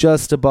where it's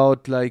just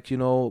about like, you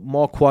know,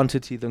 more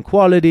quantity than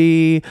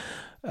quality.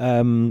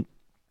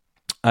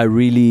 I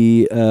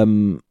really,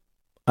 I'm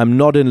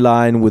not in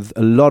line with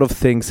a lot of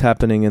things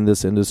happening in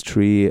this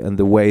industry and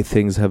the way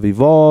things have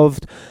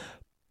evolved,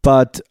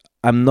 but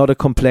I'm not a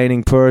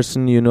complaining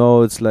person, you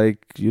know. It's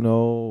like, you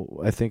know,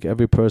 I think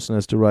every person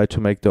has the right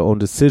to make their own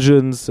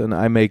decisions, and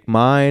I make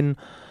mine.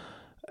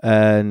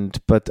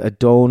 But I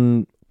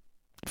don't,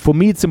 for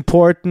me, it's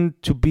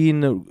important to be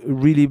in a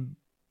really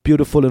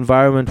beautiful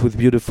environment with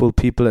beautiful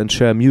people and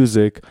share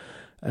music.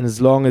 And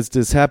as long as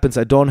this happens,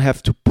 I don't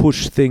have to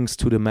push things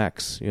to the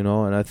max, you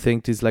know. And I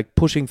think this, like,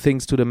 pushing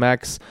things to the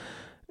max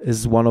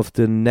is one of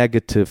the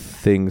negative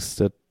things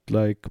that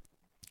like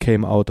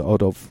came out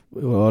of,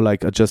 or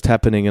like are just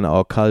happening in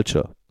our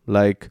culture.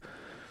 Like,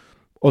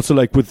 also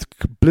like with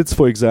Blitz,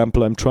 for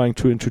example, I'm trying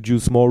to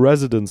introduce more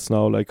residents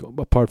now, like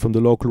apart from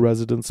the local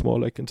residents, more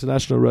like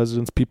international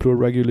residents, people who are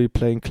regularly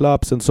playing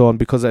clubs and so on,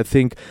 because I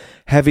think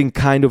having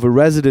kind of a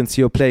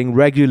residency or playing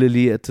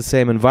regularly at the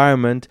same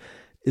environment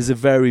is a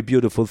very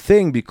beautiful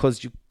thing,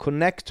 because you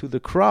connect to the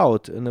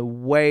crowd in a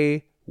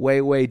way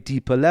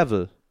deeper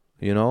level,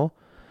 you know?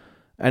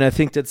 And I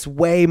think that's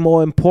way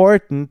more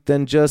important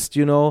than just,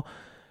 you know,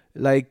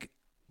 like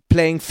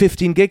playing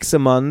 15 gigs a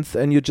month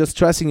and you're just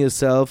stressing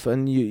yourself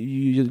and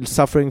you're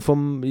suffering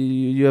from,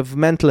 you have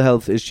mental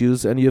health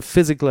issues and you have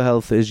physical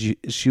health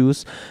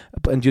issues,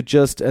 and you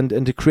just, and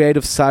the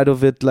creative side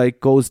of it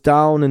like goes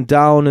down and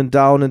down and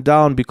down and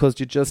down, because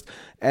you just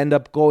end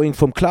up going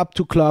from club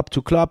to club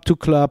to club to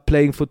club,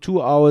 playing for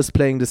 2 hours,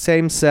 playing the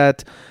same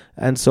set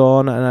and so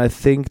on. And I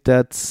think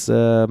that's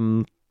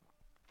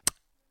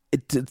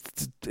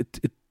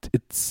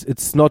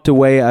it's not the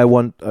way I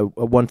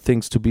want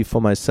things to be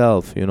for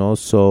myself, you know.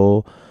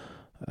 So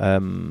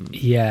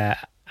yeah,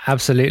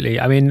 absolutely.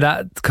 I mean,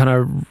 that kind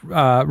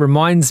of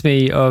reminds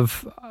me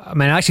of, I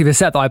mean, actually the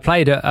set that I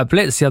played at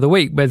Blitz the other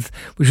week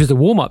which was a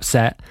warm-up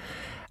set,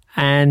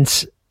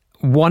 and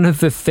one of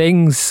the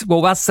things,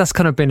 well, that's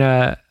kind of been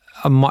a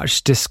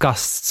much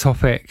discussed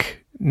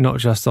topic, not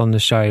just on the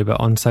show but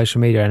on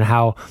social media, and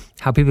how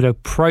people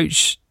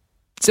approach.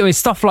 So it's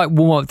stuff like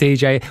warm-up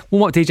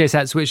DJ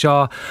sets, which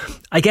are,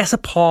 I guess, a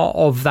part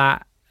of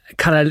that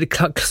kind of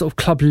sort of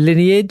club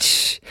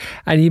lineage.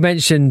 And you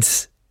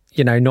mentioned,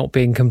 you know, not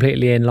being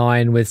completely in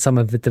line with some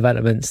of the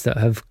developments that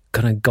have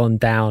kind of gone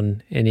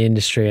down in the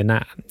industry, and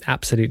that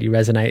absolutely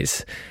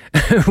resonates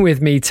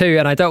with me too.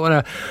 And I don't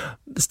want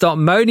to start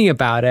moaning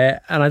about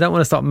it, and I don't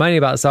want to start moaning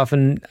about stuff.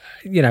 And,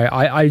 you know,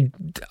 I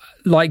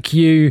like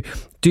you,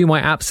 do my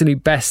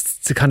absolute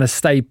best to kind of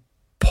stay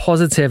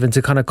positive and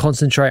to kind of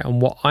concentrate on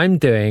what I'm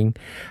doing,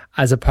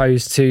 as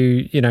opposed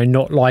to, you know,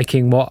 not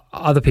liking what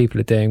other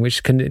people are doing,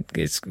 which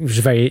is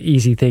a very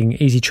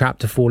easy trap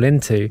to fall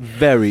into.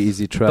 Very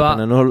easy trap.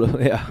 But,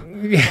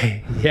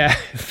 yeah,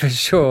 for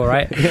sure,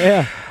 right?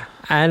 Yeah.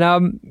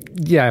 And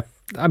yeah,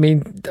 I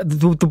mean,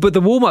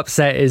 the warm-up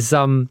set is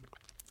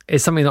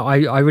something that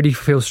I really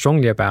feel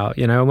strongly about,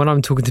 you know. When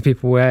I'm talking to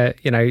people where,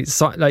 you know,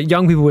 like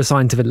young people were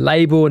signed to the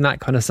label and that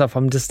kind of stuff,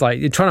 I'm just like,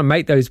 you're trying to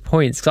make those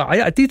points. Cause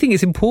I do think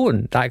it's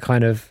important, that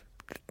kind of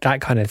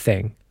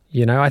thing,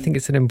 you know. I think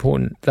it's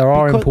there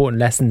are important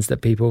lessons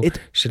that people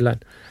should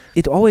learn.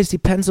 It always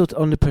depends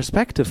on the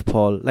perspective,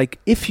 Paul. Like,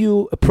 if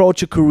you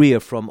approach a career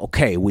from,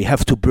 okay, we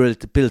have to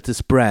build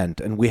this brand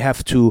and we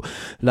have to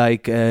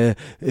like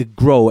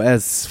grow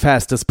as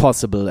fast as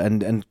possible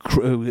and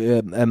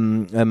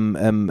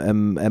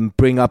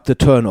bring up the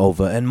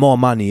turnover and more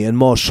money and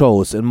more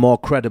shows and more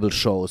credible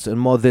shows and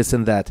more this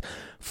and that.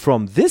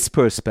 From this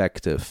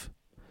perspective,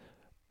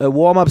 a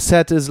warm-up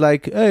set is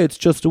like, hey, it's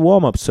just a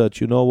warm-up set,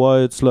 you know, why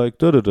it's like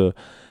da-da-da.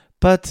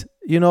 But,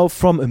 you know,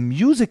 from a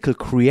musical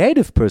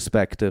creative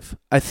perspective,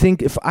 I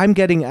think if I'm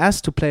getting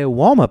asked to play a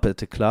warm-up at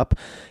the club,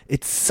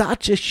 it's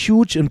such a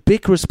huge and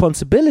big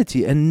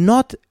responsibility, and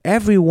not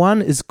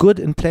everyone is good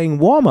in playing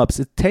warm-ups.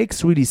 It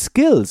takes really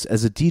skills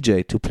as a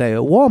DJ to play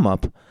a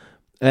warm-up.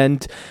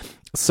 And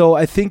so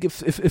I think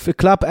if a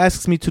club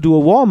asks me to do a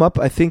warm-up,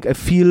 I think I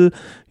feel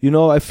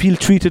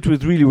treated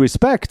with really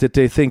respect, that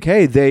they think,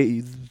 hey,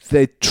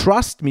 they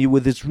trust me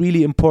with this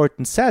really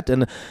important set,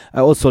 and I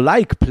also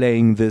like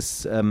playing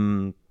this.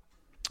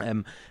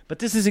 But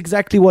this is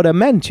exactly what I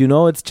meant, you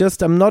know. It's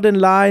just I'm not in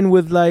line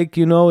with, like,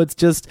 you know. It's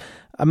just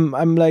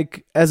I'm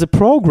like, as a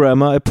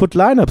programmer, I put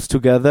lineups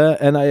together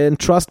and I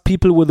entrust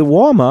people with a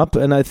warm up,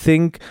 and I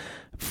think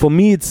for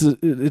me it's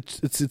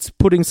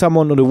putting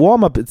someone on a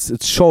warm up.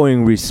 It's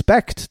showing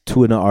respect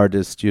to an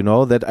artist, you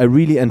know, that I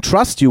really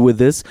entrust you with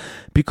this,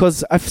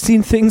 because I've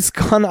seen things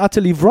gone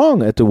utterly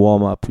wrong at the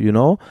warm up, you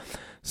know.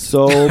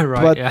 So,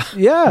 right, but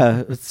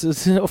yeah,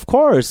 it's of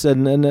course,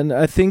 and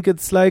I think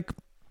it's like,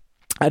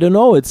 I don't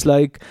know, it's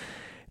like,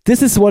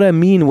 this is what I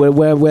mean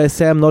where I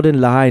say I'm not in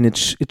line. It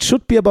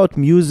should be about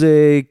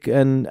music,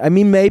 and I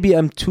mean, maybe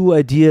I'm too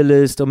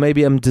idealist, or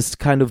maybe I'm just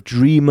kind of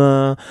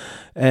dreamer,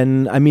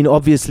 and I mean,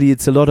 obviously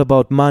it's a lot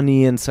about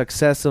money and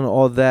success and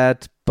all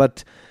that,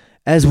 but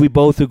as we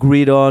both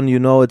agreed on, you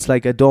know, it's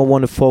like I don't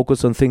want to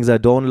focus on things I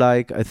don't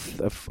like. I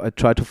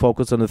try to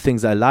focus on the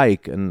things I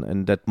like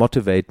and that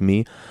motivate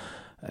me.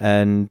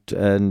 And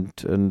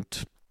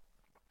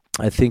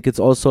I think it's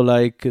also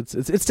like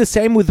it's the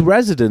same with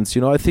residents,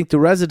 you know. I think the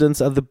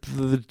residents are the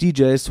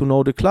DJs who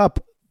know the club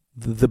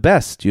the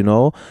best, you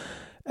know.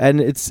 And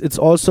it's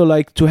also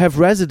like to have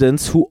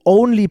residents who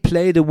only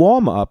play the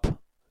warm up.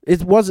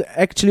 It was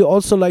actually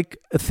also like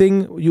a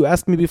thing you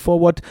asked me before,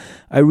 what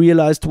I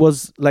realized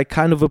was like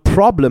kind of a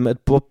problem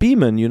at Bob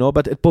Beeman, you know.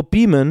 But at Bob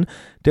Beeman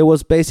there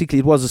was basically,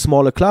 it was a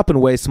smaller club and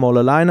way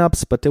smaller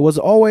lineups, but there was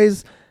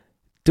always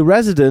the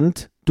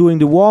resident doing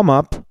the warm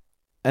up,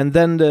 and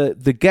then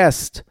the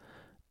guest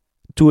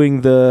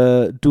doing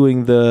the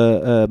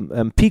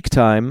peak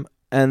time,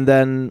 and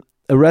then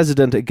a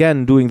resident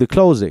again doing the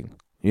closing,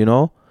 you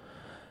know.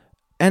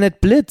 And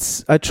at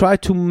Blitz I try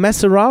to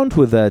mess around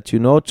with that, you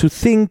know, to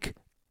think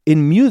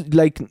in music,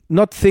 like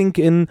not think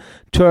in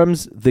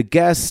terms the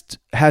guest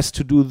has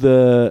to do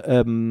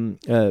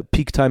the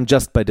peak time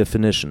just by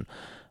definition.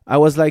 I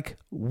was like,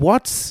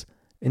 what's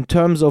in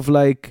terms of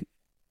like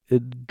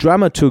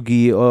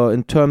dramaturgy, or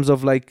in terms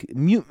of like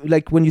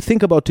like when you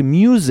think about the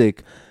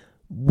music,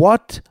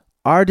 what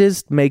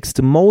artist makes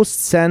the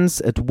most sense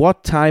at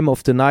what time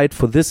of the night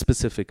for this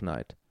specific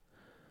night?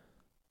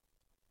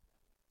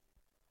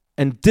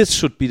 And this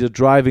should be the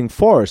driving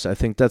force. I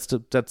think that's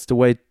the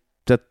way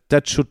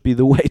that should be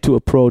the way to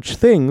approach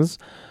things.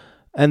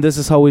 And this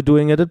is how we're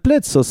doing it at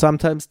Blitz. So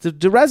sometimes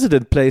the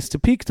resident plays the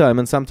peak time,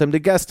 and sometimes the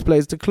guest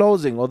plays the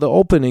closing or the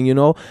opening, you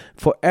know.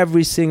 For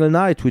every single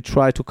night, we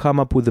try to come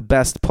up with the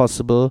best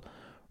possible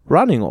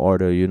running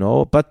order, you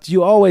know. But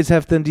you always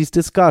have then these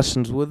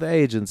discussions with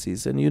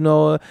agencies, and, you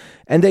know,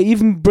 and they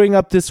even bring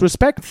up this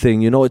respect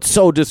thing, you know. It's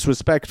so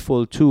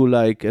disrespectful too,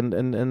 like, and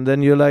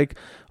then you're like,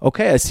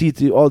 okay, I see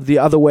it all the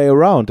other way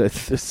around. I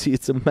see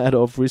it's a matter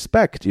of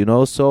respect, you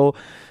know. So,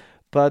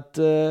 but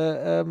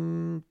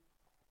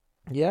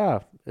yeah,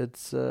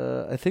 it's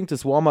I think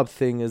this warm-up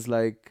thing is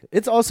like,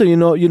 it's also, you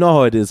know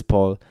how it is,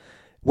 Paul.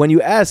 When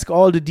you ask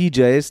all the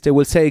DJs, they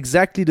will say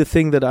exactly the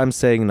thing that I'm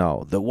saying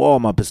now. The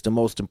warm-up is the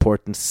most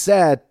important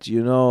set,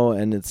 you know,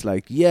 and it's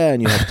like, yeah,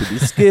 and you have to be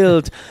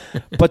skilled.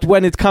 But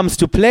when it comes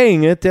to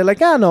playing it, they're like,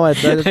 no,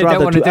 I'd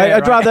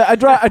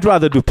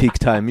rather do peak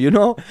time, you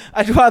know.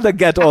 I'd rather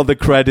get all the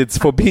credits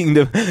for being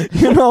the,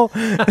 you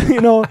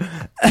know,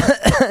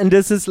 and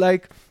this is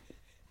like,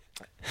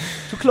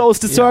 to close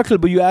the circle,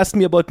 but you asked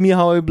me about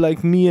how I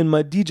like me and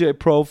my DJ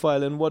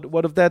profile and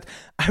what of that.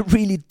 I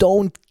really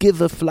don't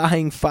give a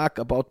flying fuck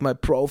about my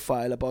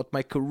profile, about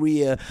my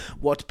career,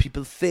 what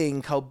people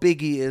think, how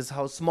big he is,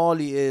 how small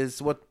he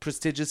is, what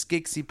prestigious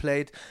gigs he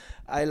played.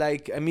 I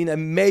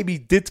maybe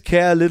did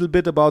care a little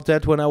bit about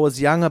that when I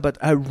was younger, but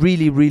I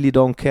really, really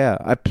don't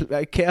care.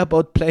 I care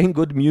about playing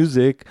good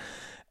music.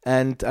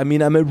 And I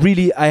mean,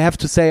 I have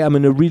to say I'm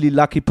in a really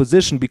lucky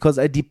position because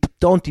I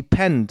don't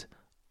depend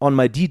on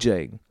my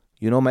DJing.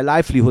 You know, my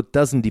livelihood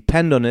doesn't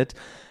depend on it.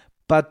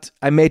 But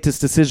I made this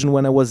decision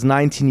when I was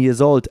 19 years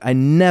old. I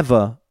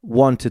never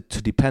wanted to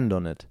depend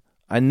on it.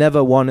 I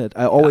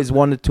always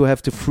wanted to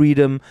have the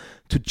freedom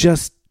to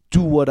just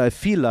do what I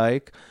feel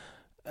like.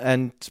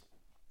 And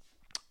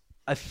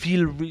I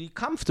feel really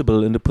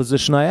comfortable in the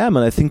position I am.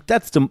 And I think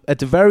that's at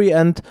the very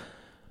end,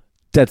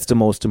 that's the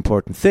most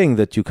important thing,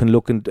 that you can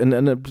look and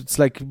it's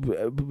like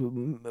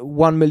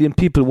 1 million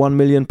people, 1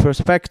 million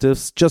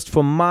perspectives. Just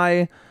from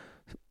my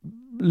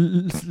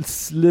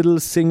little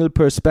single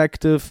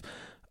perspective,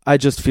 I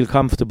just feel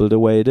comfortable the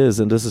way it is,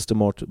 and this is the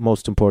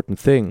most important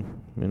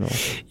thing, you know.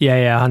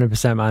 Yeah,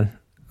 100%, man.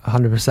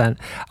 100%.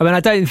 I mean,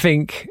 I don't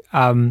think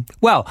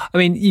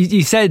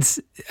you said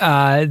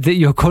that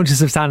you're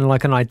conscious of sounding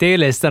like an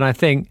idealist, and I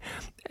think,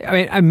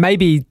 and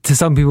maybe to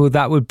some people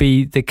that would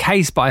be the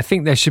case, but I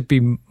think there should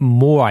be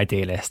more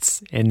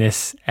idealists in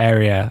this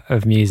area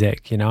of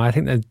music. You know, I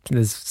think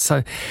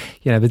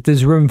that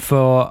there's room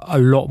for a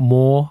lot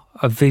more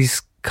of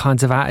these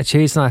kinds of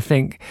attitudes, and I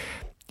think,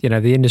 you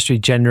know, the industry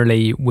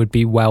generally would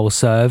be well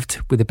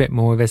served with a bit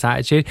more of this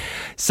attitude.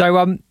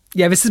 So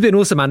this has been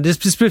awesome, man.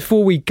 Just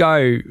before we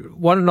go,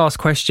 one last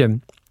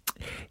question.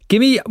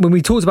 Give me, when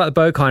we talked about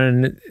the Berghain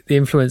and the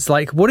influence,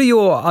 like, what are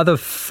your other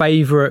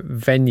favorite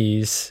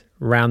venues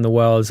around the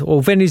world,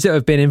 or venues that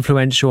have been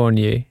influential on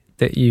you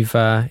that you've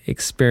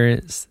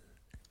experienced?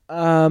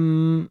 I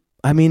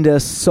mean,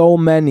 there's so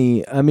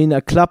many. I mean,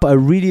 a club I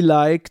really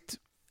liked,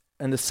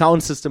 and the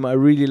sound system I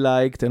really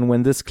liked, and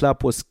when this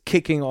club was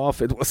kicking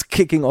off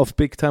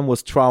big time,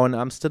 was Trouw in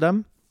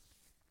Amsterdam.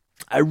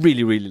 I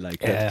really, really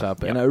liked that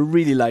club, and I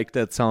really liked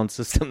that sound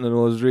system. And it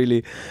was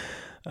really,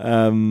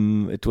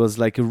 it was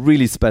like a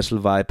really special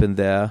vibe in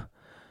there.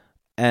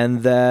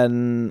 And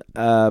then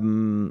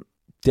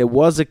there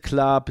was a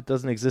club, it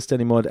doesn't exist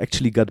anymore, it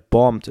actually got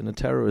bombed in a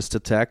terrorist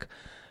attack.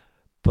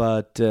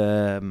 But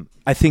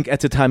I think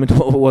at the time it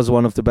was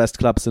one of the best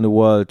clubs in the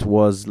world,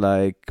 was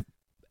like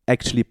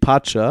actually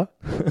Pacha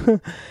in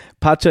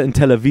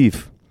Tel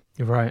Aviv.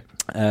 Right.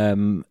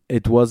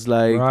 It was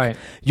like,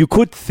 you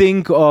could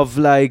think of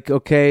like,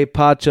 okay,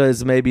 Pacha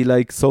is maybe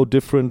like so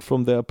different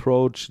from their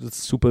approach, it's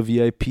super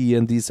VIP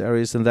and these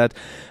areas and that.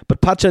 But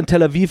Pacha in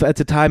Tel Aviv at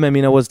the time, I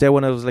mean, I was there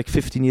when I was like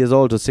 15 years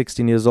old or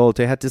 16 years old.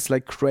 They had this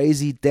like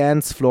crazy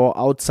dance floor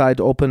outside,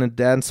 open and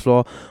dance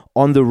floor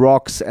on the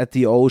rocks at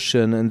the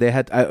ocean. And they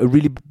had, I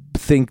really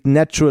think,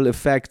 natural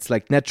effects,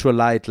 like natural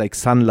light, like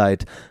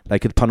sunlight,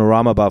 like at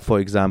Panorama Bar, for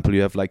example,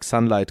 you have like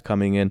sunlight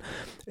coming in,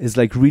 is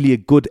like really a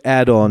good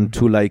add-on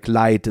to like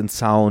light and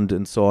sound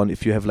and so on,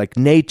 if you have like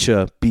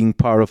nature being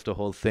part of the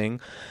whole thing.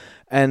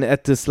 And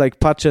at this like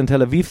Pacha and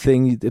Tel Aviv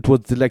thing, it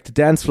was like the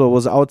dance floor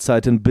was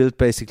outside and built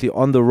basically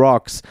on the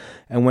rocks.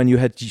 And when you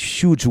had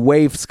huge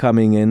waves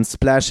coming in,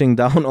 splashing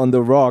down on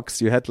the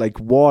rocks, you had like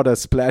water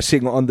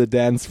splashing on the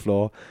dance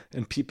floor,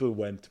 and people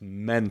went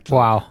mental.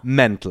 Wow.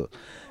 Mental.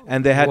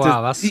 and they had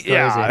that's crazy.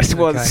 It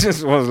was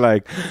just was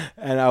like,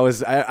 and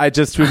I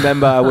just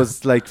remember I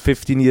was like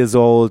 15 years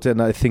old,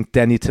 and I think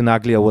Danny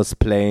Tenaglia was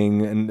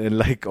playing in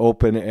like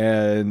open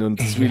air and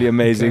this really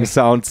amazing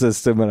sound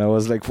system, and I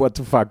was like, what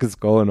the fuck is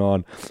going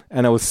on?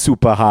 And I was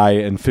super high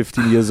and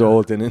 15 years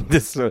old, and in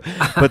this,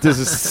 but this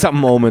is some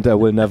moment I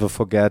will never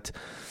forget.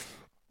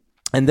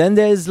 And then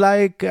there's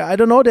like, I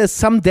don't know, there's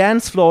some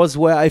dance floors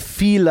where I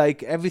feel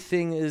like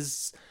everything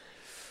is,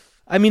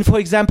 I mean, for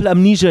example,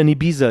 Amnesia in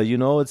Ibiza, you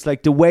know, it's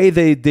like the way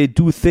they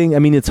do things. I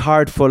mean, it's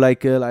hard for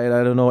like,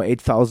 I don't know,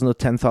 8,000 or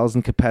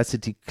 10,000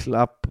 capacity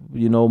club,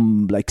 you know,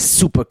 like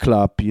super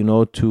club, you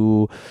know,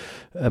 to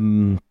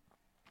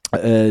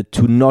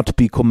not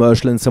be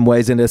commercial in some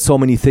ways. And there's so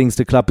many things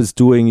the club is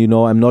doing, you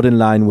know. I'm not in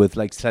line with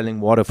like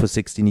selling water for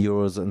 16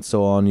 euros and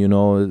so on, you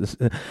know.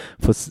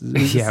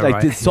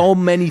 There's so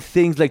many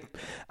things. Like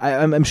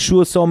I'm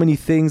sure so many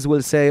things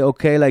will say,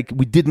 okay, like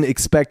we didn't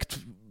expect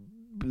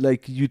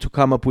like you to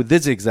come up with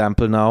this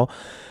example now.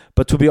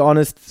 But to be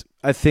honest,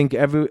 I think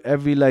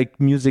every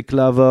like music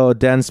lover or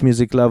dance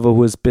music lover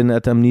who has been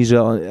at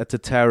Amnesia at the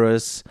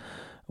Terrace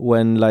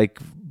when like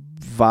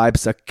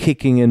vibes are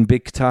kicking in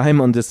big time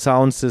on the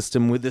sound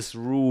system with this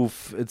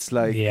roof, it's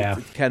like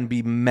it can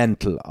be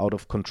mental, out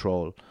of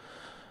control.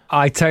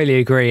 I totally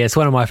agree. It's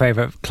one of my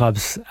favorite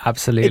clubs.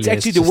 Absolutely, it's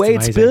actually the way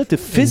it's built, the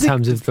physics, in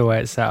terms of the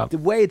way it's set up, the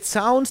way it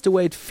sounds, the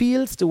way it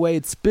feels, the way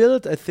it's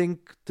built. I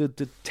think the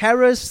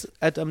Terrace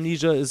at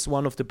Amnesia is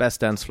one of the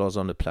best dance floors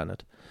on the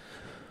planet.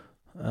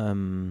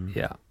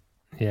 Yeah.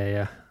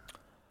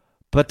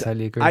 But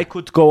totally agree. I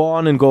could go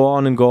on and go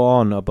on and go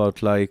on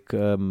about like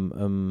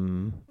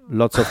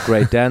lots of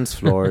great dance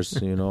floors.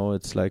 You know,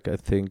 it's like I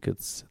think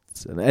it's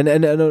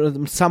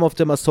and some of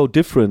them are so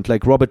different.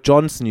 Like Robert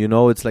Johnson, you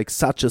know, it's like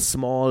such a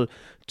small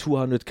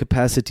 200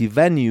 capacity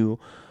venue,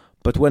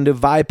 but when the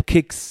vibe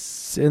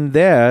kicks in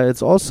there,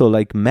 it's also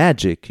like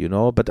magic, you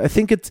know. But I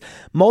think it's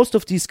most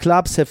of these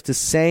clubs have the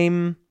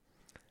same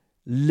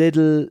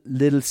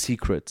little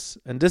secrets,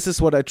 and this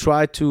is what I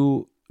try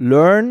to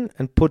learn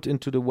and put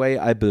into the way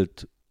I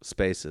build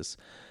spaces.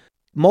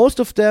 Most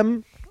of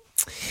them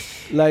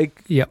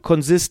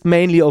consist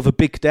mainly of a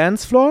big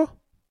dance floor.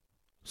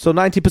 So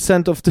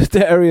 90% of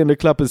the area in the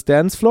club is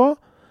dance floor,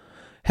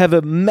 have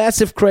a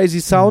massive crazy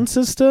sound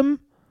system,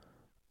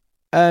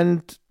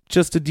 and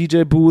just a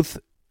DJ booth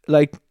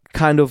like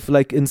kind of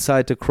like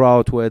inside the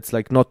crowd where it's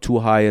like not too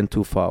high and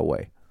too far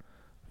away,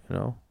 you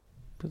know.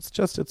 It's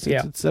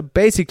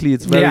basically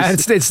it's very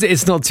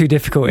it's not too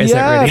difficult, is it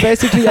really?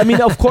 Basically, I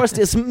mean, of course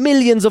there's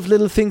millions of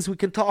little things we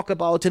can talk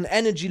about, and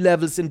energy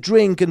levels and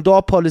drink and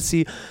door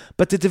policy,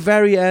 but at the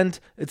very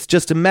end it's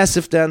just a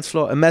massive dance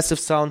floor, a massive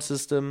sound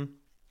system,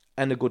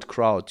 and a good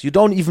crowd. You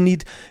don't even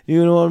need,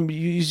 you know,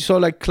 you saw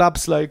like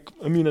clubs like,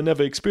 I mean, I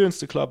never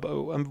experienced a club,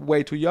 I'm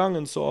way too young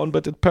and so on,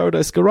 but at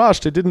Paradise Garage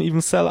they didn't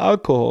even sell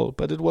alcohol,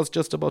 but it was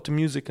just about the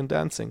music and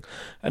dancing.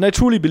 And I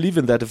truly believe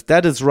in that. If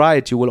that is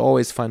right, you will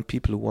always find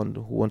people who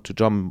want to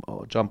jump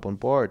on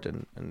board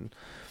and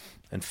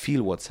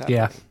feel what's happening.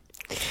 Yeah,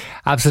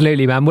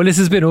 absolutely, man. Well, this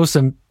has been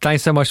awesome.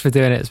 Thanks so much for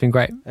doing it. It's been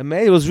great.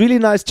 Amazing. It was really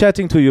nice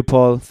chatting to you,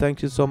 Paul.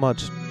 Thank you so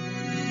much.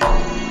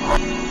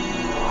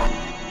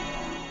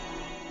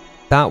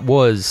 That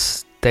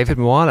was David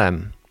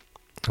Muallem.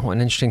 What an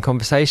interesting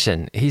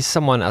conversation. He's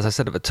someone, as I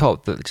said at the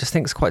top, that just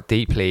thinks quite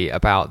deeply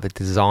about the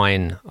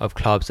design of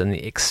clubs and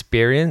the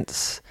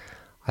experience,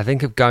 I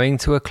think, of going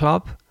to a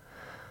club.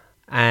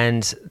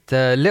 And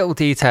the little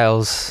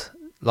details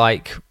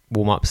like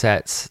warm-up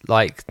sets,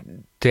 like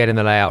getting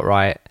the layout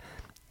right,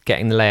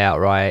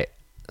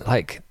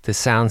 like the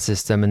sound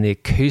system and the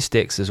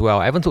acoustics as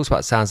well. Everyone talks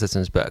about sound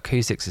systems, but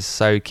acoustics is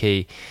so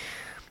key.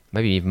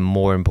 Maybe even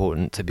more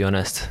important, to be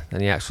honest, than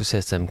the actual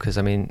system. Because,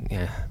 I mean,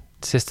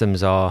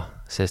 systems are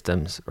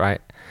systems, right?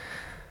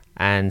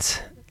 And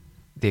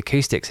the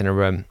acoustics in a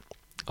room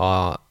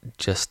are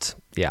just,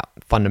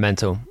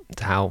 fundamental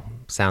to how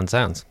sound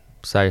sounds.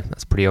 So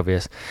that's pretty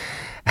obvious.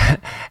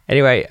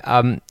 Anyway,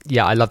 I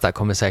love that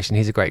conversation.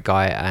 He's a great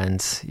guy.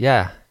 And,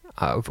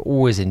 I've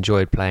always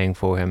enjoyed playing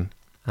for him.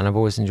 And I've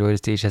always enjoyed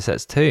his DJ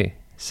sets too.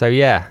 So,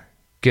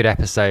 good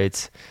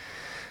episodes.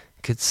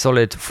 Good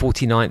solid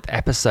 49th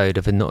episode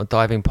of the Not a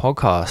Diving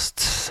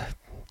podcast.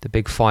 The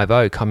big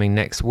 5-0 coming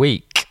next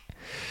week.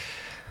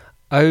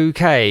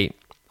 Okay,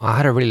 I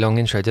had a really long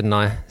intro, didn't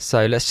I?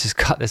 So let's just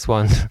cut this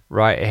one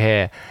right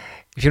here.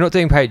 If you're not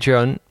doing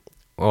Patreon,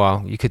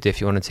 well, you could do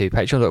if you wanted to.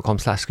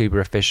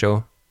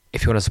 Patreon.com/ScubaOfficial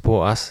if you want to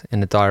support us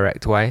in a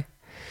direct way.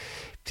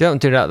 If you don't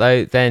do that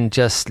though, then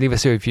just leave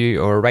us a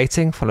review or a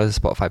rating, follow the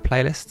Spotify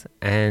playlist,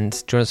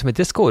 and join us on my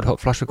Discord,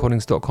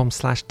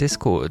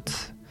 hotflushrecordings.com/Discord.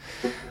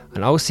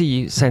 And I will see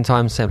you same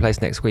time, same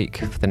place next week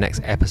for the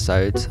next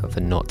episode of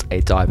the Not a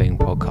Diving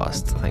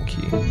podcast. Thank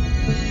you.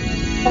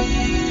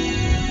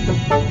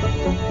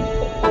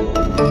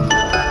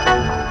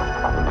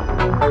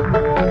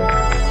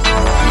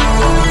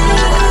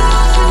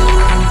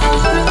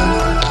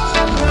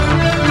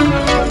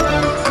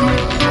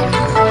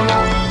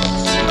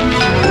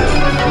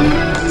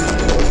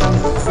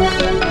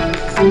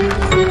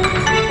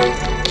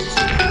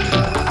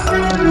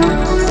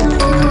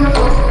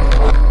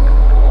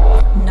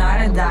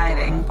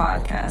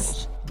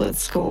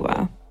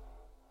 Scuba.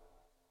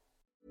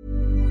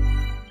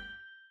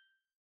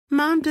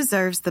 Mom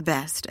deserves the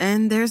best,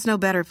 and there's no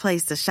better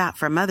place to shop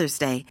for Mother's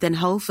Day than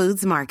Whole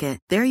Foods Market.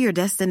 They're your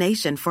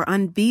destination for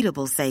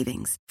unbeatable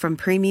savings, from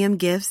premium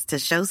gifts to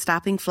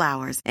show-stopping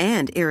flowers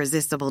and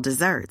irresistible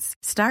desserts.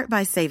 Start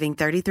by saving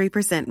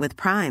 33% with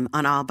Prime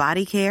on all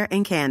body care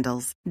and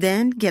candles.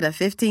 Then get a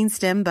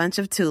 15-stem bunch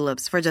of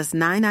tulips for just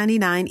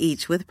 $9.99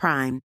 each with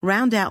Prime.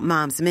 Round out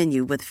Mom's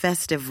menu with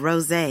festive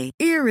rosé,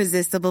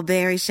 irresistible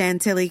berry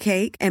chantilly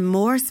cake, and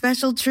more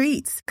special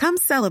treats. Come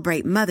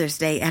celebrate Mother's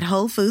Day at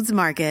Whole Foods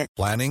Market.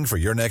 Planning for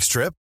your next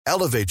trip?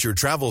 Elevate your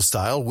travel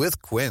style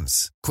with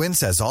Quince. Quince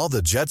has all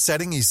the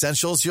jet-setting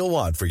essentials you'll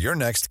want for your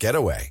next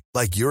getaway,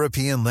 like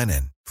European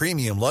linen,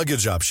 premium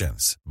luggage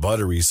options,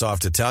 buttery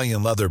soft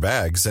Italian leather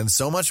bags, and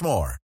so much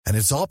more. And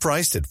it's all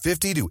priced at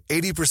 50 to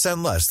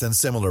 80% less than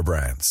similar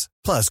brands.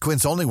 Plus,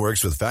 Quince only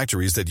works with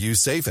factories that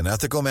use safe and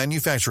ethical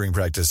manufacturing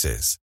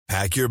practices.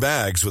 Pack your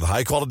bags with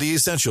high-quality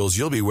essentials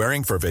you'll be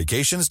wearing for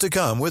vacations to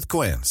come with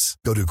Quince.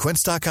 Go to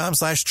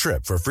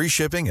quince.com/trip for free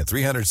shipping and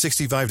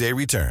 365-day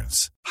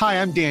returns.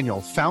 Hi, I'm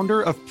Daniel,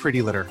 founder of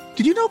Pretty Litter.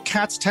 Did you know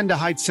cats tend to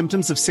hide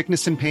symptoms of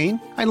sickness and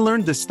pain? I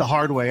learned this the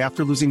hard way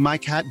after losing my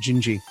cat,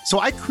 Gingy. So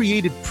I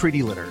created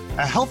Pretty Litter,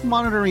 a health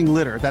monitoring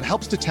litter that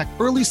helps detect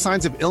early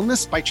signs of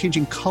illness by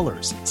changing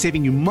colors,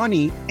 saving you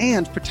money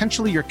and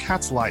potentially your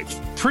cat's life.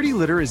 Pretty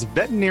Litter is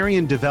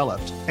veterinarian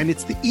developed, and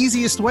it's the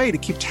easiest way to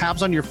keep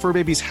tabs on your fur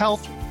baby's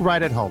health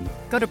right at home.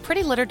 Go to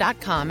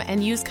prettylitter.com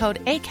and use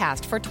code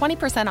ACAST for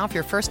 20% off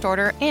your first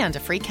order and a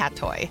free cat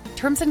toy.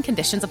 Terms and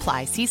conditions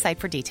apply. See site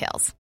for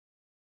details.